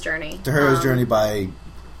hero's journey. The Hero's Journey by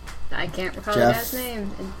I can't recall Jeff. the guy's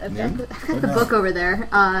name. I've got the book over there.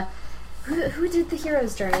 Who did the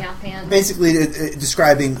hero's journey offhand? basically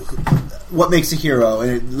describing what makes a hero,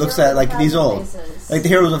 and it looks at like these old, like the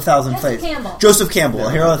Hero of a Thousand Places. Joseph Campbell,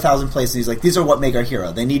 a hero of a thousand places. He's like, these are what make our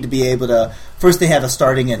hero. They need to be able to. First, they have a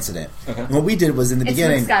starting incident. And what we did was in the It's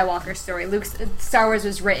beginning. Luke Skywalker's story. Star Wars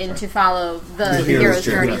was written to follow the hero's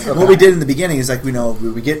journey. And what we did in the beginning is like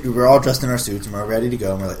we're all dressed in our suits and we're ready to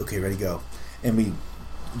go, and we're like, okay, ready to go, and we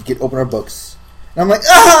open our books, and I'm like,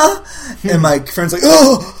 and my friend's like,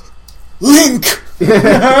 oh, Link,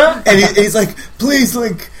 and he's like, please,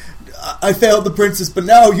 Link, I failed the princess, but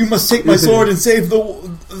now you must take my sword and save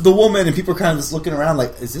the woman. And people are kind of just looking around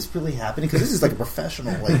like, is this really happening? Because this is like a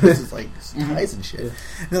professional, like this is like ties and shit. And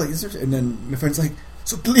they're like, and then my friend's like,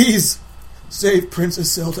 so please save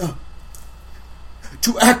Princess Zelda.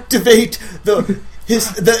 To activate the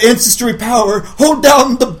ancestry power, hold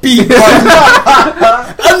down the B button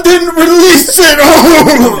and then release it.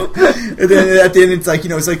 And then at the end, it's like,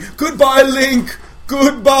 it's like, goodbye, Link,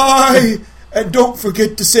 goodbye, and don't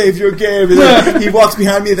forget to save your game. And then he walks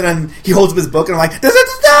behind me, and then he holds up his book, and I'm like,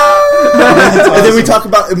 and then we talk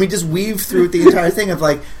about, and we just weave through the entire thing of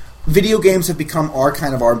like, video games have become our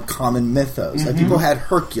common mythos. Like people had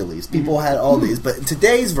Hercules, people had all these, but in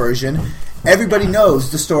today's version, everybody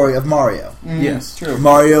knows the story of Mario. Yes, true.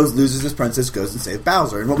 Mario loses his princess, goes and saves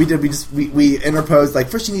Bowser. And what we did, we interposed, like,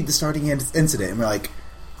 first you need the starting incident. And we're like,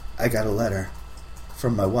 I got a letter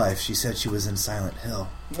from my wife. She said she was in Silent Hill.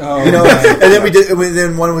 Oh, And then we did. And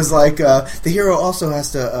then one was like, the hero also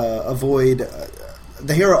has to avoid.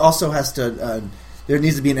 The hero also has to. There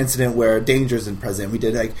needs to be an incident where danger is present. We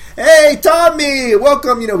did like, hey, Tommy,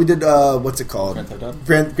 welcome. We did, what's it called?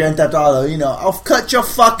 Grand Theft Auto. I'll cut your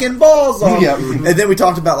fucking balls off. Yeah. And then we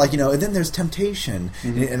talked about like, and then there's temptation.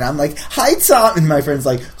 And I'm like, hi, Tom. And my friend's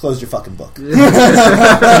like, close your fucking book. I'm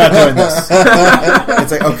not doing this.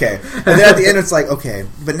 It's like, okay. And then at the end, it's like, okay.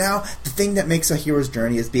 But now the thing that makes a hero's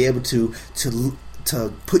journey is be able to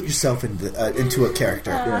put yourself into a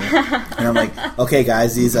character. And I'm like, okay,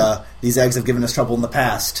 guys, these eggs have given us trouble in the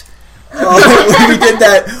past. We did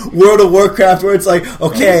that World of Warcraft where it's like,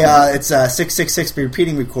 okay, it's 666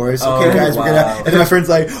 repeating records. Okay, guys, we're gonna. And then my friend's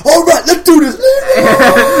like, all right, let's do this.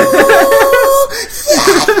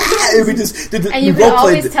 And we just did the, And you we could role-played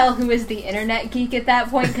always it. tell who was the internet geek at that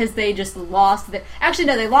point because they just lost their... Actually,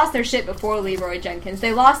 no, they lost their shit before Leroy Jenkins.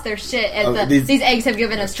 They lost their shit at these eggs have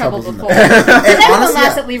given us trouble troubles in the before. past. Because everyone honestly,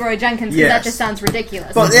 laughs yeah. at Leroy Jenkins because Yes. that just sounds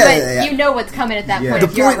ridiculous. Well, but yeah. you know what's coming at that Yeah. point The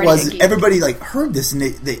if you're point already a was geek. everybody like heard this and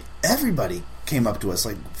they everybody came up to us,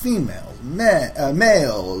 like females,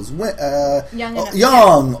 males,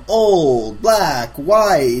 Young, old, black,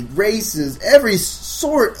 white, races, every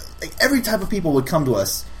sort, like every type of people would come to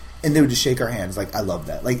us, and they would just shake our hands. Like, I love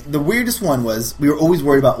that. Like, the weirdest one was we were always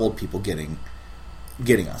worried about old people getting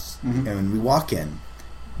us, and when we walk in,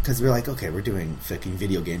 because we're like, okay, we're doing fucking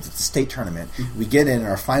video games. It's a state tournament. We get in, and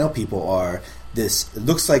our final people are this. It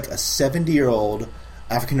looks like a 70-year-old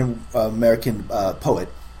African American poet,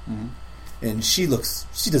 and she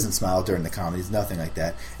doesn't smile during the comedies, nothing like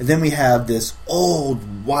that. And then we have this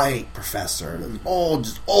old white professor,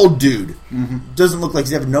 old dude, doesn't look like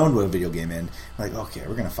he's ever known what a video game in. We're like, okay,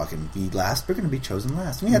 we're gonna fucking be last. We're gonna be chosen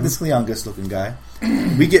last. And we had this youngest looking guy.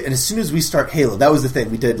 And as soon as we start Halo, that was the thing.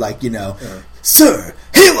 We did Sir,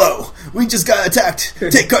 Halo, we just got attacked.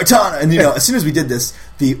 Take Cortana, and as soon as we did this,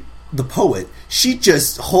 the poet, she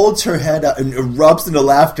just holds her head up and erupts into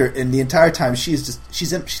laughter, and the entire time she's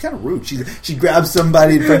kind of rude. She grabs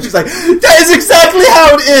somebody in front. She's like, "That is exactly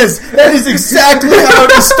how it is. That is exactly how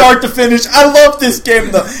it is, start to finish. I love this game."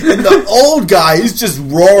 And the old guy, he's just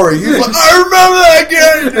roaring. He's like, "I remember that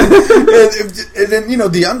game." And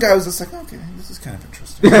then the young guy was just like, "Okay, this is kind of interesting."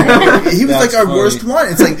 He was like our worst one.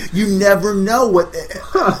 It's like you never know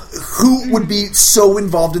who would be so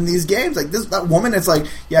involved in these games. Like that woman, it's like,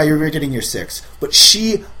 yeah, you're getting your 6, but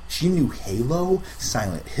she knew Halo,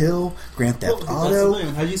 Silent Hill, Grand Theft Auto.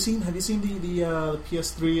 Have you seen the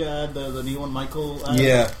PS3 ad, the new one, Michael? Ad?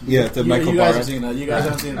 Yeah, the Michael. You guys have seen that. You guys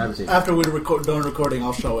haven't seen it. After we're done recording,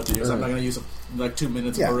 I'll show it to you. So I'm not going to use like 2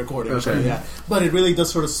 minutes of a recording. Okay. Yeah, but it really does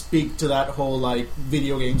sort of speak to that whole like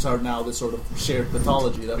video games are now this sort of shared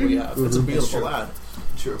mythology that we have. It's a beautiful ad.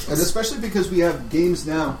 True, and especially because we have games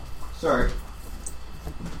now.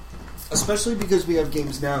 Especially because we have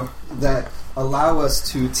games now that allow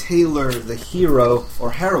us to tailor the hero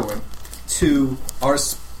or heroine to our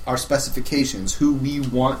specifications, who we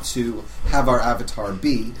want to have our avatar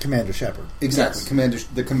be. Commander Shepard. Exactly, yes.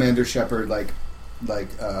 the Commander Shepard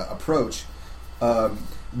approach.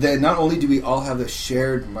 Then not only do we all have a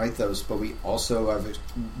shared mythos, but we also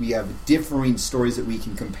have differing stories that we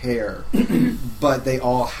can compare, but they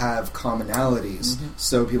all have commonalities.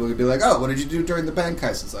 So people could be like, "Oh, what did you do during the bank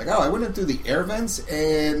heist?" It's like, "Oh, I went in through the air vents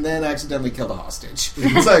and then accidentally killed a hostage."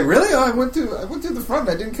 It's like, "Really? Oh, I went through the front.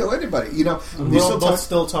 And I didn't kill anybody." We're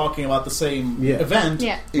still talking about the same event,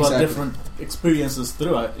 but different experiences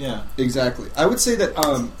through it. Yeah, exactly. I would say that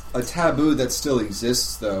a taboo that still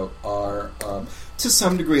exists, though, are to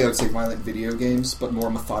some degree, I would say violent video games, but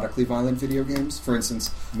more methodically violent video games. For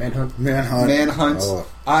instance, Manhunt. Oh.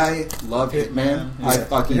 I love Hitman. I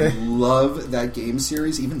fucking love that game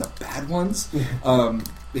series, even the bad ones.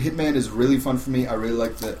 Hitman is really fun for me. I really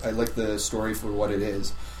like the story for what it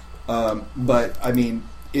is. But I mean,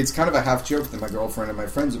 it's kind of a half joke that my girlfriend and my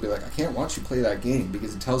friends will be like, "I can't watch you play that game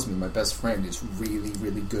because it tells me my best friend is really,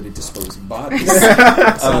 really good at disposing bodies."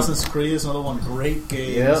 Assassin's Creed is another one. Great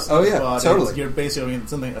game. Yeah. Oh yeah, totally. You're basically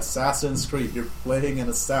something Assassin's Creed. You're playing an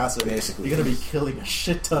assassin. Basically, you're going to be killing a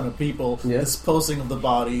shit ton of people, disposing of the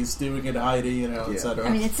bodies, doing it hiding, etc.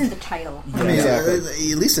 I mean, it's in the title. I mean, at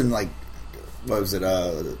least in what was it?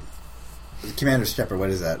 Commander Shepard, what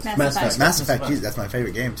is that? Mass Effect. Geez, that's my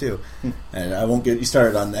favorite game too, and I won't get you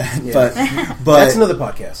started on that. Yeah. But that's another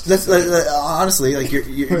podcast. That's honestly, like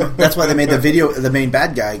that's why they made the main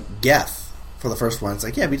bad guy Geth for the first one. It's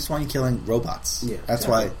like, yeah, we just want you killing robots. Yeah, that's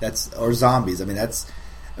why or zombies. I mean,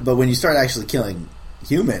 but when you start actually killing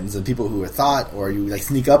humans and people who are thought, or you like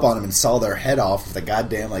sneak up on them and saw their head off with a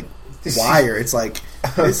goddamn wire, it's like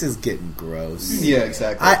this is getting gross. Yeah,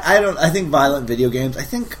 exactly. I think violent video games.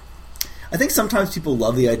 I think sometimes people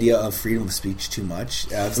love the idea of freedom of speech too much.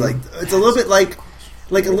 It's like it's a little bit like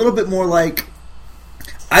a little bit more like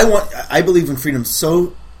I believe in freedom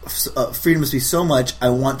freedom of speech so much.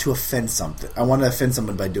 I want to offend something. I want to offend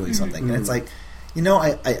someone by doing something, and it's like,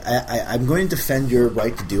 I'm going to defend your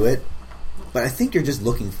right to do it, but I think you're just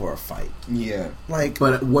looking for a fight. Yeah.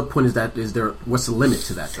 But at what point is there? What's the limit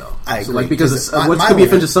to that, though? I agree. Because what could be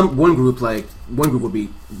offensive to one group, like one group would be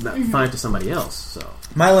fine to somebody else. So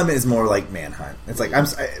my limit is more like Manhunt. It's like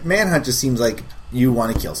Manhunt just seems like you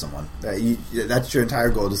want to kill someone. That's your entire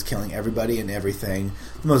goal, just killing everybody and everything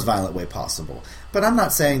the most violent way possible. But I'm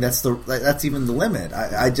not saying that's even the limit.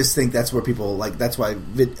 I just think that's where people that's why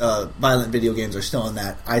violent video games are still in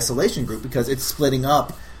that isolation group, because it's splitting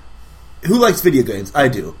up. Who likes video games? I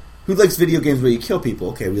do. Who likes video games where you kill people?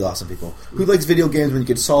 Okay, we lost some people. Who likes video games when you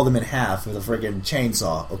can saw them in half with a friggin'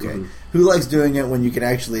 chainsaw? Okay. Who likes doing it when you can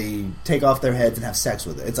actually take off their heads and have sex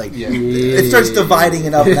with it? It's like it starts dividing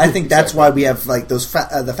it up, and I think that's why we have those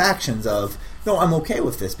the factions of no, I'm okay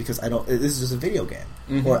with this because I don't. This is just a video game,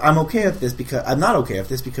 Mhm. or I'm okay with this because I'm not okay with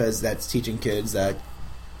this because that's teaching kids that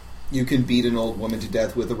You can beat an old woman to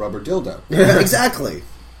death with a rubber dildo. exactly.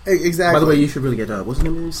 By the way, you should really get what's the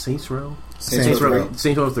name of it? Saints Row. Saints Row.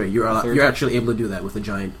 Saints Row 3. Third. You're actually able to do that with a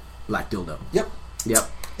giant black dildo. Yep. Yep.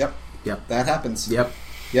 Yep. Yep. That happens. Yep.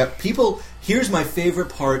 Yep. People. Here's my favorite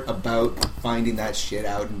part about finding that shit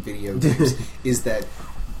out in video games is that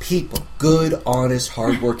people, good, honest,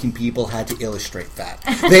 hardworking people, had to illustrate that.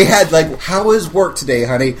 They had how was work today,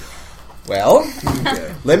 honey? Well,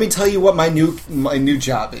 let me tell you what my new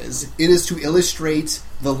job is. It is to illustrate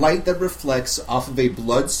the light that reflects off of a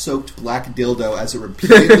blood-soaked black dildo as it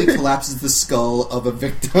repeatedly collapses the skull of a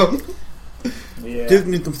victim. Yeah. Duke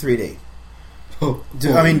Nukem 3D.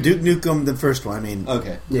 I mean, Duke Nukem, the first one. I mean,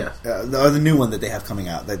 Okay. Yeah. the new one that they have coming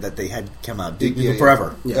out that they had come out, Duke Yeah, Nukem yeah.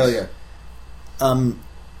 Forever. Yes. Oh yeah.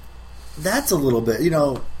 That's a little bit.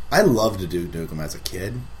 I loved to do Duke Nukem as a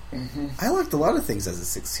kid. I liked a lot of things as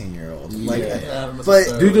a 16-year-old.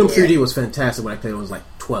 But Duke Nukem 3D was fantastic when I played it. I was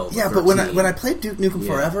 12. yeah, or but 13. when I played Duke Nukem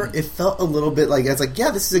Yeah. Forever, it felt a little bit like this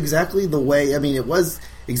is exactly the way. I mean, it was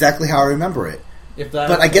exactly how I remember it. If that,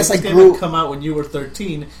 But I guess if I this grew- game had come out when you were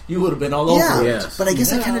 13, you would have been all over Yeah, it. Yes. but I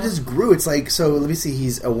guess I Yeah. kind of just grew. It's so let me see.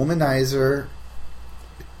 He's a womanizer.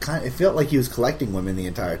 It felt like he was collecting women the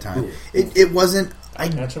entire time. It wasn't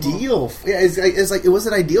Catch 'em ideal. Yeah, it's like it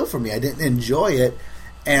wasn't ideal for me. I didn't enjoy it,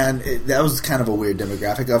 and that was kind of a weird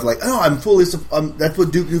demographic of I'm fully. That's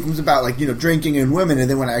what Duke Nukem's about, drinking and women. And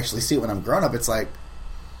then when I actually see it when I'm grown up, it's like,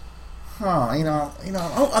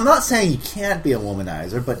 I'm not saying he can't be a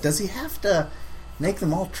womanizer, but does he have to make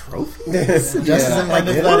them all trophies? Just as in, And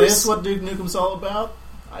if that horse? is what Duke Nukem's all about,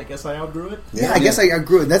 I guess I outgrew it. Yeah, I guess I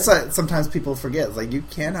grew it. That's sometimes people forget. It's you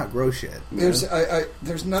can't outgrow shit.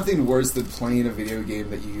 There's nothing worse than playing a video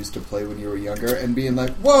game that you used to play when you were younger and being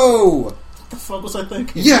like, whoa. What the fuck was I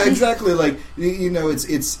thinking? Yeah, exactly.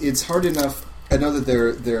 It's hard enough. I know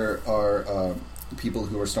that there are people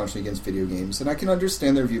who are staunchly against video games, and I can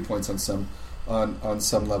understand their viewpoints on some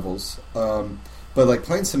levels. But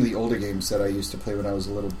playing some of the older games that I used to play when I was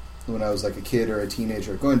a kid or a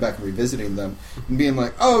teenager, going back and revisiting them and being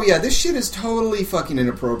like, oh yeah, this shit is totally fucking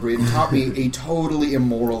inappropriate and taught me a totally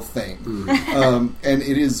immoral thing. And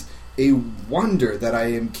it is a wonder that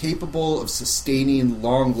I am capable of sustaining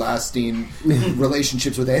long-lasting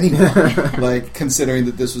relationships with anyone. Considering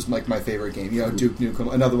that this was my favorite game, Duke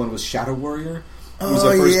Nukem. Another one was Shadow Warrior. It was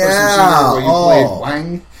a first-person shooter where you played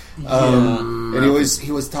Wang. And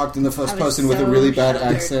he was talked in the first person with a really bad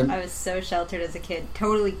accent. I was so sheltered as a kid.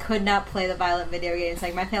 Totally could not play the violent video games.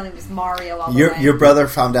 My family was Mario all the way. Your brother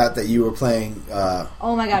found out that you were playing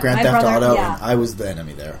Oh my god, Grand my Theft brother, Auto, yeah. and I was the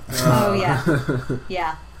enemy there. Oh yeah.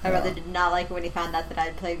 Yeah. My brother did not like it when he found out that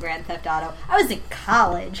I'd played Grand Theft Auto. I was in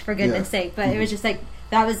college, for goodness sake, but it was just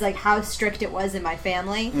that was how strict it was in my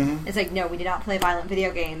family. Mhm. It's no, we do not play violent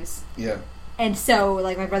video games. Yeah. And so,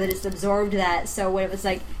 my brother just absorbed that. So when it was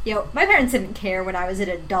my parents didn't care when I was an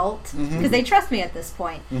adult because they trust me at this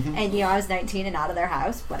point. Mhm. And I was 19 and out of their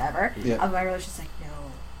house, whatever. Yeah. My brother was just no,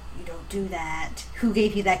 you don't do that. Who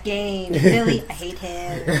gave you that game? Billy, I hate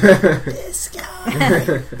him. This guy.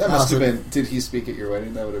 That must have been. Did he speak at your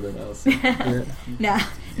wedding? That would have been awesome. No,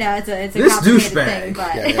 it's a This complicated douchebag. thing.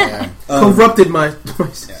 But Yeah. Corrupted my.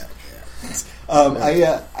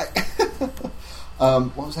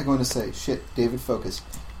 What was I going to say? Shit, David, focus.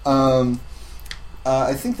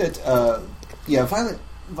 I think that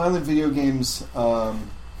violent video games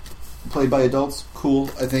played by adults, cool.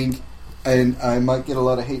 I think, and I might get a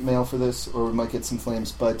lot of hate mail for this, or we might get some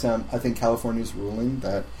flames. But I think California's ruling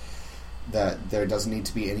that there doesn't need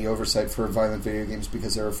to be any oversight for violent video games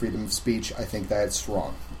because they're a freedom of speech. I think that's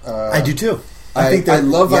wrong. I do too. I think I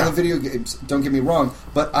love yeah. violent video games, don't get me wrong,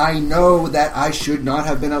 but I know that I should not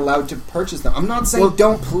have been allowed to purchase them. I'm not saying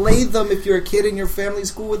don't play them if you're a kid in your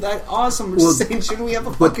family's cool with that. Awesome. I'm just saying, shouldn't we have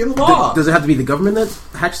a fucking law? Does it have to be the government that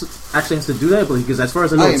actually has to do that? Because as far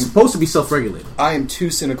as I know, it's supposed to be self-regulated. I am too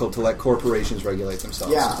cynical to let corporations regulate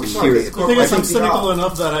themselves. Yeah, I'm sorry. Period. The thing is, I'm Corporations cynical are-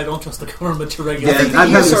 enough that I don't trust the government to regulate. I think I'm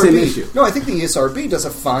having the same issue. No, I think the ESRB does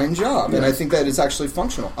a fine job, and I think that it's actually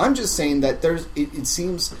functional. I'm just saying that it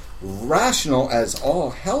seems rational as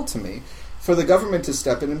all hell to me for the government to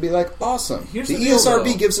step in and be like, awesome. Here's the the deal, ESRB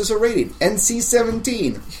though. gives us a rating,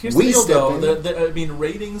 NC-17. Here's We the deal, step though. in. I mean,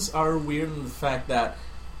 ratings are weird in the fact that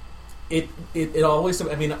it always.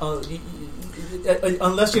 I mean, unless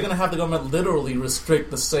you're going to have the government literally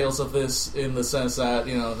restrict the sales of this in the sense that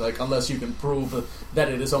unless you can prove that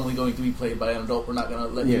it is only going to be played by an adult, we're not going to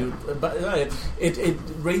let you. But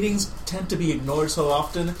ratings tend to be ignored so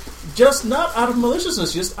often, just not out of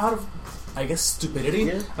maliciousness, just out of I guess, stupidity.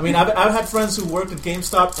 Yeah. I mean, I've had friends who worked at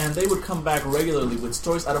GameStop, and they would come back regularly with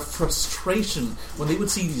stories out of frustration when they would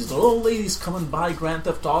see these little old ladies come and buy Grand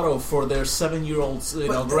Theft Auto for their 7-year-old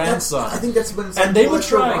grandson. I think that's when it's and they would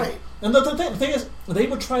try. Right. And the thing is, they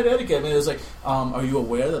would try to educate me. It was like, are you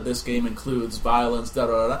aware that this game includes violence, da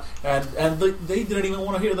da da? And they didn't even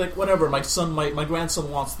want to hear, like, whatever, my grandson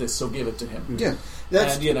wants this, so give it to him. Yeah.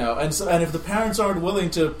 That's, And, and if the parents aren't willing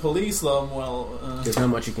to police them, well... There's not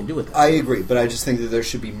much you can do with that. I agree, but I just think that there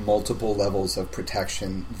should be multiple levels of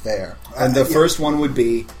protection there. And the first one would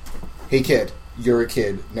be, hey kid, you're a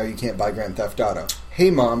kid, no you can't buy Grand Theft Auto. Hey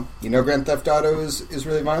mom, you know Grand Theft Auto is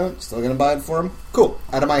really violent, still going to buy it for him? Cool,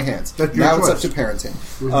 out of my hands. That's your Now choice. it's up to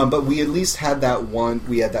parenting. But we at least had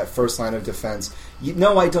we had that first line of defense.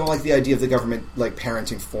 No, I don't like the idea of the government like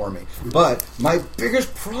parenting for me. But my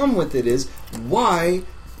biggest problem with it is why,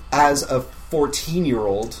 as a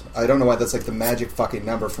 14-year-old, I don't know why that's like the magic fucking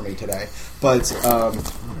number for me today, but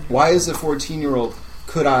why as a 14-year-old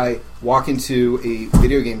could I walk into a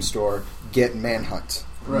video game store, get Manhunt,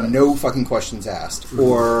 Right. no fucking questions asked,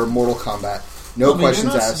 or Mortal Kombat, no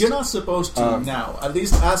questions asked. You're not supposed to now. At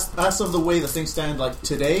least as of the way the things stand, like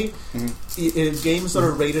today, games that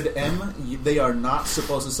are rated M, they are not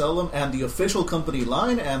supposed to sell them. And the official company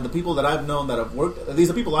line and the people that I've known that have worked, these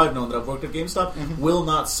are people I've known that have worked at GameStop, will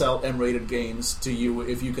not sell M-rated games to you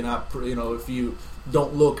if you cannot, if you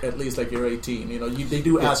don't look at least like you're 18. They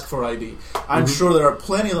do ask for ID. I'm sure there are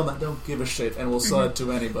plenty of them that don't give a shit and will sell it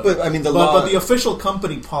to anybody. But I mean, but the official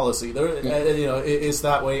company policy, is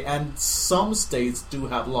that way, and some states do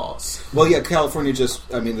have laws. Well, yeah, California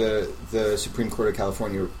the Supreme Court of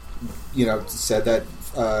California, said that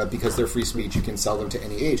because they're free speech, you can sell them to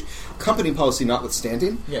any age. Company policy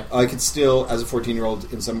notwithstanding, I could still, as a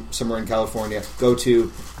 14-year-old in somewhere in California, go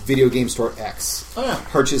to video game store X,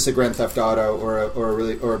 purchase a Grand Theft Auto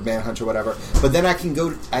or a Manhunt or whatever. But then I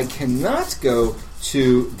cannot go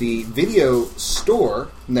to the video store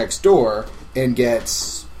next door and get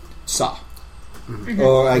Saw.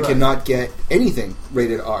 Or I cannot get anything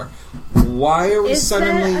rated R. Why are we Is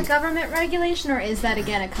suddenly... that a government regulation, or is that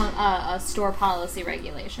again a store policy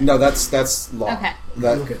regulation? No, that's law. Okay.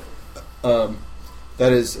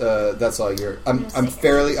 That is that's all. I'm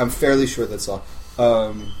fairly sure that's law.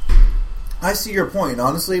 I see your point.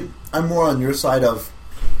 Honestly, I'm more on your side of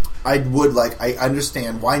I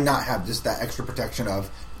understand why not have just that extra protection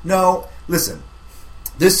of, no, listen,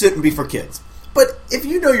 this shouldn't be for kids. But if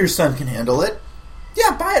you know your son can handle it,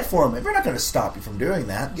 yeah, buy it for him. If we're not going to stop you from doing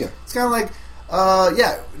that, it's kind of like,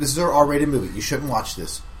 this is an R-rated movie. You shouldn't watch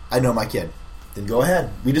this. I know my kid. Then go ahead.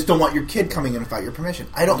 We just don't want your kid coming in without your permission.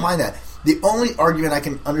 I don't mind that. The only argument I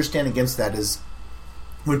can understand against that is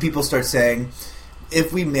when people start saying,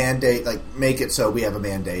 if we mandate, make it so we have a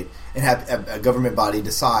mandate and have a government body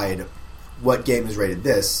decide what game is rated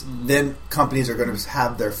this, then companies are going to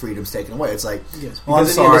have their freedoms taken away. It's like, well, I'm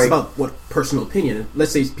sorry. It's about what personal opinion.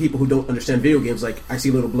 Let's say people who don't understand video games, like, I see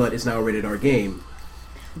Little Blood, it's now a rated R game.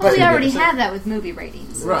 Well, we already have that with movie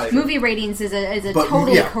ratings. Right. Movie ratings is a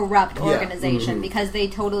totally corrupt organization because they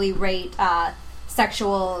totally rate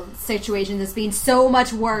sexual situations as being so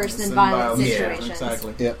much worse than violent situations.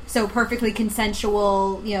 Exactly. Yeah. So perfectly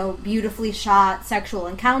consensual, beautifully shot sexual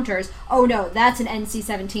encounters. Oh no, that's an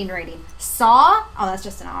NC-17 rating. Saw? Oh, that's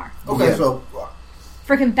just an R. Okay, so...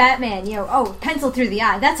 Freaking Batman, pencil through the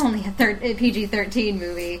eye. That's only a PG-13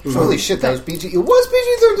 movie. Holy shit, that was PG. It was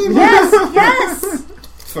PG-13. Yes.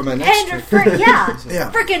 For my next And trip.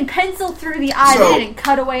 freaking pencil through the eye. So- They didn't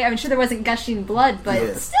cut away. I'm sure there wasn't gushing blood,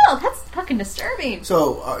 but still, that's fucking disturbing.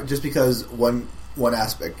 So, just because one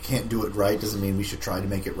aspect can't do it right doesn't mean we should try to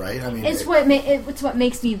make it right. I mean, It's what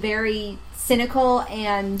makes me very cynical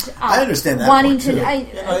and I understand that wanting point, too.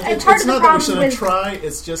 to. It's Part of the not that we problem shouldn't with try.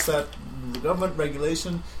 It's just that the government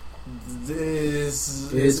regulation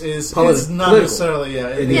is not political. necessarily.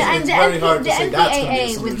 It's very hard to say that's going to be a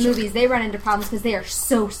NCAA with solution. movies, they run into problems because they are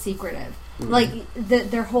so secretive. Like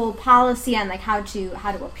their whole policy on how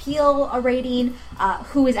to appeal a rating,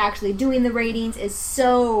 who is actually doing the ratings is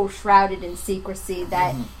so shrouded in secrecy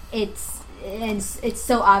that it's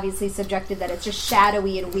so obviously subjective that it's just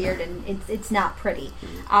shadowy and weird and it's not pretty.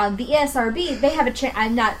 The ESRB, they have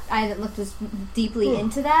I haven't looked as deeply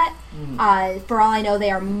into that. For all I know, they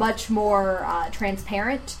are much more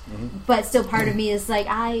transparent, but still part of me is like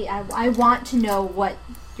I want to know what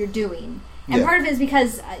you're doing. And part of it is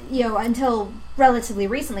because, until relatively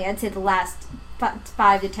recently, I'd say the last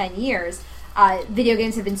 5 to 10 years, video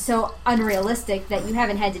games have been so unrealistic that you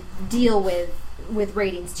haven't had to deal with with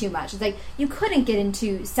ratings too much. It's like you couldn't get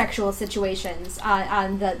into sexual situations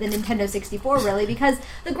on the Nintendo 64 really, because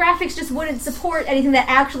the graphics just wouldn't support anything that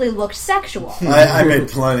actually looked sexual. I made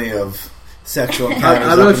plenty of sexual encounters.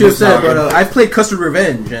 I don't know what you've said, but I've played Custard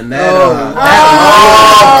Revenge, and that.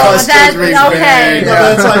 That's okay.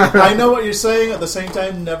 No, it's like, I know what you're saying. At the same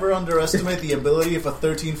time, never underestimate the ability of a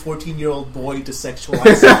 13, 14-year-old boy to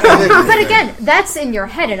sexualize something. But again, that's in your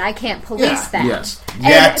head, and I can't police that. Yes.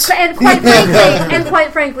 And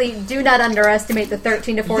quite frankly, do not underestimate the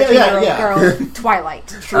 13 to 14-year-old girl Twilight.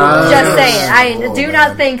 Just saying. I do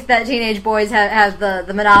not think that teenage boys have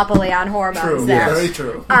the monopoly on hormones True. there. Very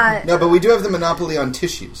true. No, but we do have the monopoly on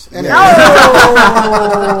tissues. Anyway.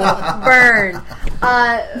 Oh, burn.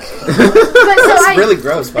 It's really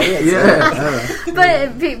gross, by the way. Yeah.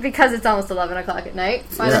 But because it's almost 11 o'clock at night,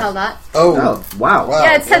 why the hell not? Oh, wow.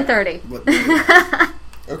 Yeah, it's 10:30.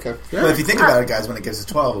 Okay. Well, if you think about it, guys, when it gets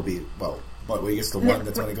to 12, it'll be, when it gets to 1,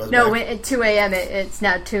 that's when it goes No, back. at 2 a.m. It's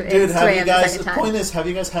now 2 Dude, it's 2 have you a.m. the guys? second The time. point is, have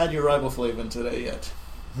you guys had your riboflavin today yet?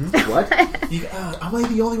 What? Am I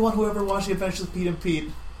the only one who ever watched The Adventures of Pete and Pete?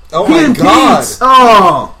 Oh Pete my and god! Pete's.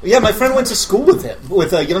 Oh! Yeah, my friend went to school with him,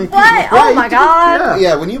 with young people. What? Oh my god!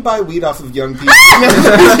 Yeah, when you buy weed off of young people,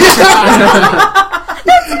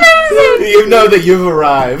 you know that you've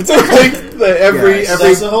arrived. Like every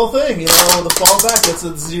That's the whole thing. You know, the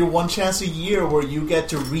fallback. It's your one chance a year where you get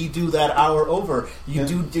to redo that hour over. You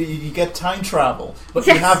get time travel, but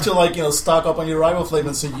you have to stock up on your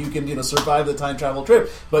riboflavin so you can survive the time travel trip.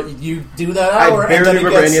 But you do that hour, I barely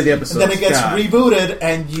remember any of the episodes. and then it gets rebooted,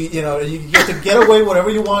 and you get to get away whatever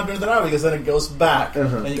you want during that hour because then it goes back,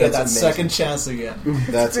 and you get that amazing. second chance again.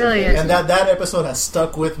 That's Brilliant. And that episode has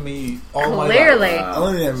stuck with me all my life. Clearly. The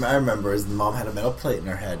only thing I remember is the mom had a metal plate in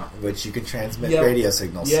her head, which you could transmit Yep. radio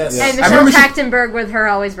signals. Yes. And I Michelle remember Trachtenberg with her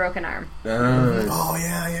always broken arm. Oh,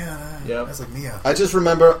 yeah. Yep. That's like Mia. I just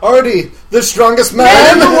remember Artie, the strongest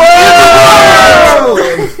man in the world.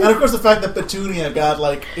 And of course, the fact that Petunia got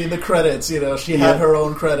in the credits, she had her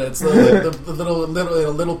own credits,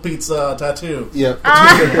 the little pizza tattoo. Yeah.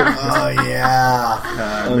 Oh,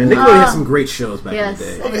 yeah. Man, Nickelodeon had some great shows back Yes. in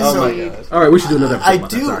the day. Okay, Oh so my god. All right, we should do another episode I about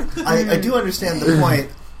that. I do understand the point.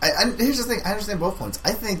 Here's the thing. I understand both points.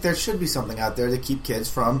 I think there should be something out there to keep kids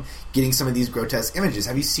from getting some of these grotesque images.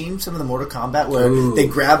 Have you seen some of the Mortal Kombat where they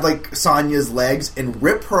grab Sonya's legs and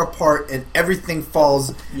rip her apart and everything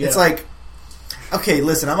falls? Yeah. It's like, okay,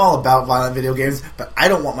 listen, I'm all about violent video games, but I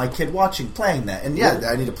don't want my kid playing that. And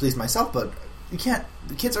I need to please myself, but you can't.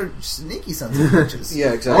 The kids are sneaky sons of bitches.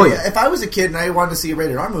 Yeah, exactly. Oh, yeah. If I was a kid and I wanted to see a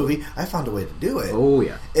rated R movie, I found a way to do it. Oh,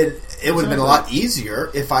 yeah. It would have been a lot easier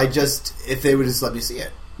if they would just let me see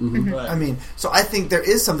it. Right. I mean, so I think there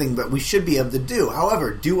is something that we should be able to do. However,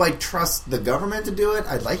 do I trust the government to do it?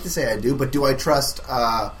 I'd like to say I do, but do I trust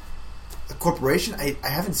a corporation? I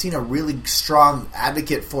haven't seen a really strong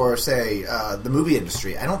advocate for, say, the movie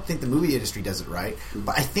industry. I don't think the movie industry does it right,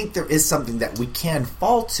 but I think there is something that we can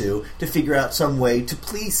fall to figure out some way to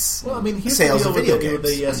police Well, I mean, here's sales the of deal video with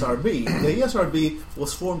the games. ESRB. The ESRB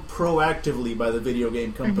was formed proactively by the video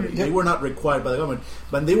game company. They were not required by the government,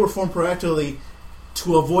 but they were formed proactively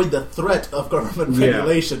to avoid the threat of government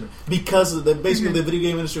regulation because of the video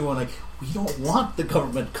game industry were we don't want the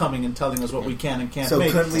government coming and telling us what we can and can't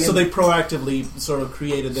make. So they proactively sort of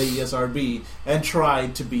created the ESRB and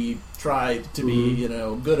tried to be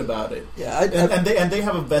good about it. Yeah, and they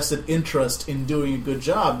have a vested interest in doing a good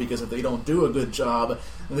job because if they don't do a good job,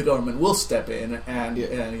 the government will step in and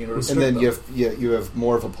restrict and then them. you have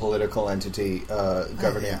more of a political entity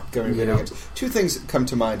governing video games. Two things come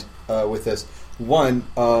to mind with this. One,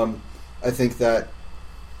 I think that,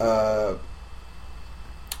 and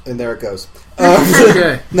there it goes.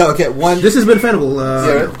 Okay. No, okay. One. This has been Fennable.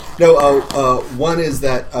 One is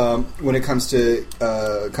that when it comes to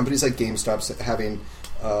companies like GameStop having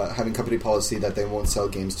company policy that they won't sell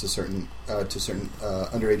games to certain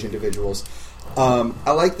underage individuals.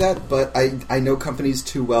 I like that, but I know companies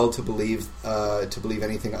too well to believe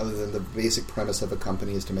anything other than the basic premise of a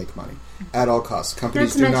company is to make money at all costs.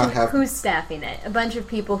 Companies do not have who's staffing it. A bunch of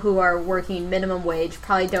people who are working minimum wage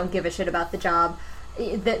probably don't give a shit about the job.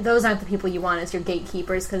 Those aren't the people you want as your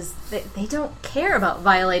gatekeepers because they don't care about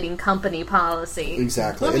violating company policy.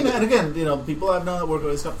 Exactly. I mean, and again, people I've known that work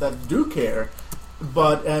with stuff that do care,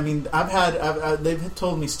 but I mean, they've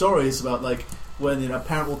told me stories about when a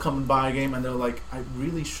parent will come and buy a game and they're like, I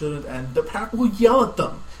really shouldn't, and the parent will yell at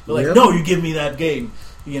them. They're like, no, you give me that game.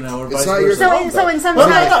 or It's vice not your versa. fault. So in some Well,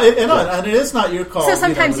 times, and it is not your call. so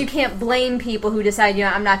sometimes know, you can't blame people who decide,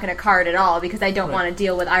 I'm not going to card at all because I don't want to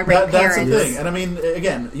deal with irate that's parents. the thing. And I mean,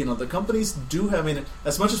 again, the companies do have,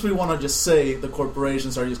 as much as we want to just say the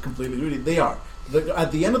corporations are just completely greedy, they are.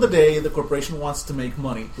 At the end of the day, the corporation wants to make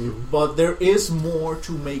money, but there is more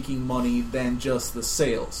to making money than just the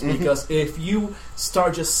sales. Because if you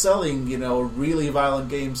start just selling, really violent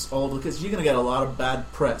games, because you're going to get a lot of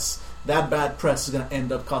bad press. That bad press is going to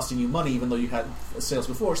end up costing you money, even though you had sales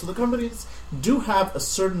before. So the companies do have a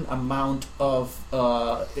certain amount of,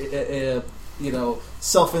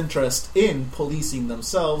 self-interest in policing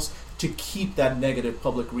themselves to keep that negative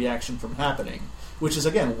public reaction from happening. Which is,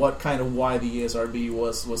 again, why the ESRB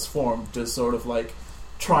was formed, to sort of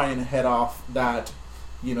try and head off that,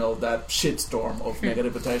 that shitstorm of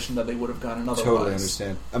negative attention that they would have gotten otherwise. Totally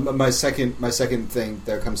understand. My second thing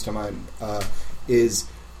that comes to mind is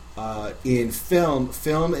in film.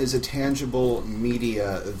 Film is a tangible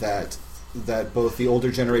media that both the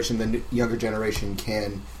older generation and the younger generation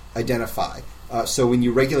can identify. So when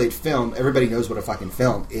you regulate film, everybody knows what a fucking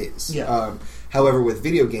film is. Yeah. However, with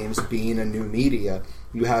video games being a new media,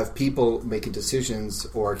 you have people making decisions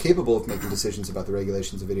or are capable of making decisions about the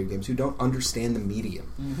regulations of video games who don't understand the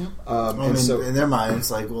medium. So in their minds,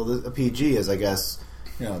 a PG is, I guess,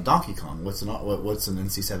 Donkey Kong. What's an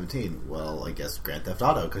NC-17? Well, I guess Grand Theft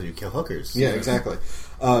Auto because you kill hookers. Yeah, exactly.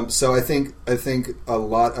 So I think a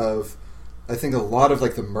lot of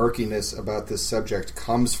the murkiness about this subject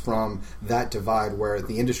comes from that divide where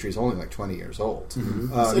the industry is only 20 years old.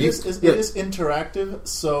 So it is interactive,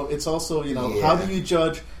 so it's also, how do you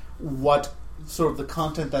judge what sort of the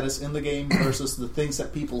content that is in the game versus the things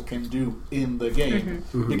that people can do in the game?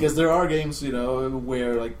 Because there are games,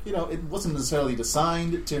 where, it wasn't necessarily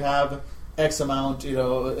designed to have X amount,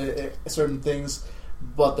 certain things,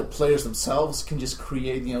 but the players themselves can just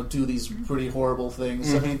create, do these pretty horrible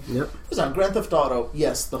things. I mean, for example, Grand Theft Auto,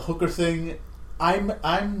 yes, the hooker thing,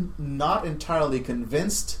 I'm not entirely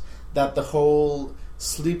convinced that the whole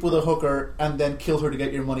sleep with a hooker and then kill her to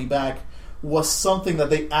get your money back was something that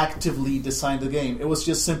they actively designed the game. It was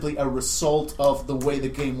just simply a result of the way the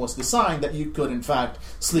game was designed, that you could, in fact,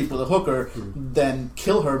 sleep with a hooker, then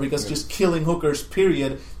kill her, because just killing hookers,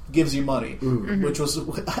 period, gives you money, which was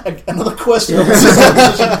another question.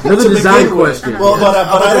 Another design question. Well, but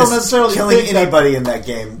I don't necessarily killing think anybody in that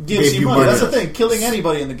game gives you money. That's the thing. Killing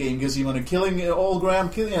anybody in the game gives you money. Killing old Graham,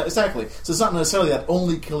 exactly. So it's not necessarily that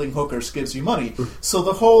only killing hookers gives you money. So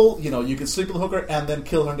the whole, you can sleep with a hooker and then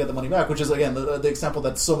kill her and get the money back, which is, again, the example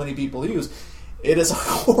that so many people use. It is a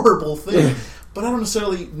horrible thing. But I don't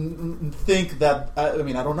necessarily think that... I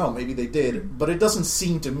don't know. Maybe they did. But it doesn't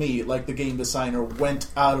seem to me like the game designer went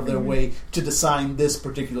out of their way to design this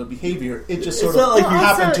particular behavior. It just sort of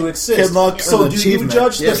happened to exist. So do you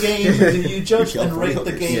judge the game? Do you judge and rate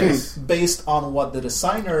the game based on what the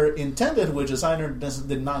designer intended, which designer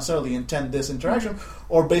did not necessarily intend this interaction,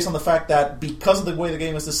 or based on the fact that because of the way the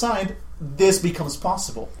game is designed, this becomes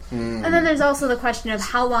possible? And then there's also the question of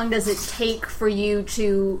how long does it take for you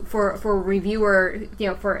for a reviewer,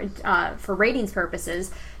 for ratings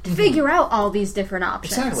purposes, to figure out all these different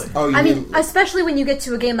options. Exactly. Especially when you get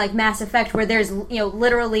to a game like Mass Effect, where there's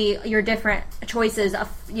literally your different choices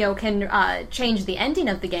can change the ending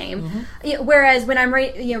of the game. Whereas when I'm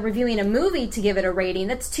reviewing a movie to give it a rating,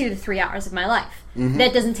 that's 2 to 3 hours of my life.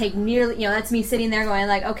 That doesn't take nearly, that's me sitting there going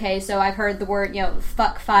okay, so I've heard the word,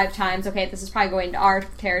 fuck 5 times, okay, this is probably going to our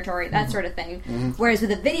territory, that sort of thing. Whereas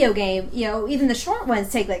with a video game, even the short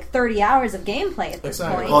ones take 30 hours of gameplay at this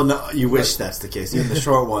point. Well, no, you wish that's the case. Even the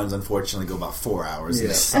short ones, unfortunately, go about 4 hours.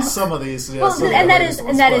 Yeah. Some of these,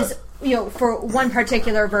 that is for one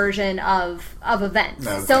particular version of events.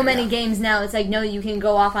 Okay, so many games now, it's no, you can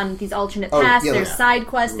go off on these alternate paths. There's side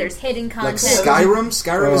quests. There's hidden content. Skyrim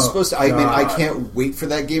is supposed to. I can't wait for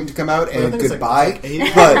that game to come out. And goodbye. 80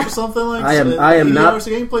 hours or something like that. I am 80 not hours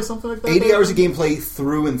of gameplay, something like that. 80 hours of gameplay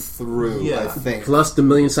through and through. Yeah. I think plus the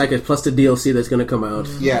million cycles, plus the DLC that's going to come out.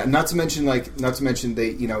 Yeah, not to mention they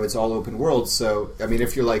it's all open world. So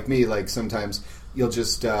if you're like me, sometimes you'll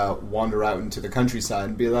just wander out into the countryside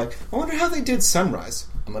and be like, I wonder how they did Sunrise.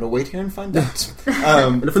 I'm going to wait here and find out.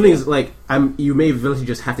 And the funny thing is, you may eventually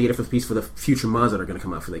just have to get it for the piece for the future mods that are going to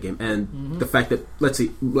come out for that game. And the fact that,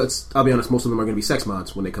 I'll be honest, most of them are going to be sex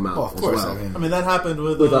mods when they come out. Oh, of course. Well. That happened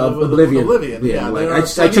with Oblivion. Yeah, I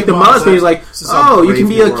checked the mods page, you can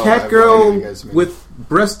be a cat girl with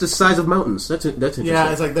breasts the size of mountains. That's interesting.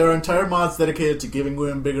 Yeah, it's there are entire mods dedicated to giving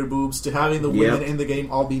women bigger boobs, to having the women in the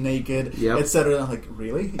game all be naked, etc.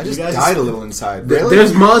 Really? I just died a little inside. Really?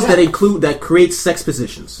 There's mods that create sex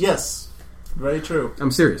positions. Yes, very true.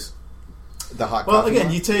 I'm serious. the hot Well, coffee again,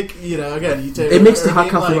 one? you take It makes the a hot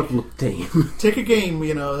game coffee like- look tame. Take a game,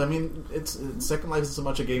 I mean, it's Second Life isn't so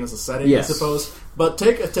much a game as a setting, Yes. I suppose. But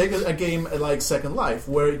take a game like Second Life,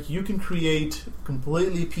 where you can create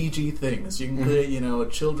completely PG things. You can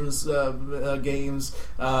create, children's games,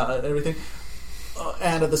 everything,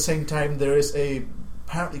 and at the same time, there is a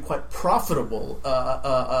apparently quite profitable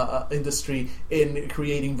industry in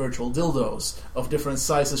creating virtual dildos of different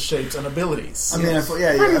sizes, shapes, and abilities. I mean, What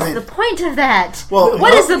is the point of that? Well,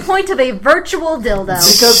 what is the point of a virtual dildo?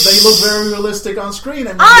 Because they look very realistic on screen,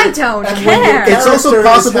 and I don't and care. when your It's also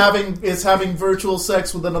character possible- is having virtual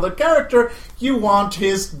sex with another character, you want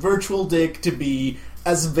his virtual dick to be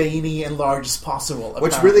as veiny and large as possible.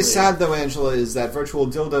 What's apparently. really sad, though, Angela, is that virtual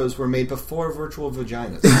dildos were made before virtual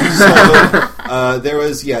vaginas. So there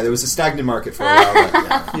was a stagnant market for a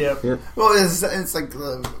while. Yep. well, it's like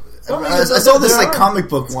Well, I saw this there like are- comic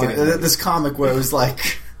book one. getting- This comic where it was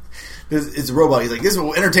like. It's a robot. He's like, this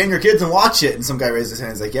will entertain your kids and watch it. And some guy raised his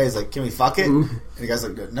hand. He's like, yeah. He's like, can we fuck it? And the guy's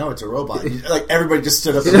like, no, it's a robot. And like everybody just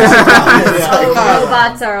stood up. And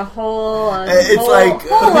Robots are a whole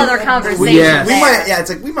other conversation. Yes. there. It's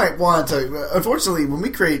like we might want to. Unfortunately, when we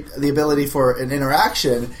create the ability for an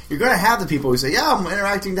interaction, you're going to have the people who say, "Yeah, I'm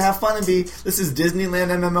interacting to have fun and be. This is Disneyland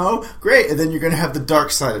MMO, great." And then you're going to have the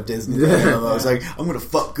dark side of Disneyland MMO. It's like I'm going to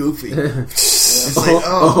fuck Goofy. It's like,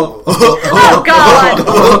 Oh God!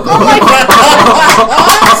 Oh my God!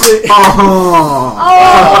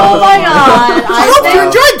 Oh my God! I hope you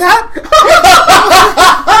enjoyed that.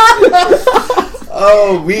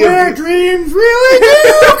 Oh, Where dreams really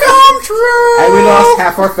do come true. And we lost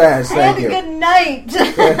half our fans. Thank And you. good night.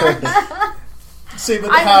 See,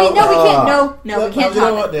 but We can't. No, we You can't know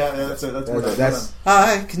talk. what? Yeah, that's it. That's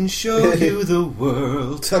I can show you the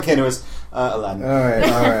world. Okay, anyways, Aladdin. all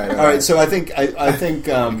right. All right, so I think I think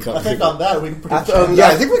on that we can predict.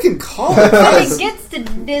 I think we can call it. When it gets to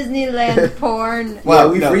Disneyland porn,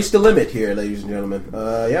 Well, we've no. reached the limit here, ladies and gentlemen.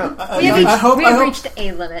 Yeah. we have I hope- reached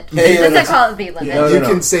a limit. Hey, Let's no, not call it the limit. No, You no.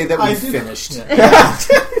 can say that I we do- finished. Yeah.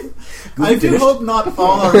 I do hope not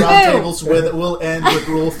all our roundtables will end with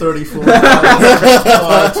Rule 34.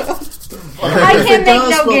 I can make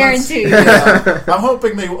no guarantee. I'm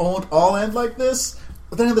hoping they won't all end like this.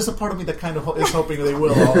 But then there's a part of me that kind of is hoping they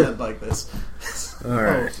will all end like this. All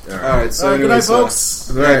right. All right, so Good night, anyways,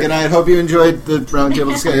 folks. yeah, good night. Hope you enjoyed the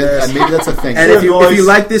roundtable discussion. Yes. Maybe that's a thing. And if you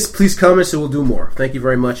like this, please comment so we'll do more. Thank you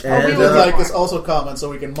very much. We And would like this also comment so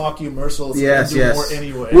we can mock you mercilessly and yes, do yes. more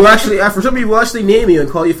anyway. We'll actually, for some of you, we'll actually name you and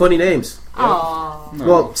call you funny names. Aww.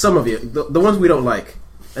 Well, some of you, the ones we don't like,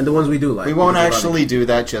 and the ones we do like. we won't Because a lot of- actually do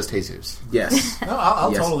that, just Jesus. Yes. No,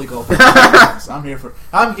 I'll Yes. totally go for it.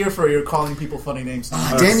 I'm here for your calling people funny names.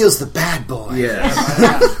 Daniel's the bad boy. Yes.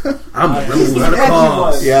 Yeah. I'm the He's rebel the without a edgy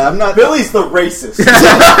cause. one. Yeah, I'm not. Billy's the racist.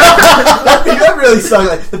 that really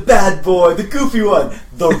sounded like the bad boy, the goofy one,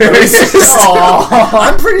 the racist.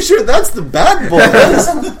 I'm pretty sure that's the bad boy. All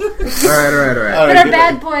right. But our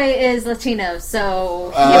bad boy is Latino,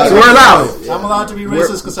 so So we're allowed. I'm allowed to be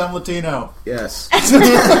racist because I'm Latino. Yes.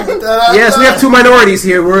 Yes, we have two minorities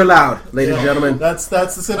here. We're allowed, ladies and gentlemen. That's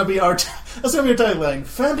gonna be our tagline.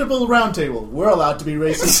 Fandible Roundtable. We're allowed to be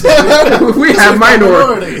racist. We have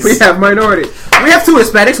minorities. We have minorities. We have two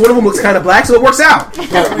Hispanics. One of them looks kind of black, so it works out.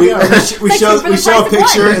 Yeah, we Like show for the a price of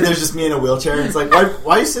picture one. and there's just me in a wheelchair and it's like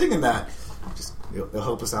why are you sitting in that? Just it'll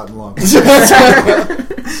help us out in the long run.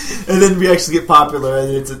 And then we actually get popular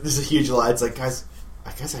and there's a huge lie. It's like guys,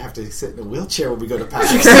 I guess I have to sit in a wheelchair when we go to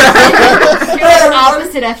PAX. you're the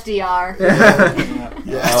opposite FDR.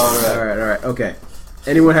 All right. Okay.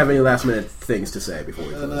 Anyone have any last minute things to say before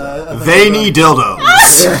we And, close? I think Veiny dildo.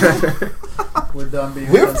 we're done being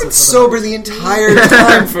We've offensive been for sober the entire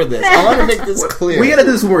time for this. I want to make this clear. We gotta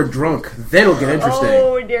do this when we're drunk. Then it'll get interesting.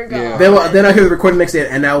 Oh dear God. Yeah. Then I hear the recording next day,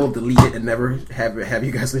 and now we'll delete it and never have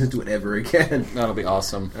you guys listen to it ever again. That'll be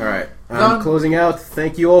awesome. All right, I'm Done. closing out.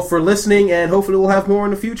 Thank you all for listening, and hopefully we'll have more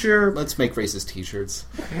in the future. Let's make racist T-shirts.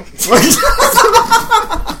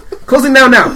 Closing down now.